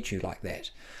we'll teach you like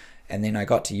that. And then I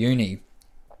got to uni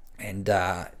and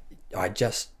it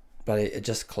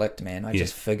just clicked, man. I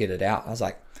just figured it out. I was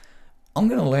like, I'm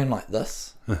going to learn like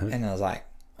this. And I was like,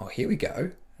 oh, here we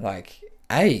go. Like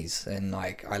A's and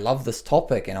like, I love this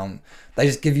topic and they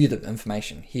just give you the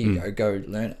information. Here you go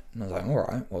learn it. And I was like, all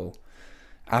right, well,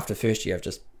 after first year of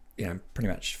just, pretty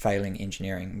much failing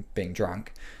engineering, being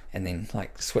drunk and then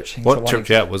like switching. What tripped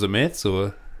you out? Was it maths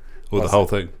or the whole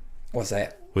thing? What's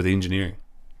that? With engineering?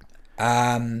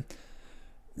 No,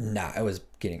 it was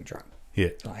getting drunk. Yeah.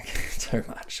 Like too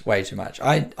much, way too much.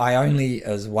 It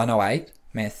was 108,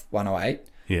 math 108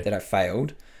 that I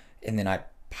failed and then I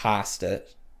passed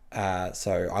it.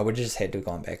 So I would just had to have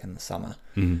gone back in the summer.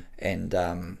 And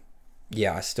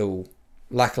I still,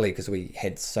 luckily because we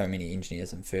had so many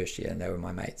engineers in first year and they were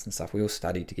my mates and stuff, we all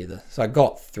studied together. So I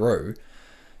got through.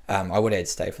 I would have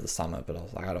stayed for the summer, but I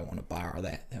was like, I don't want to borrow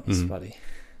that. That was bloody.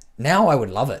 Now I would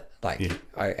love it. Like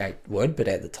I would, but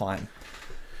at the time,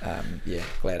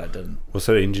 glad I didn't. What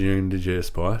sort of engineering did you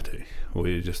aspire to? Or were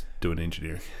you just doing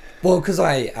engineering? Well, because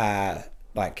I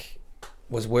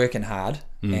was working hard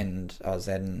and I was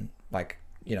in like,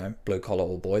 blue collar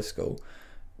all boys school,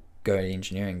 go to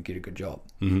engineering, get a good job.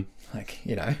 Like,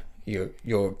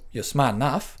 you're smart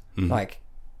enough, like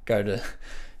go to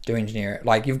do engineering.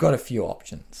 Like you've got a few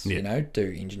options,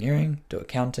 do engineering, do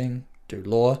accounting, do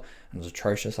law. And it was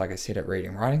atrocious, like I said, at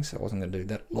reading and writing, so I wasn't going to do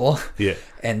that law. Yeah.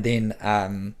 And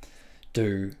then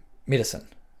do medicine,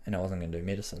 and I wasn't going to do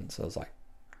medicine, so I was like,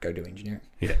 go do engineering.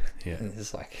 Yeah. And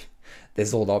it's like,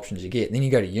 there's all the options you get. And then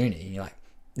you go to uni, and you're like,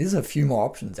 there's a few more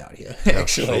options out here,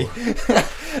 actually,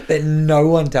 that no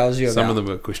one tells you about. Some of them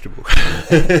are questionable.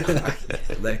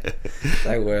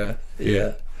 they were,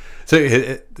 yeah. So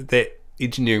that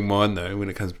engineering mind, though, when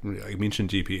it comes, you mentioned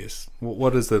GPS.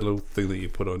 What is the little thing that you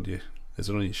put on you? Is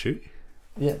it on your shoe?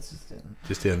 Yeah, it's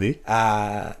just down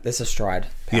there. There's a stride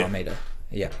power meter.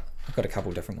 Yeah, I've got a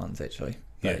couple different ones actually.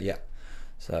 But yeah.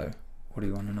 So, what do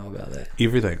you want to know about that?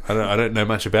 Everything. I don't know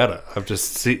much about it. I've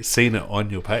just seen it on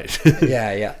your page.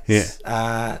 Yeah.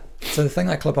 So the thing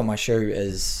I clip on my shoe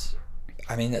is,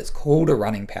 it's called a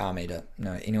running power meter.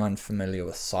 Anyone familiar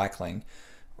with cycling,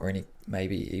 or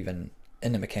maybe even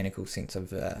in the mechanical sense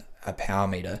of a power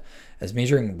meter, is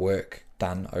measuring work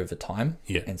done over time.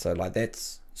 And so like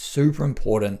that's super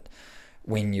important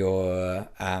when you're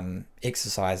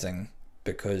exercising,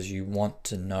 because you want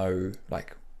to know,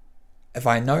 like, if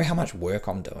I know how much work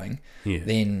I'm doing,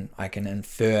 then I can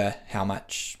infer how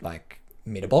much like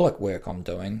metabolic work I'm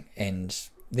doing, and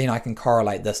then I can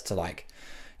correlate this to like,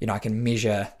 I can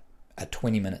measure a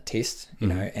 20-minute test, you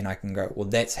know, and I can go, well,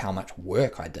 that's how much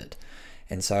work I did.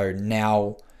 And so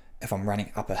now if I'm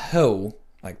running up a hill,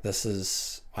 like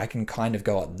I can kind of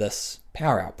go at this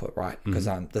power output, right? Because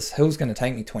this hill's going to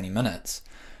take me 20 minutes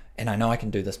and I know I can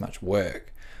do this much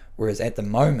work. Whereas at the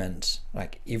moment,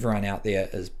 like everyone out there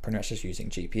is pretty much just using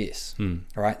GPS,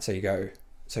 right? So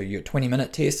your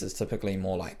 20-minute test is typically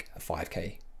more like a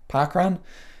 5K park run.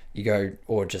 You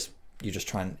just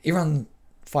try and, everyone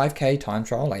 5K time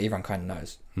trial, like everyone kind of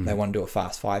knows they want to do a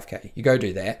fast 5K. You go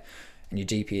do that and your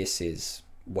GPS says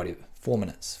whatever, 4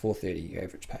 minutes, 4:30 your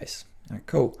average pace. Like,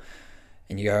 cool.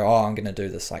 And you go, I'm going to do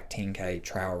this like 10K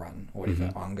trail run or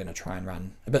whatever. I'm going to try and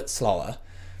run a bit slower.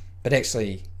 But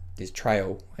actually there's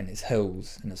trail and there's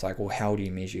hills, and it's like, well, how do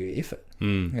you measure your effort?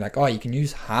 You're like, you can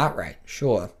use heart rate,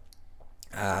 sure.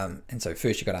 And so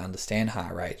first you got to understand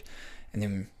heart rate, and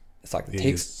then it's like the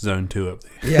text zone 2 up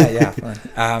there. yeah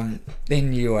fine.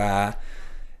 Then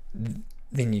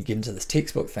you get into this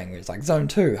textbook thing where it's like zone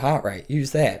 2 heart rate,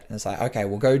 use that, and it's like, okay,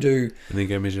 we'll go do, and then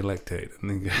go measure lactate, and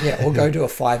then we'll go do a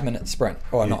 5-minute sprint,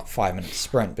 or not 5-minute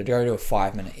sprint, but go do a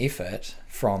 5-minute effort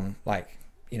from, like,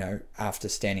 you know, after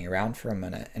standing around for a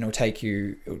minute, and it'll take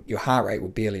you, your heart rate will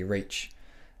barely reach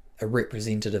a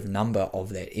representative number of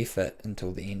that effort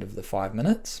until the end of the 5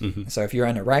 minutes. So if you're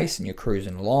in a race and you're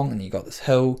cruising along and you got this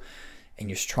hill and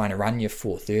you're trying to run your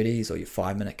 4:30s or your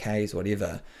 5-minute Ks,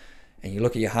 whatever, and you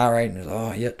look at your heart rate and it's,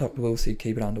 yeah, Dr. Will said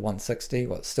keep it under 160,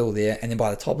 well, it's still there. And then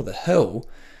by the top of the hill,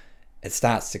 it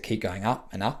starts to keep going up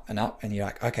and up and up, and you're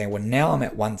like, okay, well, now I'm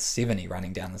at 170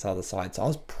 running down this other side, so I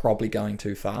was probably going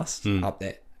too fast up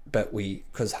that. But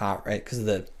because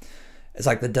it's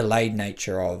like the delayed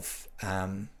nature of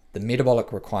the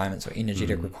metabolic requirements or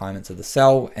energetic requirements of the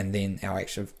cell, and then our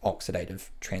actual oxidative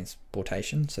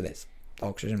transportation. So that's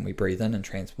oxygen we breathe in and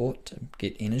transport to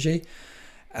get energy,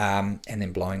 and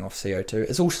then blowing off CO2.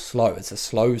 It's all slow. It's a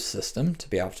slow system to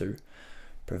be able to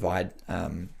provide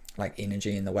like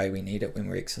energy in the way we need it when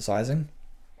we're exercising.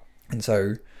 And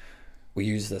so we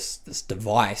use this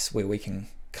device where we can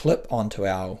clip onto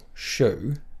our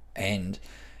shoe, and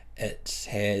it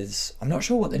has, I'm not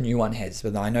sure what the new one has,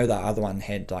 but I know the other one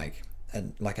had like a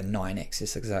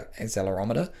 9-axis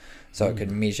accelerometer, so it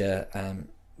could measure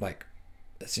like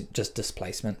just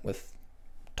displacement with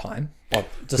time. Well,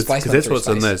 displacement, because that's what's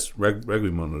space in those rugby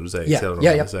monitors,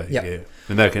 accelerometers. Yeah.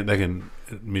 And they can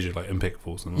measure like impact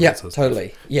force and all that sort of totally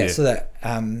stuff. Yeah, so that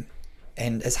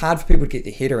and it's hard for people to get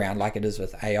their head around, like it is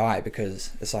with AI,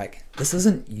 because it's like, this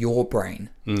isn't your brain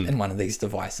in one of these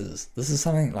devices. This is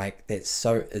something like that's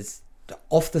is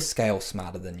off the scale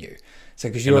smarter than you. So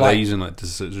because you're like, using like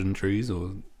decision trees,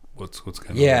 or what's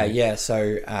going on? Yeah.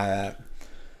 So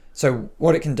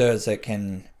what it can do is it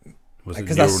can,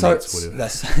 because they're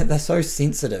so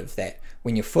sensitive that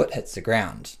when your foot hits the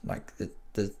ground, like the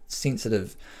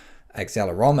sensitive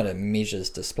accelerometer measures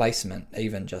displacement,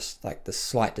 even just like the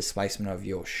slight displacement of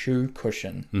your shoe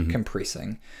cushion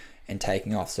compressing and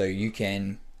taking off. So you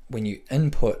can, when you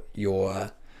input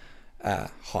your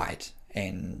height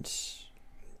and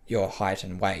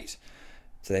weight,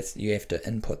 so that's, you have to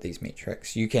input these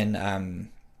metrics, you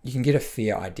can get a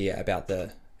fair idea about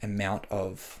the amount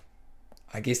of,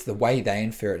 I guess the way they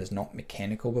infer it is not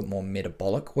mechanical but more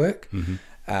metabolic work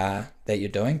that you're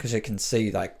doing, because it can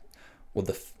see like, well,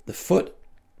 the foot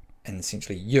and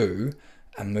essentially you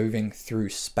are moving through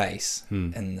space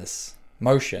in this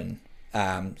motion,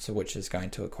 so which is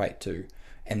going to equate to,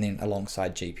 and then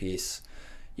alongside GPS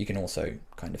you can also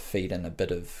kind of feed in a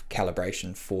bit of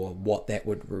calibration for what that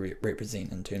would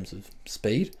represent in terms of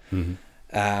speed.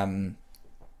 And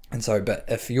so, but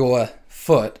if your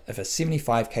foot, if a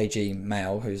 75 kg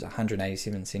male who's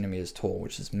 187 centimeters tall,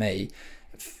 which is me,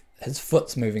 if his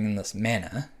foot's moving in this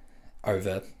manner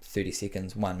over 30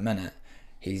 seconds, 1 minute,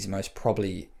 he's most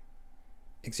probably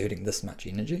exerting this much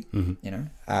energy, you know.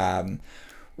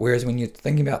 Whereas when you're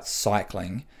thinking about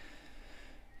cycling,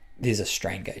 there's a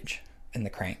strain gauge in the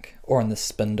crank or in the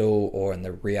spindle or in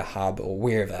the rear hub or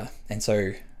wherever, and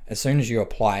so as soon as you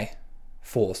apply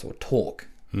force or torque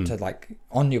to like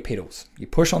on your pedals, you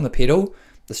push on the pedal,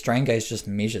 the strain gauge just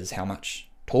measures how much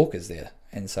torque is there,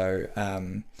 and so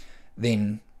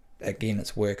then again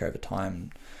it's work over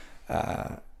time.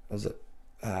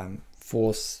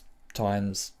 Force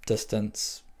times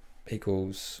distance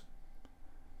equals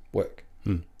work,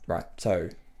 right? So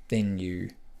then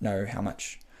you know how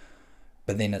much,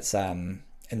 but then it's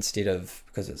instead of,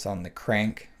 because it's on the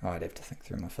crank, I'd have to think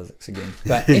through my physics again,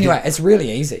 but anyway, it's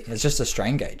really easy. It's just a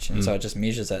strain gauge, and so it just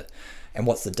measures it, and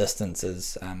what's the distance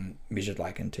is measured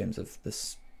like in terms of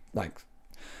this, like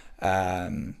what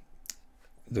am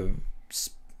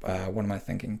I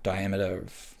thinking, diameter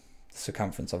of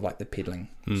circumference of like the pedaling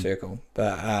circle.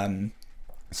 But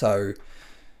so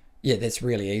yeah, that's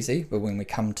really easy. But when we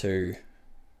come to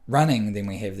running, then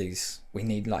we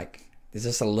need like, there's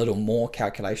just a little more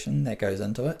calculation that goes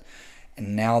into it.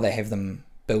 And now they have them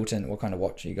built in. What kind of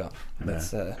watch you got?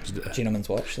 That's a gentleman's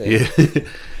watch there. Yeah.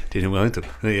 Daniel Wellington.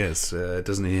 Yes,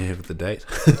 doesn't he have the date?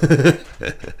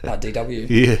 DW.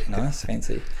 Yeah. Nice,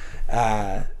 fancy.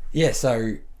 Yeah,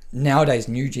 so nowadays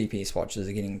new GPS watches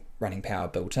are getting running power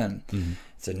built in. Mm-hmm.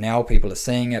 So now people are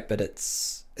seeing it, but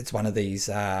it's one of these,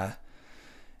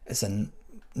 it's a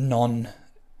non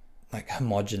like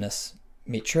homogeneous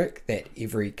metric that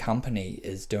every company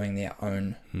is doing their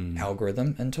own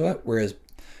algorithm into it. Whereas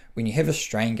when you have a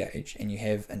strain gauge and you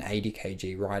have an 80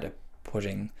 kg rider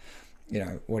putting,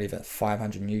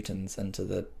 500 newtons into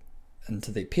the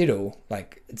pedal,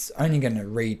 like it's only going to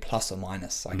read plus or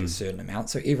minus like a certain amount.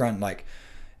 So everyone, like,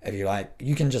 if you like,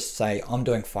 you can just say I'm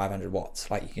doing 500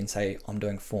 watts, like you can say I'm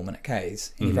doing 4-minute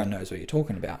Ks, and everyone knows what you're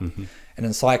talking about. And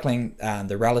in cycling,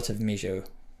 the relative measure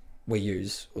we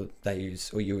use, or they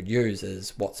use, or you would use,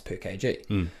 is watts per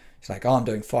kg. It's like, oh, I'm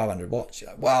doing 500 watts.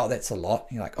 You're like, wow, that's a lot.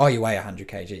 You're like, oh, you weigh 100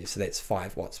 kg, so that's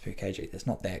 5 watts per kg. That's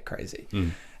not that crazy.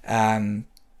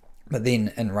 But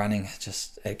then in running,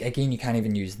 just again, you can't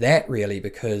even use that really,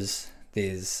 because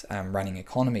there's running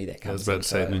economy that comes. I was about to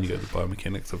say, and then you got the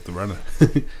biomechanics of the runner.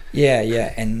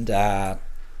 yeah, and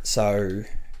so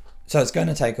it's going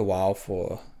to take a while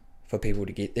for people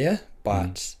to get there,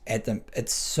 but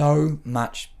it's so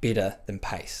much better than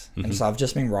pace. And so I've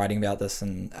just been writing about this,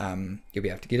 and you'll be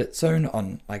able to get it soon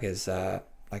on like as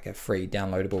like a free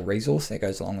downloadable resource that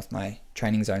goes along with my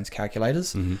training zones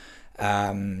calculators.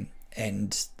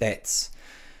 And that's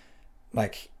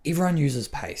like, everyone uses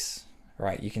pace,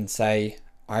 right? You can say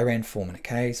I ran 4-minute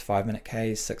Ks, 5-minute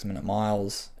Ks, 6-minute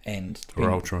miles, and or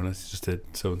ultra runners just did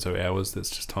so and so hours. That's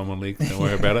just time on legs. Don't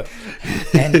worry about it.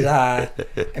 And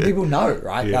people know,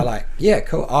 right? They're like, yeah,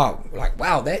 cool. Oh, like,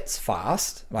 wow, that's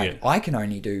fast. Like, I can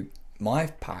only do my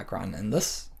park run in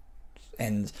this,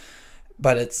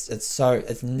 but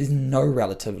there's no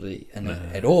relativity in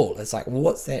it at all. It's like, well,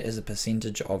 what's that as a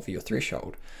percentage of your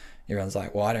threshold? Everyone's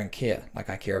like, well, I don't care. Like,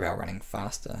 I care about running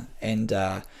faster. And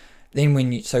then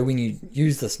when you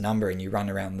use this number and you run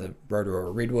around the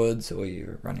Rotorua Redwoods, or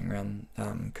you're running around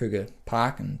Cougar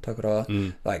Park and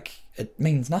Tokoroa, like, it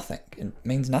means nothing. It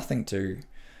means nothing to,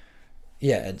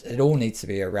 it all needs to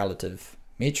be a relative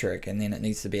metric, and then it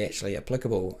needs to be actually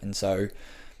applicable. And so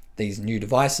these new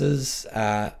devices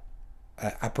are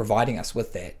providing us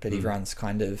with that, but everyone's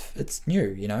kind of, it's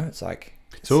new, it's like,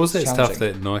 so what was that stuff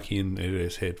that Nike and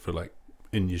Adidas had for, like,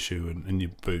 in your shoe and in your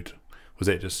boot? Was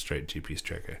that just straight GPS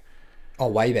tracker? Oh,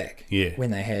 way back. Yeah.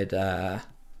 When they had,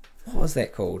 what was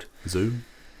that called? Zoom?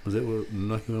 Was that what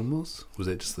Nike one was? Was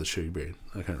that just the shoe brand?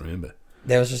 I can't remember.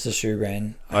 That was just a shoe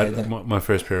brand. My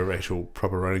first pair of actual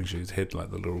proper running shoes had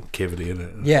like the little cavity in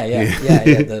it.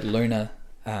 Yeah. The Lunar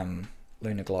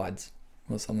Glides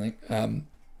or something.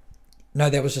 No,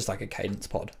 that was just like a cadence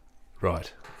pod.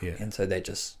 Right. Yeah. And so they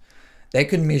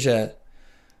could measure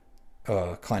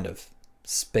kind of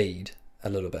speed a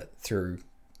little bit through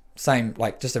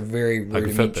just a very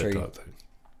rudimentary, like a Fitbit type thing.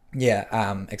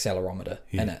 Accelerometer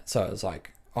in it. So it was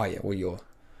like, oh yeah, well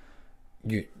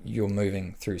you're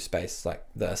moving through space like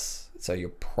this, so you're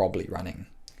probably running,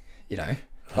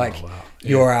 like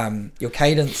your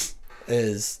cadence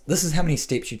is, this is how many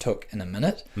steps you took in a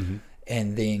minute,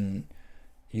 and then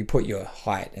you put your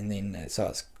height, and then so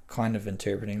it's kind of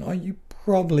interpreting, oh, you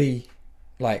probably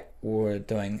like were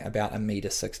doing about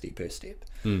 1.60 m per step.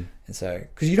 And so,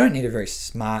 because you don't need a very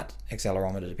smart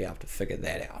accelerometer to be able to figure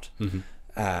that out.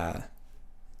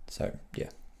 So yeah,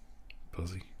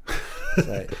 Buzzy.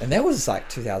 And that was like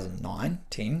 2009,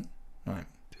 10, right?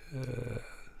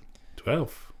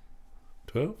 12.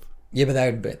 Yeah,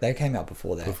 but they came out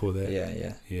before that.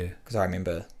 Yeah. Because I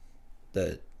remember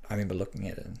looking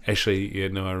at it. Actually, I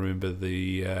remember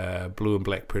the blue and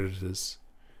black Predators.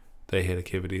 They had a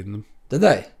cavity in them. Did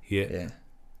they? Yeah.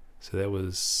 So that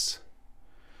was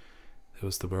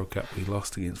the World Cup we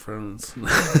lost against France.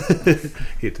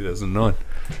 2009.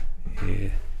 Yeah.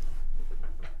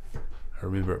 I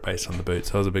remember it based on the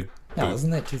boots. I was a big... No,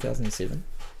 wasn't that 2007?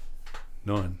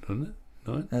 9, wasn't it?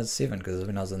 9? That was 7, because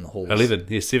when I was in the halls. 11,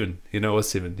 yeah, 7. It was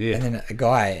 7, yeah. And then a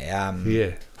guy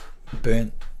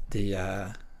burnt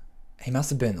the... he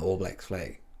must have burnt the All Blacks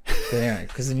flag. But anyway,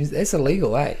 because that's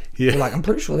illegal, eh? Yeah. Like, I'm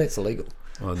pretty sure that's illegal.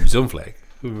 Oh, the New Zealand flag.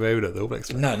 Maybe not the All Blacks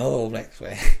flag. No, not the All Blacks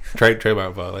flag.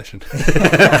 Trademark violation.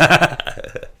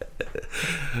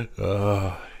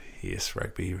 Oh, yes,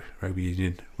 rugby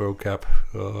union, World Cup.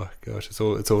 Oh gosh, it's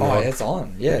all. Oh, on. it's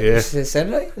on. Yeah. It's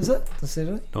Saturday, is it? The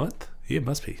Saturday? 9th? Yeah, it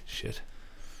must be. Shit.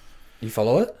 You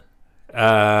follow it?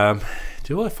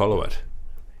 Do I follow it?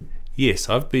 Yes,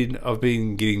 I've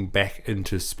been getting back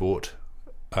into sport,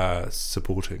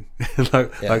 supporting.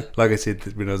 like I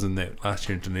said when I was in that last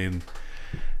year in Dunedin,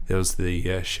 there was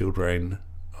the shield reign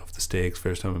of the Stags,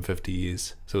 first time in 50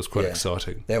 years. So it was quite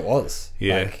exciting. That was.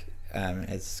 Yeah. Like,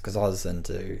 it's because I was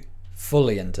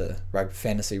fully into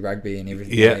fantasy rugby and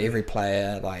everything. Yeah. Every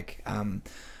player, like,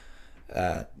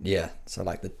 so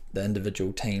like the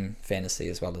individual team fantasy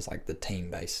as well as like the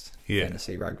team based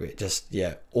fantasy rugby, just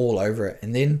all over it.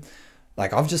 And then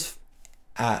like I've just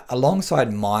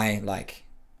alongside my like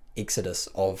exodus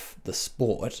of the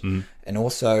sport, and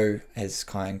also has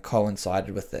kind of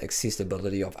coincided with the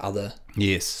accessibility of other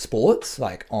sports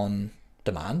like on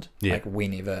demand, like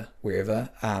whenever, wherever,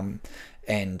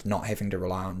 and not having to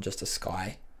rely on just a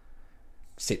Sky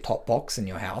set top box in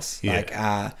your house, like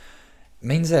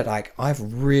means that like I've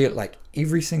really, like,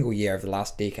 every single year over the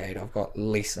last decade I've got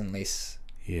less and less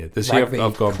this year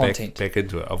I've gone back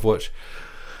into it. I've watched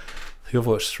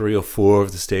 3 or 4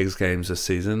 of the Stags games this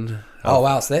season. Oh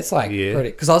wow, so that's like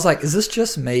pretty, because I was like, is this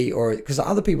just me, or because the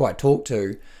other people I talk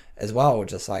to as well,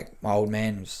 just like my old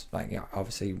man was like,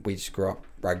 obviously we just grew up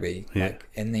rugby, like,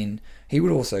 and then he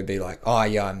would also be like, oh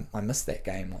yeah, I missed that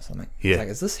game or something. It's like,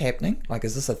 is this happening? Like,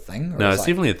 is this a thing? Or no, it's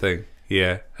definitely a thing.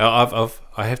 Yeah,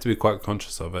 I have to be quite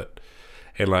conscious of it,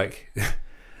 and like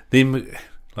then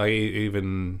like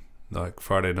even like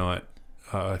Friday night,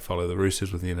 I follow the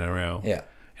Roosters with the NRL. Yeah.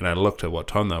 And I looked at what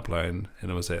time they were playing, and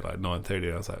it was at like 9:30.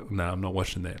 And I was like, "No, I'm not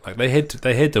watching that." Like they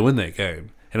had to win that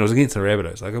game, and it was against the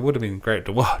Rabbitohs. Like it would have been great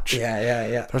to watch.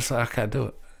 Yeah. But it's like I can't do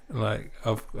it. Like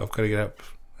I've got to get up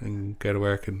and go to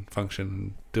work and function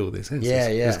and do all these things.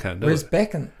 I just can't do Whereas it.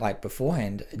 back in like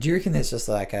beforehand, do you reckon that's just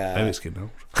like Maybe it's getting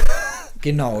old.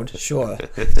 getting old? Sure.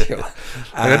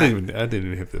 I didn't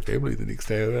even have the family the next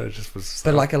day. I just was.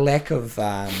 But like a lack of,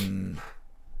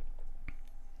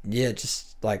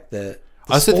 just like the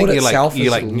I also think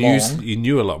you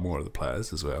knew a lot more of the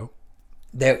players as well.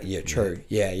 True.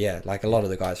 Yeah. Like a lot of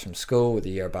the guys from school, the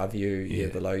year above you, year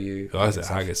below you. I was at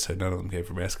Hargis, so none of them came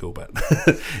from our school, but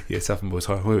Southern Boys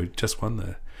High. We just won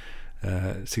the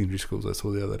secondary schools I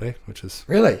saw the other day, which is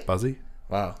really buzzy.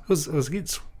 Wow. It was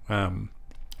against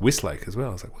Westlake as well.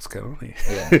 I was like, what's going on here?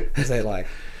 Yeah. Is they like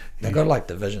they've got like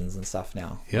divisions and stuff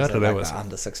now? Yeah, I don't know what's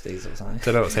under 60s or something.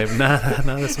 Don't know what's happening.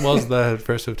 No, this was the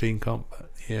first 15 comp. But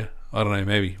yeah, I don't know.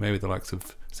 Maybe the likes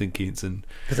of St Kitts and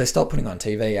because they stopped putting on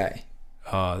TV,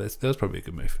 Oh, that was probably a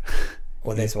good move.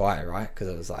 Well, that's why, right? Because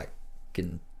it was like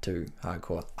getting too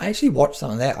hardcore. I actually watched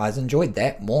some of that. I enjoyed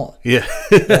that more. Yeah.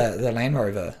 the Land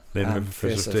Rover.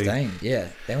 First 15. Yeah,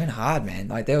 they went hard, man.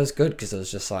 Like that was good because it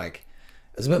was just like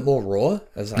it was a bit more raw.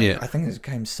 It was like I think it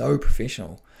became so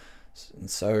professional and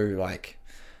so like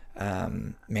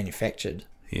manufactured.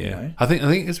 Yeah, you know? I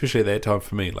think especially at that time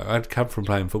for me, like I'd come from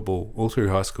playing football all through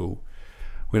high school,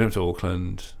 went up to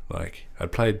Auckland, like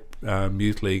I'd played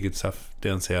youth league and stuff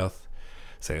down south.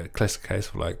 So a classic case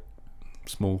of like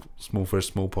small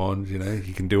fish, small pond. You know,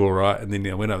 you can do all right. And then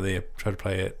I went up there, tried to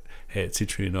play at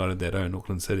Central United, that owned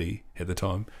Auckland City at the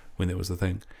time when that was the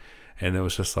thing, and it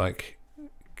was just like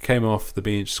came off the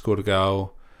bench, scored a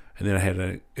goal. And then I had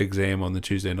an exam on the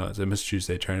Tuesday night, so I missed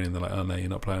Tuesday training. And they're like, "Oh no, you're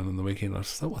not playing on the weekend." I was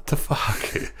just like, "What the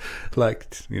fuck?"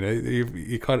 Like, you know,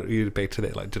 you're back to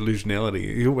that like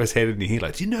delusionality. You always had it in your head,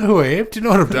 like, "Do you know who I am? Do you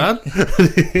know what I've done?"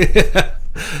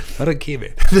 I don't care,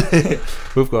 man.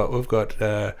 we've got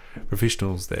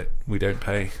professionals that we don't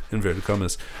pay, inverted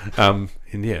commas, and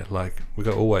like we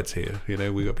got all whites here. You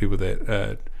know, we got people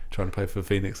that trying to play for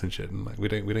Phoenix and shit, and like we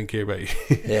don't care about you.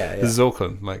 Yeah. This is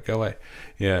Auckland. Like, go away.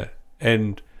 Yeah,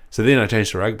 and. So then I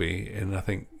changed to rugby, and I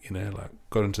think, you know, like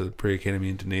got into the pre-academy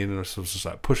in Dunedin, and I was just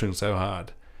like pushing so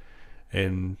hard.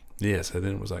 And yeah, so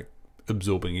then it was like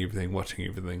absorbing everything, watching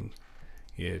everything.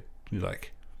 Yeah,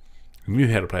 like I knew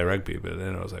how to play rugby, but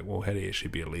then I was like, well, how do you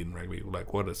actually be a lead in rugby?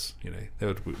 Like, what is, you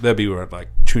know, that'd be where I'd like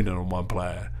tune in on one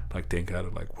player, like Dan Carter,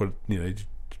 like what, you know,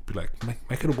 be like,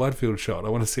 make it a wide field shot. I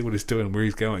want to see what he's doing, where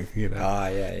he's going, you know.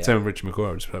 Yeah. Same with Richie McCaw,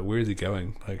 I'm just like, where is he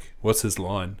going? Like, what's his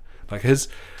line? Like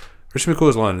Richard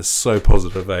McCaw's line is so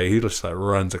positive, He just like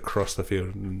runs across the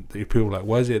field, and people are like,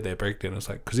 "Why is he at that breakdown?" It's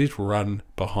like because he's run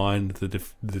behind the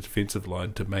defensive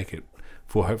line to make it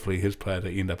for hopefully his player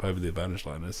to end up over the advantage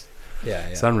line. It's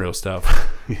unreal stuff.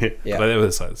 But that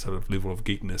was like sort of level of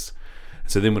geekness.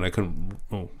 So then when I couldn't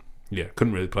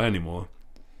really play anymore,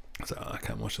 I was like, I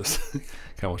can't watch this,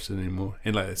 can't watch it anymore.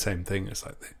 And like the same thing, it's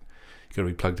like you got to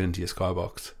be plugged into your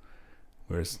skybox,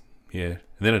 whereas. Yeah, and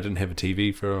then I didn't have a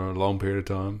TV for a long period of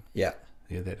time. Yeah,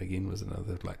 that again was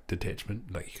another like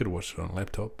detachment. Like you could have watched it on a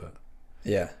laptop, but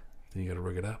then you got to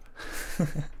rig it up.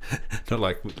 Not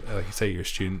like you say you're a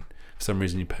student, for some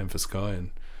reason you're paying for Sky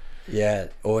and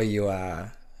or you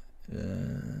are.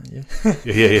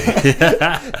 Yeah,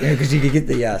 because you could get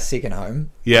the second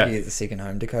home. Yeah, you get the second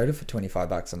home decoder for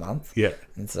 $25 a month. Yeah,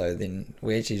 and so then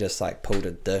we actually just like pulled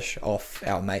a dish off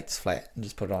our mate's flat and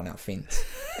just put it on our fence.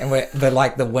 And but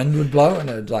like the wind would blow and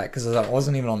it would like, because it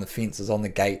wasn't even on the fence, it was on the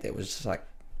gate that was just like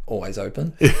always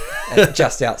open, and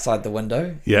just outside the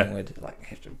window. Yeah, and we'd like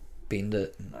have to bend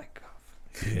it and like.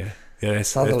 Yeah,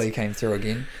 Southerly came through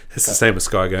again. It's the same with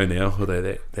Sky Go now, although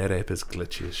that app is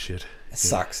glitchy as shit. It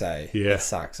sucks, eh? Yeah. It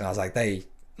sucks. And I was like,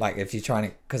 if you're trying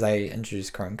to, because they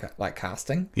introduced Chrome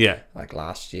casting. Yeah. Like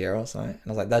last year or something. And I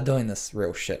was like, they're doing this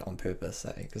real shit on purpose,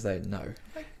 eh? Because they know.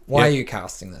 Like, why are you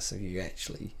casting this if you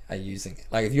actually are using it?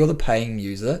 Like, if you're the paying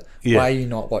user, why are you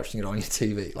not watching it on your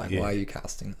TV? Like, why are you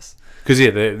casting this? Because,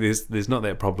 there's not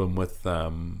that problem with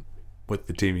the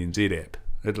TVNZ app.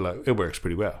 It works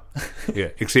pretty well.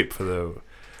 Yeah, except for the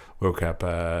World Cup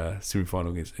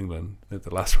semi-final against England at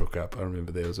the last World Cup. I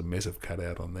remember there was a massive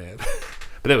cutout on that.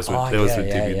 But that was when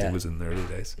TVNZ was in the early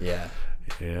days. Yeah.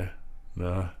 Yeah.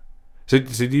 No. So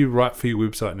do you write for your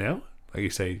website now? Like you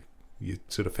say, you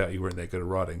sort of felt you weren't that good at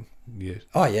writing. Yeah.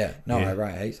 Oh, yeah. No, I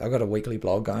write heaps. I've got a weekly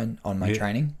blog going on my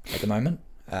training at the moment.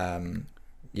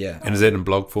 Yeah. And is that in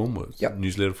blog form or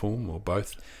newsletter form or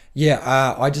both?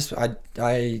 Yeah,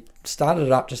 I started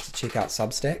it up just to check out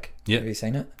Substack. Yeah. Have you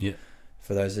seen it? Yeah.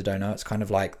 For those who don't know, it's kind of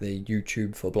like the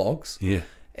YouTube for blogs. Yeah.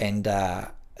 And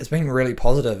it's been really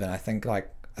positive, and I think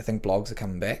blogs are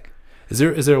coming back. Is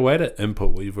there a way to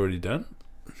input what you've already done?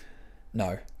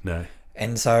 No.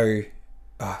 And so,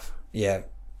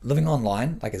 living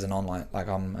online, like as an online, like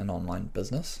I'm an online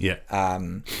business. Yeah.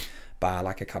 By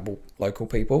like a couple local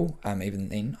people. Even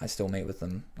then, I still meet with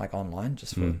them like online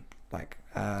just for like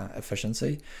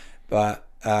efficiency. But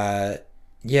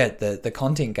the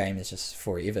content game is just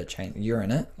forever changing. You're in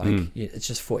it, like it's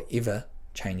just forever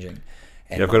changing.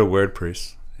 And I've got a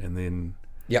WordPress, and then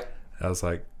Yep. I was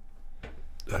like,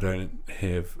 I don't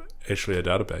have actually a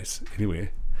database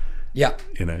anywhere. Yeah.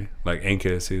 You know, like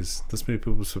Anchor says, this many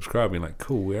people subscribing. Like,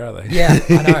 cool, where are they? Yeah,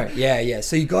 I know. Yeah.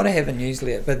 So you got to have a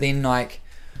newsletter, but then like,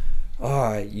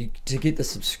 to get the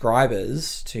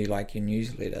subscribers to like your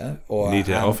newsletter, or you need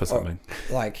to offer something.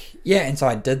 And so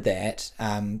I did that.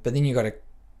 But then you got to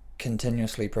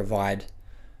continuously provide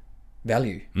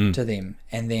value to them,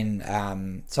 and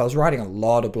then so I was writing a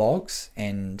lot of blogs,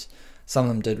 and some of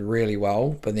them did really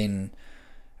well, but then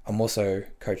I'm also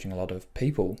coaching a lot of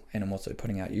people, and I'm also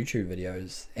putting out YouTube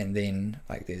videos, and then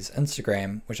like there's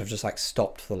Instagram, which I've just like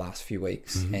stopped for the last few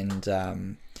weeks, and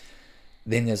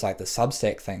then there's like the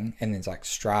Substack thing, and there's like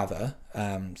Strava.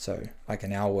 So like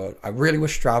in our world, I really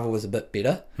wish Strava was a bit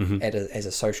better as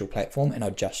a social platform, and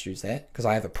I'd just use that because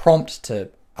I have a prompt to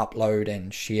upload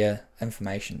and share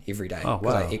information every day. Oh,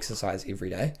 wow. I exercise every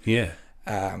day. Yeah.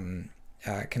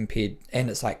 Compared, and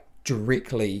it's like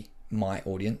directly my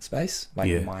audience base,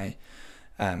 like my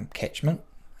catchment,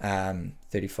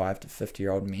 35 to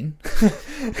 50-year-old men,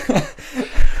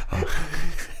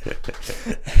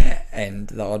 and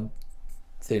the odd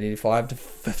 35 to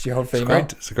 50-year-old female.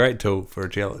 It's a great tool for a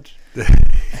challenge.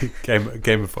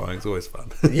 Gamifying is always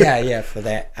fun. yeah, for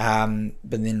that.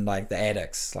 But then like the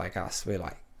addicts like us, we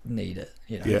like need it.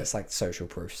 You know, it's like social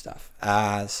proof stuff.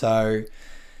 So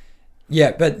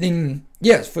yeah, but then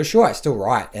for sure I still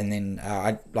write. And then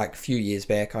I like a few years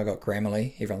back I got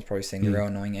Grammarly. Everyone's probably seen the real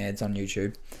annoying ads on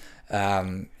YouTube,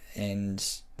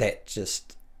 and that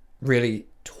just really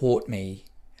taught me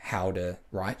how to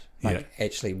write. Like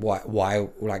actually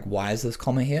why is this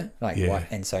comma here? Like why?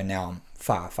 And so now I'm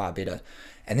far better.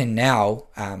 And then now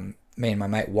me and my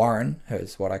mate Warren,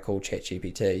 who's what I call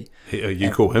ChatGPT. You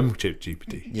call him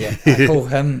ChatGPT? Yeah, I call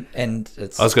him, and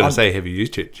it's. I was going to say, have you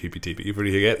used ChatGPT? But you've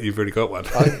already got one.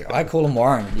 I call him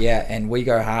Warren. Yeah, and we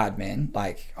go hard, man.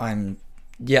 Like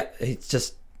it's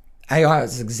just AI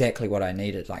is exactly what I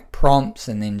needed. Like prompts,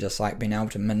 and then just like being able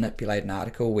to manipulate an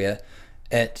article where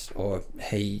it or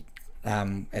he,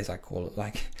 as I call it,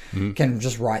 like can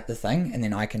just write the thing, and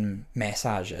then I can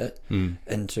massage it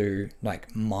into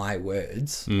like my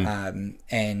words, and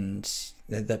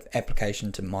the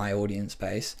application to my audience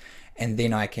base, and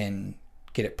then I can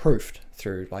get it proofed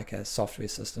through like a software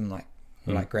system like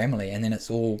Grammarly, and then it's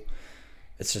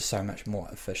just so much more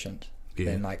efficient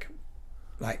than like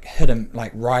hidden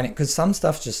like writing, because some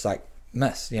stuff just like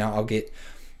miss. You know,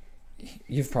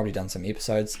 you've probably done some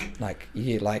episodes, like you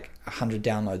get like 100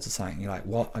 downloads or something, you're like,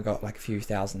 what? I got like a few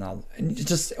thousand others, and you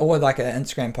just, or like an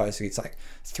Instagram post, it's like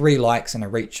 3 likes and a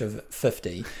reach of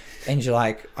 50, and you're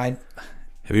like,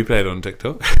 have Have you played on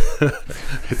TikTok?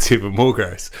 It's even more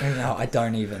gross. No, I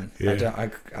don't even. Yeah. I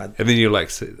don't. And then you're like,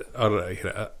 I don't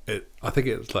know. I think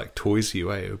it's like toys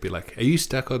you. It would be like, are you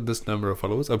stuck on this number of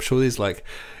followers? I'm sure there's like,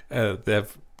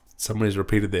 somebody's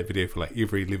repeated that video for like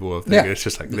every level of thing. Yeah. It's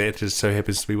just like that just so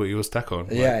happens to be what you're stuck on.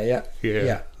 Like,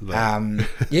 Yeah.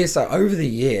 Like, So over the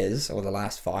years, or the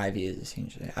last 5 years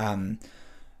essentially,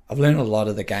 I've learned a lot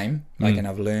of the game, and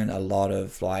I've learned a lot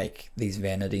of like these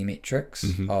vanity metrics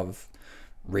of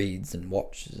reads and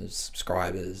watches,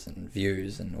 subscribers and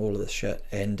views and all of this shit.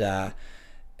 And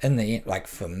in the end, like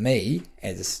for me,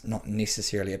 as not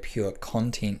necessarily a pure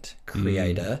content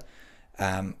creator,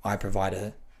 I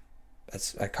provide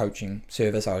it's a coaching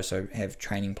service. I also have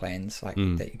training plans that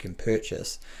you can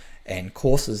purchase and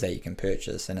courses that you can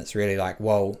purchase. And it's really like,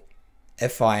 well,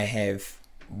 if I have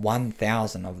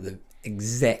 1,000 of the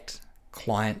exact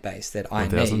client base that I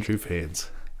need, 1,000 true fans.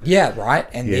 Yeah, right.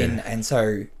 And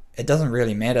so it doesn't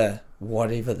really matter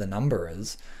whatever the number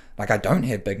is. Like I don't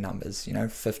have big numbers,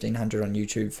 1,500 on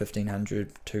YouTube,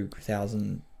 1,500,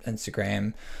 2,000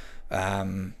 Instagram.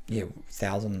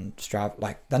 1,000 Strava,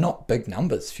 like they're not big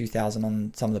numbers, a few thousand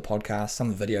on some of the podcasts. Some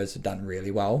of the videos have done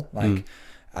really well, like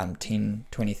 10,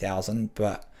 20,000,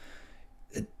 but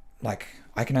like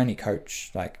I can only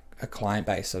coach like a client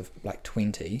base of like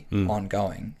 20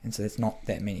 ongoing, and so there's not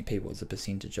that many people as a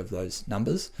percentage of those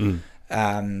numbers.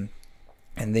 But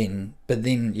then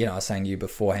I was saying to you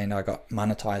beforehand, I got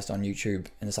monetized on YouTube,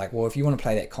 and it's like, well, if you want to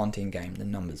play that content game, the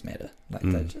numbers matter. Like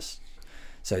they just,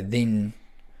 so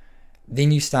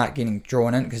then you start getting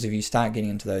drawn in, because if you start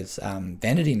getting into those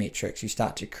vanity metrics, you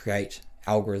start to create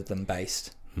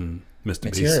algorithm-based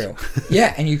material.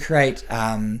 Yeah, and you create,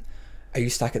 are you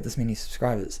stuck at this many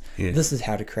subscribers? Yeah. This is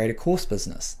how to create a course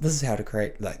business. This is how to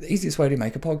create, like, the easiest way to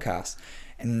make a podcast.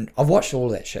 And I've watched all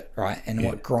that shit, right? And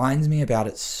what grinds me about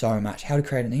it so much, how to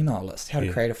create an email list, how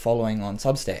to create a following on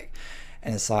Substack.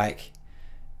 And it's like,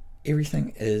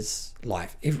 everything is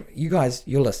life. You guys,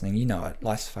 you're listening, you know it.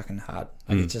 Life's fucking hard.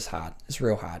 Like it's just hard. It's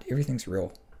real hard. Everything's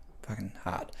real fucking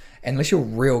hard. And unless you're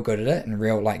real good at it and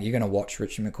real, like you're gonna watch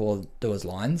Richard McCaw do his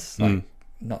lines, like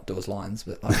not do his lines,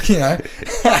 but like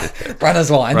run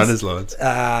his lines. Run his lines.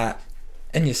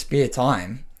 In your spare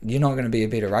time, you're not going to be a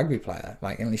better rugby player,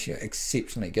 like unless you're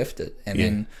exceptionally gifted. And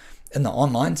then in the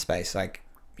online space, like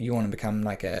you want to become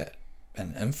like an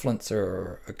influencer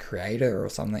or a creator or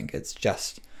something. It's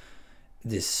just,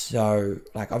 there's so,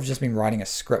 like I've just been writing a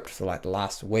script for like the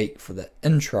last week for the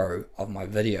intro of my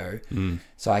video,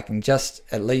 so I can just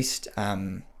at least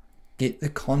get the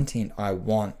content I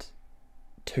want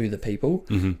to the people,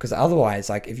 because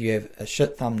otherwise, like if you have a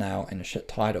shit thumbnail and a shit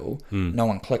title, no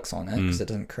one clicks on it because it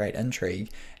doesn't create intrigue.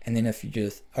 And then if you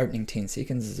just opening 10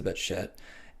 seconds is a bit shit,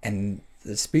 and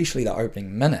especially the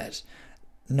opening minute,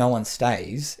 no one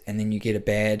stays, and then you get a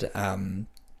bad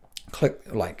click,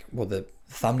 like, well, the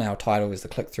thumbnail title is the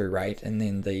click-through rate, and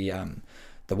then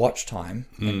the watch time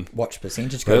and watch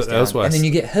percentage goes down, and then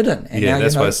you get hidden. And now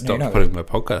that's why I stopped putting my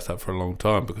podcast up for a long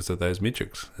time, because of those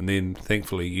metrics. And then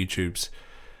thankfully YouTube's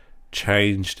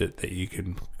changed it that you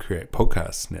can create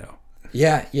podcasts now.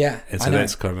 Yeah. And so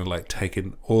that's kind of like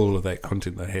taken all of that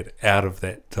content I had out of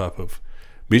that type of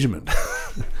measurement.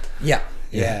 Yeah.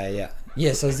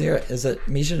 So is it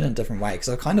measured in a different way? Because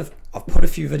I've put a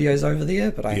few videos over there,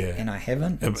 but I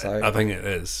haven't. And so I think it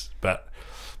is, but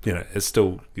it's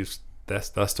still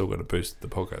that's still going to boost the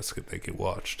podcasts that get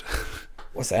watched.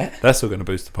 What's that? That's still going to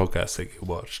boost the podcasts that get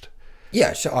watched.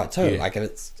 Yeah, sure. Oh, totally. Like if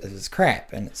it's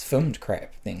crap and it's filmed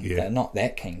crap, then they're not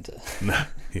that keen to. No.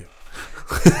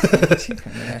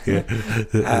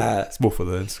 It's more for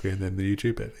the Instagram than the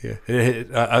YouTube bit.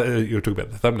 You were talking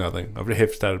about the thumbnail thing. I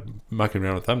have started mucking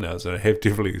around with thumbnails, and I have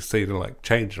definitely seen it like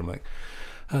change. I'm like,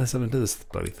 oh, there's something to this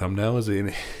bloody thumbnail. Is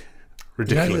it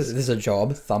ridiculous? There's a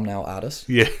job, thumbnail artist.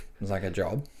 Yeah, it's like a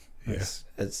job. It's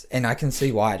and I can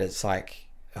see why. It's like,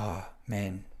 oh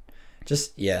man,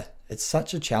 it's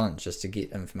such a challenge just to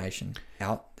get information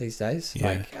out these days.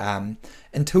 Like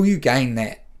until you gain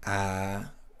that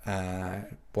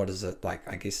what is it, like,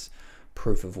 I guess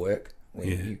proof of work,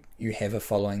 where you have a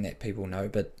following that people know.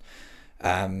 But it's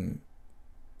going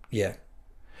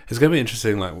to be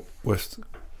interesting, like with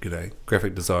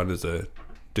graphic design as a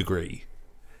degree,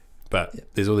 but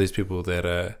there's all these people that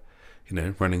are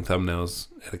running thumbnails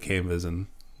at a canvas and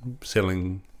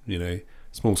selling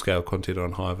small scale content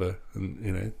on Hiver,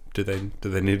 and do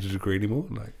they need a degree anymore?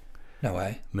 Like, no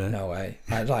way.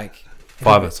 I like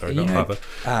Fiverr, sorry, not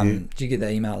Fiverr. Do you get the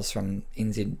emails from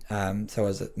NZ? So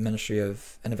is it Ministry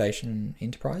of Innovation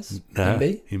Enterprise?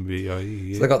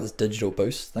 MBIE. So they got this digital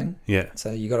boost thing. Yeah.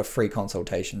 So you got a free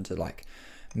consultation to like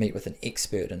meet with an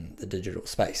expert in the digital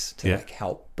space to like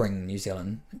help bring New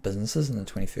Zealand businesses in the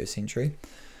 21st century.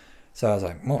 So I was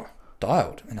like, more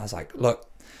dialed, and I was like, look,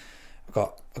 I've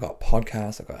got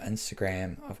podcasts, I've got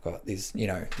Instagram, I've got these,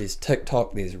 there's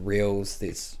TikTok, there's Reels,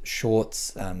 there's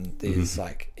Shorts, there's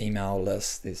like email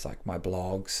lists, there's like my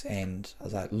blogs, and I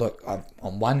was like, look,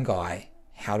 I'm one guy.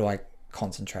 How do I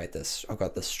concentrate this? I've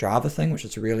got the Strava thing, which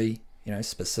is really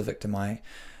specific to my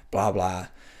blah blah,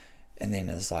 and then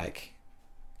it's like,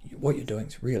 what you're doing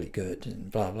is really good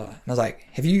and blah blah. And I was like,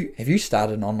 have you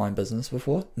started an online business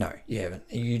before? No, you haven't.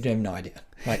 You have no idea.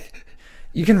 Like,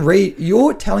 you can read.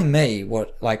 You're telling me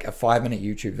what like a 5-minute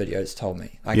YouTube video has told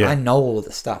me. Like, I know all of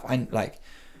the stuff. I like,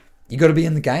 you got to be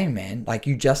in the game, man. Like,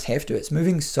 you just have to. It's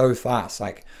moving so fast.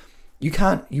 Like, you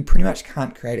pretty much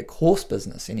can't create a course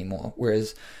business anymore.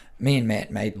 Whereas me and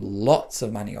Matt made lots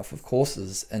of money off of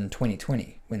courses in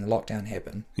 2020 when the lockdown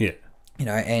happened. Yeah.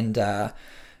 And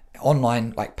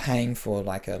online, like paying for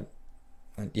like a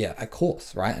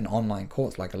course, right? An online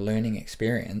course, like a learning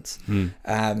experience.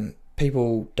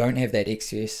 People don't have that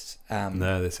excess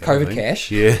COVID cash.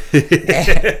 Yeah.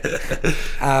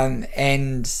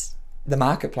 And the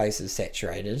marketplace is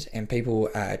saturated and people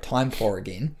are time poor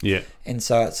again. Yeah. And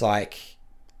so it's like,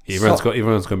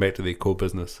 everyone's gone back to their core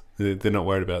business. They're not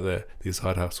worried about their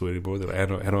side hustle anymore. They're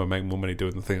like, how do I make more money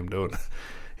doing the thing I'm doing?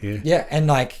 Yeah, and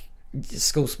like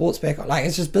school sports back, like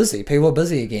it's just busy. People are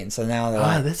busy again. So now they're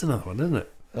like, that's another one, isn't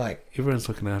it? Like, everyone's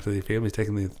looking after their families,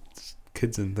 taking their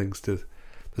kids and things to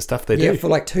the stuff they do. Yeah, for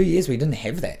like 2 years we didn't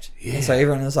have that. Yeah. And so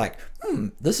everyone was like,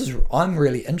 I'm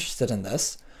really interested in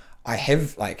this. I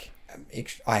haven't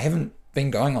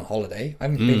been going on holiday. I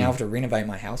haven't been able to renovate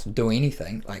my house or do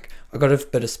anything. Like, I got a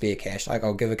bit of spare cash. Like,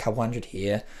 I'll give a couple hundred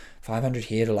here, 500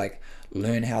 here to like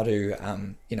learn how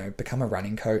to, become a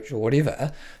running coach or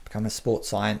whatever, become a sports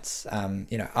science,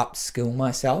 upskill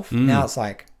myself. Now it's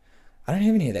like, I don't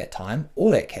have any of that time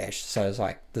or that cash. So it's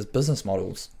like, this business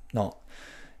model's not,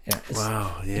 it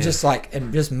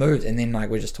just moved. And then like,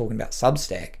 we're just talking about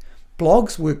Substack.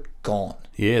 Blogs were gone.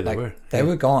 Yeah, they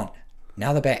were gone.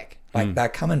 Now they're back. Like, they're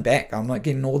coming back. I'm like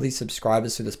getting all these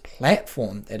subscribers to this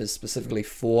platform that is specifically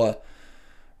for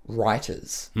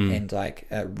writers and like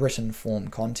written form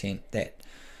content that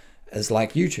is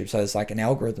like YouTube. So it's like an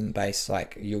algorithm based,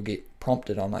 like you'll get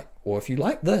prompted on like, or if you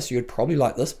like this, you'd probably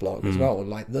like this blog as well, or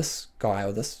like this guy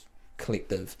or this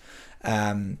collective.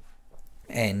 And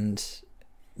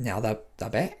now they're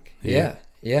back. Yeah.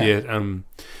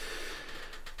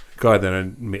 Guy that I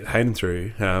met Hayden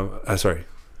through.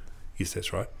 Yes,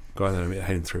 that's right. Guy that I met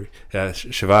Hayden through.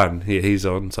 Siobhan, he's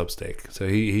on Substack. So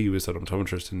he was an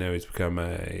optometrist and now he's become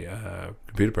a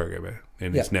computer programmer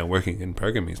and he's now working in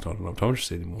programming. He's not an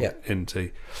optometrist anymore. Yeah. And so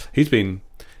he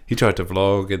tried to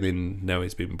vlog and then now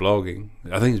he's been blogging.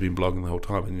 I think he's been blogging the whole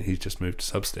time and he's just moved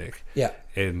to Substack. Yeah.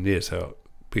 And so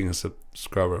being a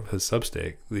subscriber of his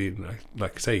Substack, then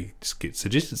like I say, you just get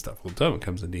suggested stuff all the time. It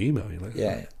comes in the email. You're like,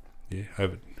 I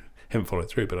haven't followed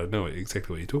through, but I know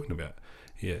exactly what you're talking about.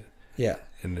 Yeah. Yeah.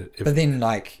 But then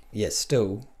like,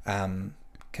 still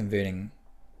converting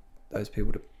those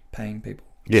people to paying people.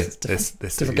 Yeah, that's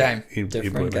different game.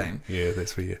 Different game. Yeah,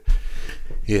 that's where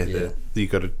you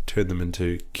got to turn them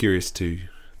into curious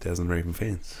 2,000 raving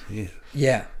fans. Yeah.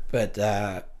 Yeah, but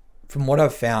from what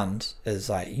I've found is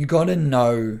like you got to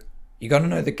know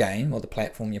the game or the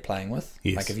platform you're playing with.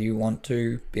 Yes. Like if you want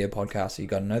to be a podcaster, you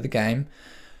got to know the game.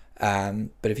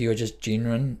 But if you are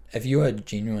a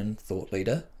genuine thought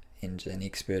leader and an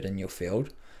expert in your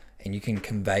field and you can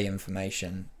convey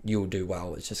information, you'll do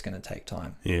well. It's just going to take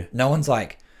time. Yeah. No one's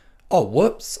like, oh,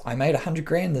 whoops, I made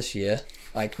 $100,000 this year.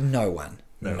 Like no one.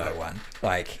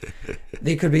 Like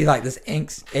there could be like this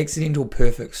accidental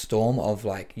perfect storm of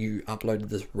like you uploaded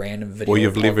this random video. Or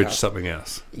you've leveraged something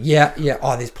else. Yeah.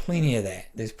 Oh, there's plenty of that.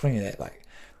 Like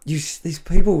these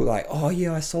people like, oh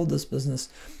yeah, I sold this business.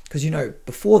 Because,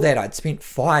 before that, I'd spent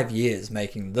 5 years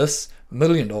making this $1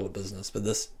 million business, but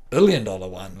this $1 billion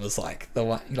one was like the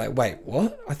one. You're like, wait,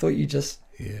 what? I thought you just,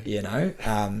 no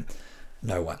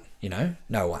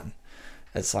one.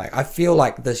 It's like, I feel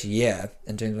like this year,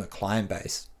 in terms of the client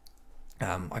base,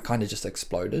 I kind of just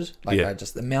exploded. Like,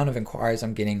 the amount of inquiries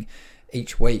I'm getting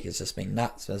each week has just been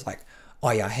nuts. So it's like,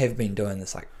 oh yeah, I have been doing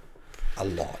this like a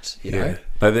lot, know?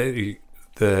 But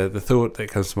the thought that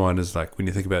comes to mind is like, when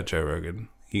you think about Joe Rogan,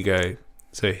 you go,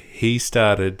 so he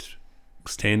started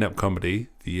stand-up comedy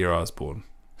the year I was born,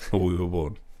 or we were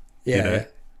born. Yeah.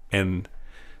 And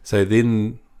so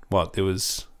then, there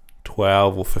was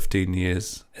 12 or 15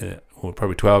 years, or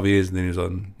probably 12 years, and then he was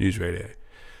on news radio.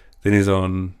 Then he was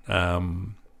on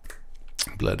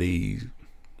bloody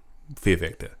Fear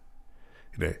Factor.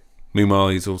 Meanwhile,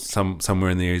 he's also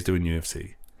somewhere in there. He's doing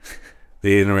UFC.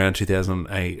 Then around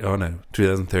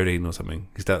 2013 or something,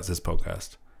 he starts this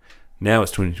podcast. Now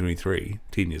it's 2023,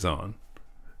 10 years on.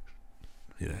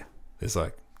 There's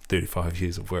like 35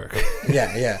 years of work.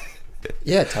 Yeah,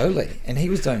 totally. And he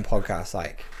was doing podcasts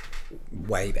like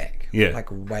way back. Yeah. Like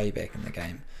way back in the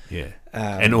game. Yeah.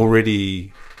 And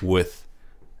already with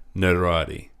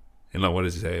notoriety. And like, what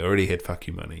does he say? Already had fuck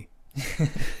you money.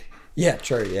 Yeah,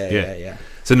 true. Yeah.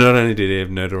 So not only did he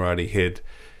have notoriety, he had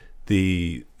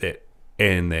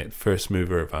that first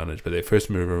mover advantage, but that first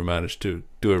mover advantage to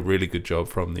do a really good job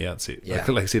from the outset. Yeah.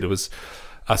 Like I said, it was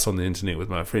us on the internet with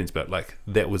my friends, but like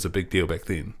that was a big deal back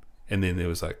then. And then there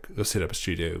was like, we'll set up a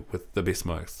studio with the best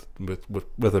mics,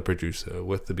 with a producer,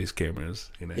 with the best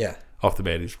cameras. Yeah. Off the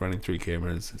bat, he's running 3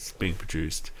 cameras. It's being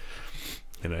produced.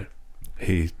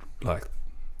 He like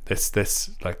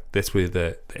that's where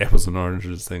the apples and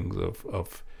oranges things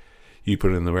of you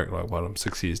put in the work. Like, well, I'm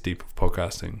 6 years deep of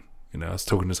podcasting. I was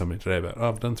talking to somebody today about,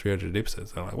 I've done 300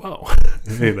 episodes. I'm like, wow.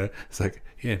 It's like,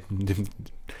 yeah,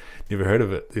 never heard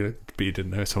of it. But you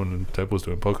didn't know someone in Topol was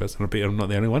doing podcasts, and I'm not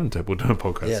the only one in Topol doing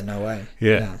podcasts. Yeah, no way.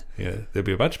 Yeah. There'll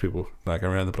be a bunch of people like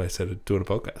around the place that are doing a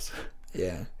podcast.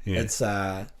 Yeah. It's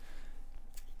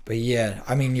but yeah,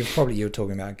 I mean, you're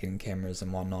talking about getting cameras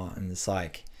and whatnot, and it's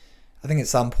like, I think at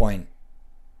some point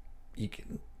you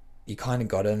kind of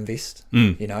got to invest.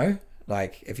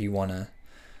 Like if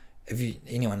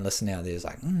anyone listening out there is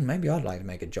like, maybe I'd like to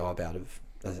make a job out of.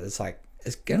 It's like,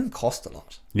 it's going to cost a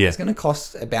lot. Yeah. It's going to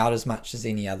cost about as much as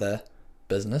any other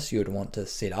business you would want to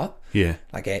set up. Yeah.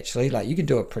 Like actually, like you can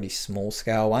do a pretty small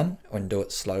scale one and do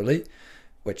it slowly,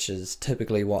 which is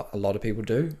typically what a lot of people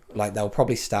do. Like they'll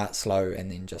probably start slow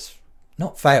and then just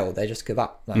not fail. They just give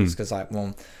up. Like, it's because like,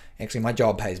 well, actually my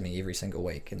job pays me every single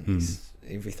week and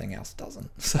everything else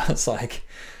doesn't. So it's like,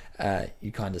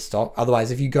 you kind of stop. Otherwise,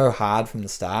 if you go hard from the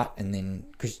start and then,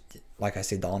 because like I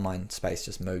said, the online space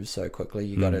just moves so quickly,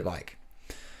 you got to like,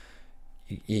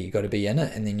 you got to be in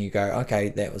it, and then you go, okay,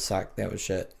 that was suck, that was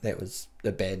shit, that was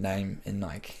a bad name, and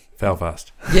like fail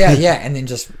fast. yeah, and then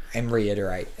just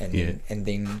reiterate and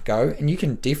then go, and you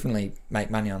can definitely make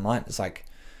money online. It's like,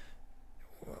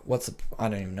 I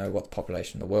don't even know what the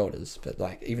population of the world is, but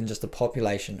like even just the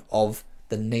population of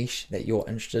the niche that you're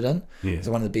interested in. Yeah.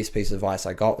 So one of the best pieces of advice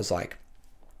I got was like,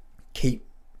 keep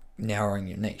narrowing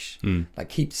your niche. Like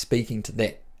keep speaking to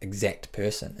that exact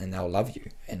person, and they'll love you,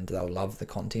 and they'll love the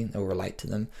content, they'll relate to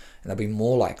them, and they'll be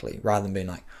more likely, rather than being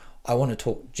like, I want to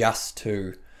talk just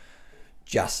to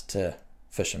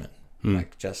fishermen.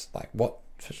 Like just like what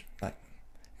fish, like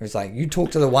it was like, you talk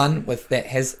to the one with that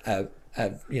has a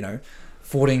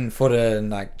 14-footer and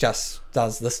like just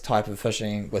does this type of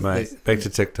fishing with. Mate, back to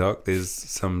TikTok, there's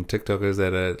some TikTokers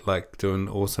that are like doing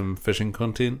awesome fishing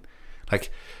content, like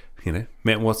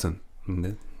Matt Watson,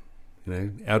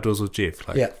 Outdoors with Jeff,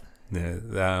 like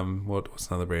what's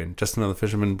another brand? Just Another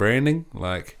Fisherman branding,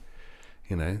 like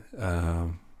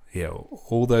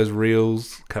all those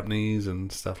reels companies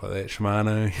and stuff like that.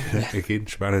 Shimano, again,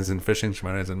 Shimano's in fishing,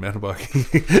 Shimano's in mountain biking.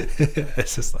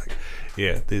 It's just like,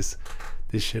 there's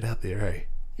shit out there,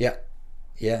 Yeah.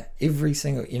 Every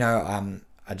single,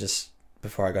 I just,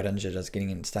 before I got injured, I was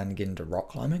starting to get into rock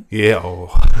climbing.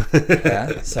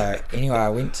 So anyway, I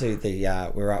went to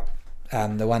the we're up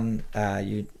the one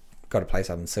you got a place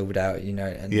up in Silverdale,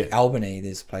 in Albany.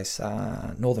 There's a place,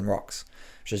 Northern Rocks,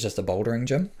 which is just a bouldering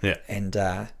gym. And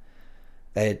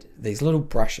they had these little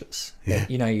brushes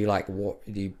that, you like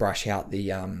you brush out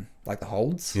the like the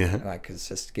holds, like it's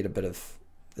just to get a bit of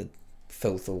the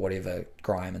filth or whatever,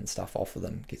 grime and stuff off of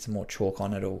them, get some more chalk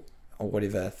on it or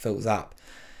whatever fills up.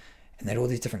 And they had all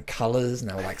these different colors, and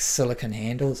they were like silicone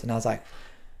handles, and I was like,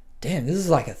 damn, this is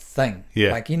like a thing.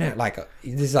 Like, like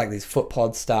there's like this foot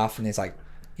pod stuff, and there's like,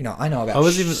 I know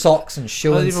about socks and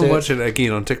shoe inserts. I was even watching it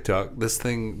again on TikTok, this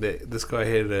thing that this guy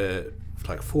had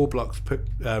like 4 blocks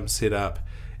set up,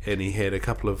 and he had a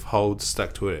couple of holds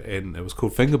stuck to it, and it was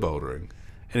called finger bouldering.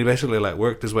 And he basically like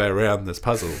worked his way around this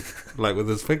puzzle like with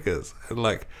his fingers. And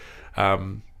like a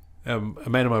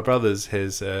mate of my brother's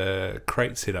has a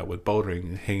crate set up with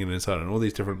bouldering hanging inside, and all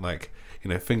these different like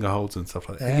finger holds and stuff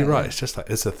like that. And you're right, it's just like,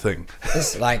 it's a thing.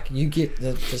 It's like you get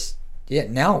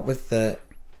now with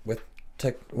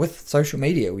social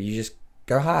media, where you just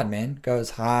go hard, man. Go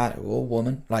as hard, or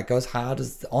woman, like go as hard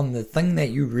as on the thing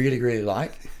that you really, really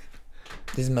like.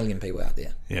 There's a million people out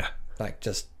there. Like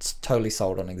just totally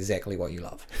sold on exactly what you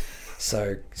love.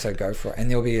 So go for it.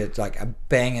 And there'll be a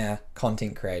banger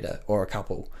content creator or a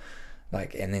couple,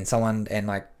 like, and then someone, and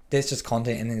like there's just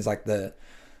content, and then there's like the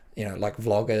like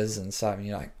vloggers and stuff, and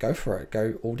you're like, go for it,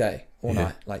 go all day, all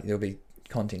night, like there'll be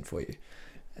content for you.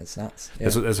 It's nuts. Yeah.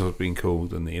 That's what's been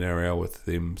called in the NRL with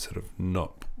them sort of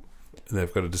not.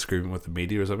 They've got a disagreement with the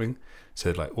media or something.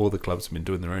 So like all the clubs have been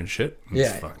doing their own shit.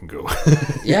 It's fucking cool.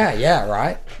 yeah,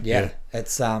 right. Yeah.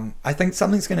 It's I think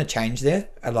something's going to change there.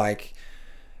 Like,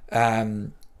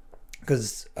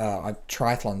 because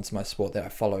triathlon's my sport that I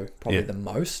follow probably the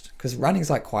most. Because running's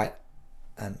like quite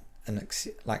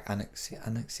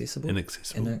inaccessible.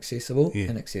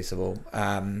 Inaccessible.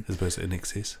 As opposed to in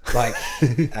excess. Like,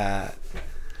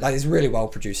 like there's really well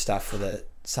produced stuff for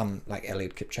some like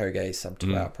Eliud Kipchoge sub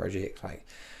 2 hour project, like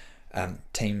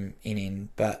Team NN,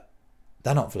 but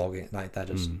they're not vlogging. Like they're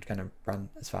just going to run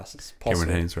as fast as possible.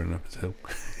 Cameron Haynes running up his hill.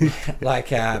 Like,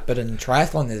 but in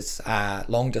triathlon there's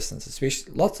long distance,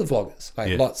 especially lots of vloggers,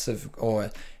 like lots of,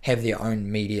 or have their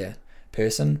own media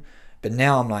person. But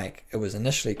now I'm like, it was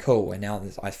initially cool, and now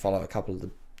I follow a couple of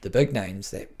the big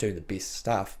names that do the best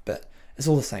stuff, but it's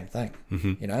all the same thing.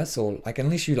 You know, it's all like,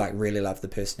 unless you like really love the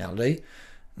personality,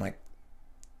 like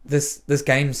this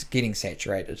game's getting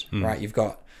saturated, right? You've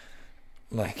got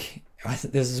like,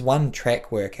 there's this one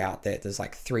track workout that there's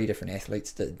like 3 different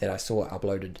athletes that I saw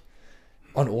uploaded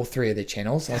on all 3 of their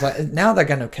channels. I was like, now they're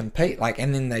going to compete, like,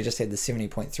 and then they just had the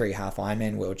 70.3 half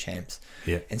Ironman world champs,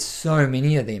 and so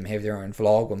many of them have their own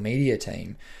vlog or media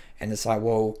team, and it's like,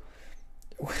 well,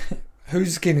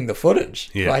 who's getting the footage?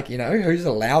 Like, you know, who's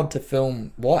allowed to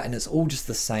film what? And it's all just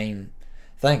the same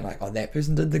thing, like, oh, that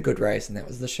person did the good race and that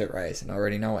was the shit race, and I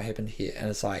already know what happened here. And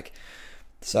it's like,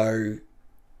 so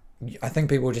I think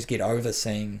people just get over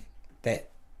seeing that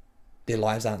their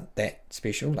lives aren't that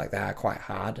special, like they are quite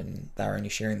hard, and they're only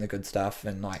sharing the good stuff,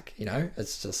 and like, you know,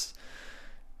 it's just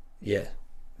no,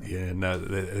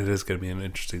 it is going to be an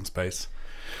interesting space.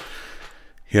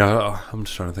 I'm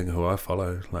just trying to think of who I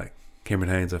follow. Like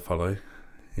Cameron Haynes I follow,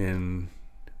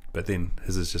 but then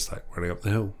his is just like running up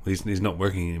the hill. He's not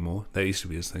working anymore. That used to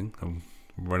be his thing. I'm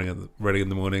running in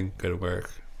the morning, go to work,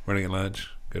 running at lunch,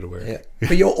 go to work. Yeah,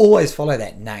 but you'll always follow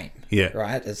that name.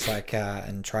 Right. It's like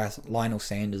in triathlon, Lionel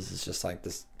Sanders is just like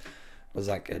this. Was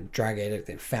like a drug addict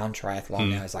that found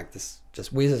triathlon. Now he's like this,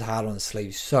 just wears his heart on his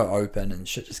sleeve, so open, and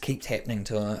shit just keeps happening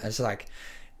to him. It's like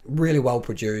really well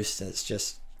produced. It's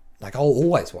just like, I'll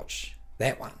always watch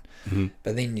that one.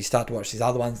 But then you start to watch these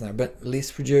other ones, and they're a bit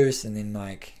less produced, and then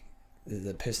like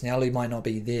the personality might not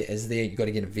be there. You got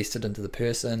to get invested into the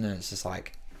person, and it's just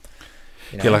like,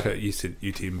 you know. Like you said,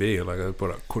 UTMB, like I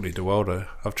brought up Courtney DeWalder.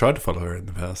 I've tried to follow her in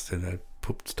the past, and I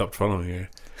stopped following her.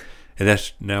 And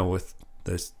that's now with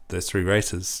those 3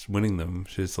 races, winning them,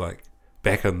 she's like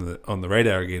back on the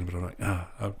radar again. But I'm like,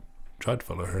 I've tried to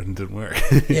follow her and it didn't work.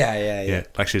 Yeah.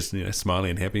 Like she's, you know,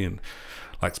 smiley and happy and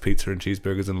likes pizza and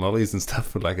cheeseburgers and lollies and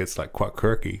stuff. But like, it's like quite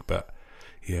quirky. But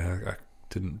yeah, I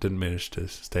didn't manage to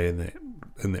stay in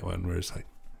that one where it's like,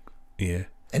 yeah.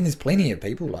 And there's plenty of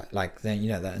people like the, you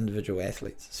know, the individual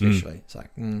athletes especially. It's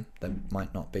like, they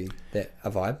might not be that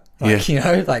a vibe. Like, you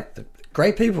know, like the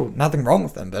great people, nothing wrong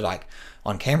with them, but like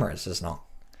on camera it's just not.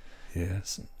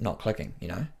 It's not clicking, you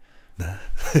know. Nah.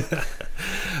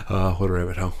 Oh, what a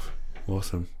rabbit hole!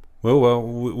 Awesome. Well,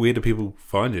 where do people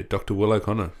find you, Dr. Will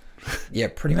O'Connor? Yeah,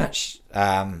 pretty much.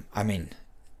 I mean,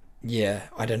 yeah,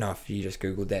 I don't know if you just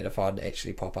googled that, if I'd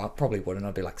actually pop up. Probably wouldn't.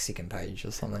 I'd be like second page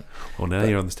or something. Well, now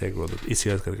you're on the stag world. The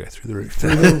SEO's got to go through the roof.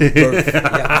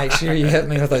 Yeah, make sure you hit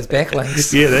me with those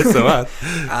backlinks. Yeah, that's the one.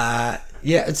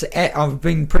 I've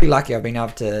been pretty lucky. I've been able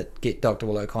to get Dr.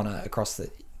 Will O'Connor across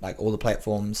all the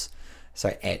platforms.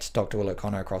 So at Dr. Will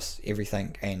O'Connor across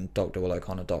everything, and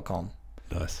drwilloconnor.com.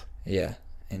 Nice. Yeah,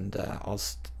 and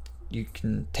you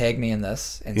can tag me in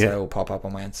this, and so it will pop up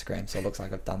on my Instagram. So it looks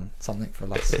like I've done something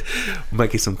for us.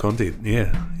 Make you some content.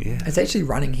 Yeah. It's actually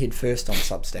running head first on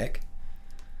Substack.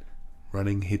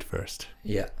 Running head first.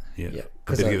 Yeah. I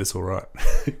better get this all right.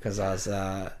 Because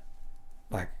I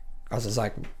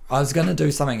was going to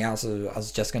do something else. I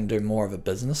was just going to do more of a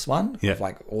business one. Of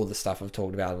like all the stuff I've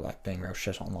talked about, like being real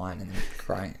shit online and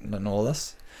crying and all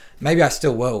this. Maybe I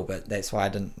still will, but that's why I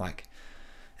didn't like.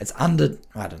 It's under.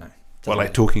 I don't know. Well,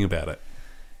 like talking about it.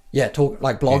 Yeah,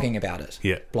 blogging about it.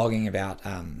 Yeah, blogging about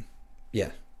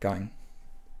going.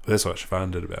 That's what Siobhan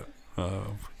did about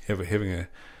having a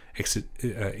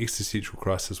existential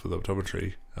crisis with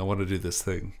optometry. I want to do this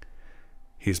thing.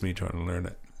 Here's me trying to learn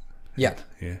it. Yeah.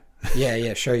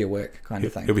 Yeah, show your work kind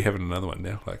of thing. He'll be having another one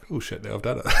now, like, oh shit, now I've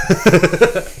done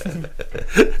it.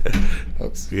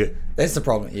 Oops. Yeah. That's the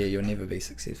problem. Yeah, you'll never be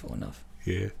successful enough.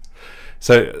 Yeah.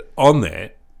 So on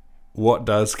that, what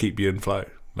does keep you in flow?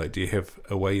 Like, do you have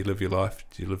a way you live your life?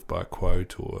 Do you live by a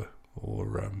quote or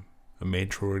a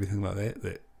mantra or anything like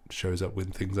that shows up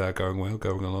when things are going well,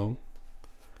 going along?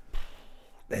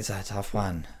 That's a tough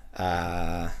one.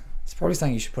 It's probably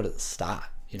something you should put at the start.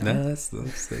 You know? No, that's the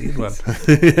good one.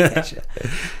 Gotcha.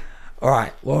 All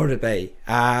right, what would it be?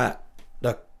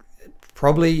 Look,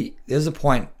 probably there's a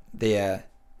point there,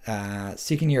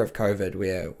 second year of COVID,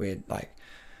 where we're like,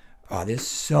 oh, there's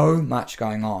so much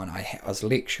going on. I was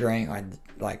lecturing, I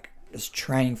was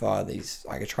training for these,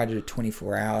 I tried to do a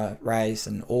 24-hour race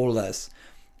and all this.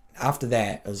 After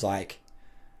that, it was like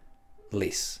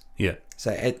less. Yeah.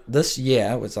 So this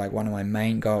year was like one of my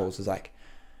main goals is like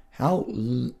how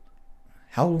little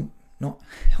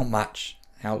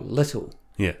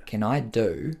Yeah. can I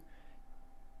do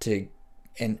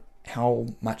and how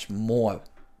much more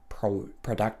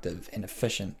productive and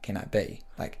efficient can I be?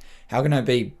 Like, how can I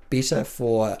be better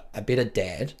for a better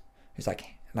dad who's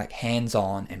like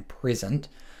hands-on and present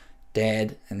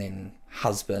dad, and then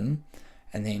husband,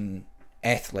 and then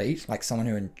athlete, like someone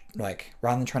who like,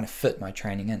 rather than trying to fit my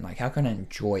training in, like how can I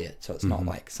enjoy it so it's not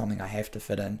like something I have to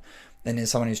fit in. And then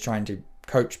someone who's trying to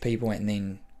coach people and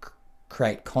then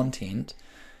create content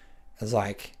is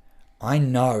like, I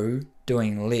know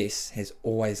doing less has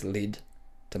always led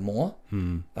to more.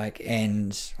 Like,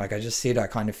 and like I just said, I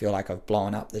kind of feel like I've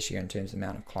blown up this year in terms of the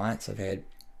amount of clients I've had.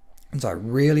 And so I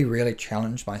really, really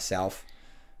challenged myself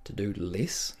to do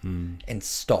less and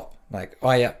stop. Like,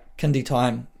 oh yeah, kindy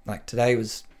time. Like today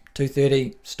was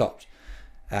 2:30, stopped.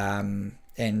 And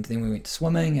then we went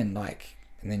swimming and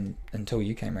then until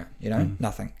you came around, you know,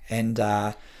 nothing. And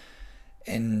I've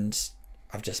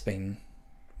just been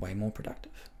way more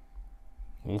productive.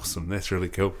 Awesome. That's really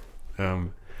cool. I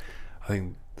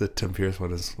think the Tim Ferriss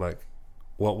one is like,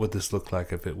 what would this look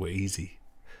like if it were easy?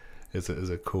 Is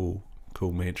a cool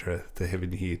mantra to have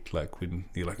in your head. Like when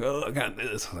you're like, oh, I can't do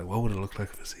this. I'm like, what would it look like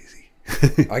if it's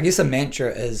easy? I guess a mantra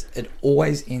is it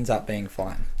always ends up being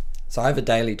fine. So I have a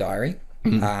daily diary,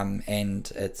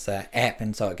 and it's an app,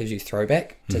 and so it gives you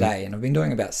throwback today. And I've been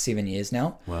doing about 7 years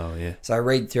now. Wow, yeah. So I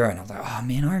read through it and I was like, oh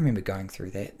man, I remember going through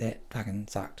that. That fucking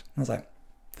sucked. I was like,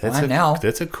 fine now.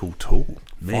 That's a cool tool,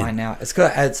 man. Fine now. It's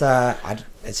good. It's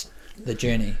the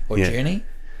Journey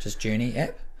just Journey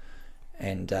app,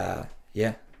 and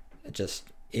it just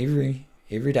every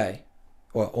day,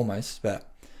 or almost, but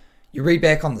you read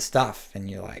back on the stuff and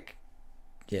you're like,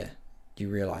 yeah, you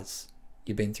realize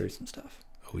you've been through some stuff.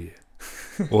 Oh yeah.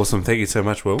 Awesome. Thank you so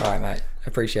much, Will. All right, mate.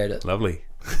 Appreciate it. Lovely.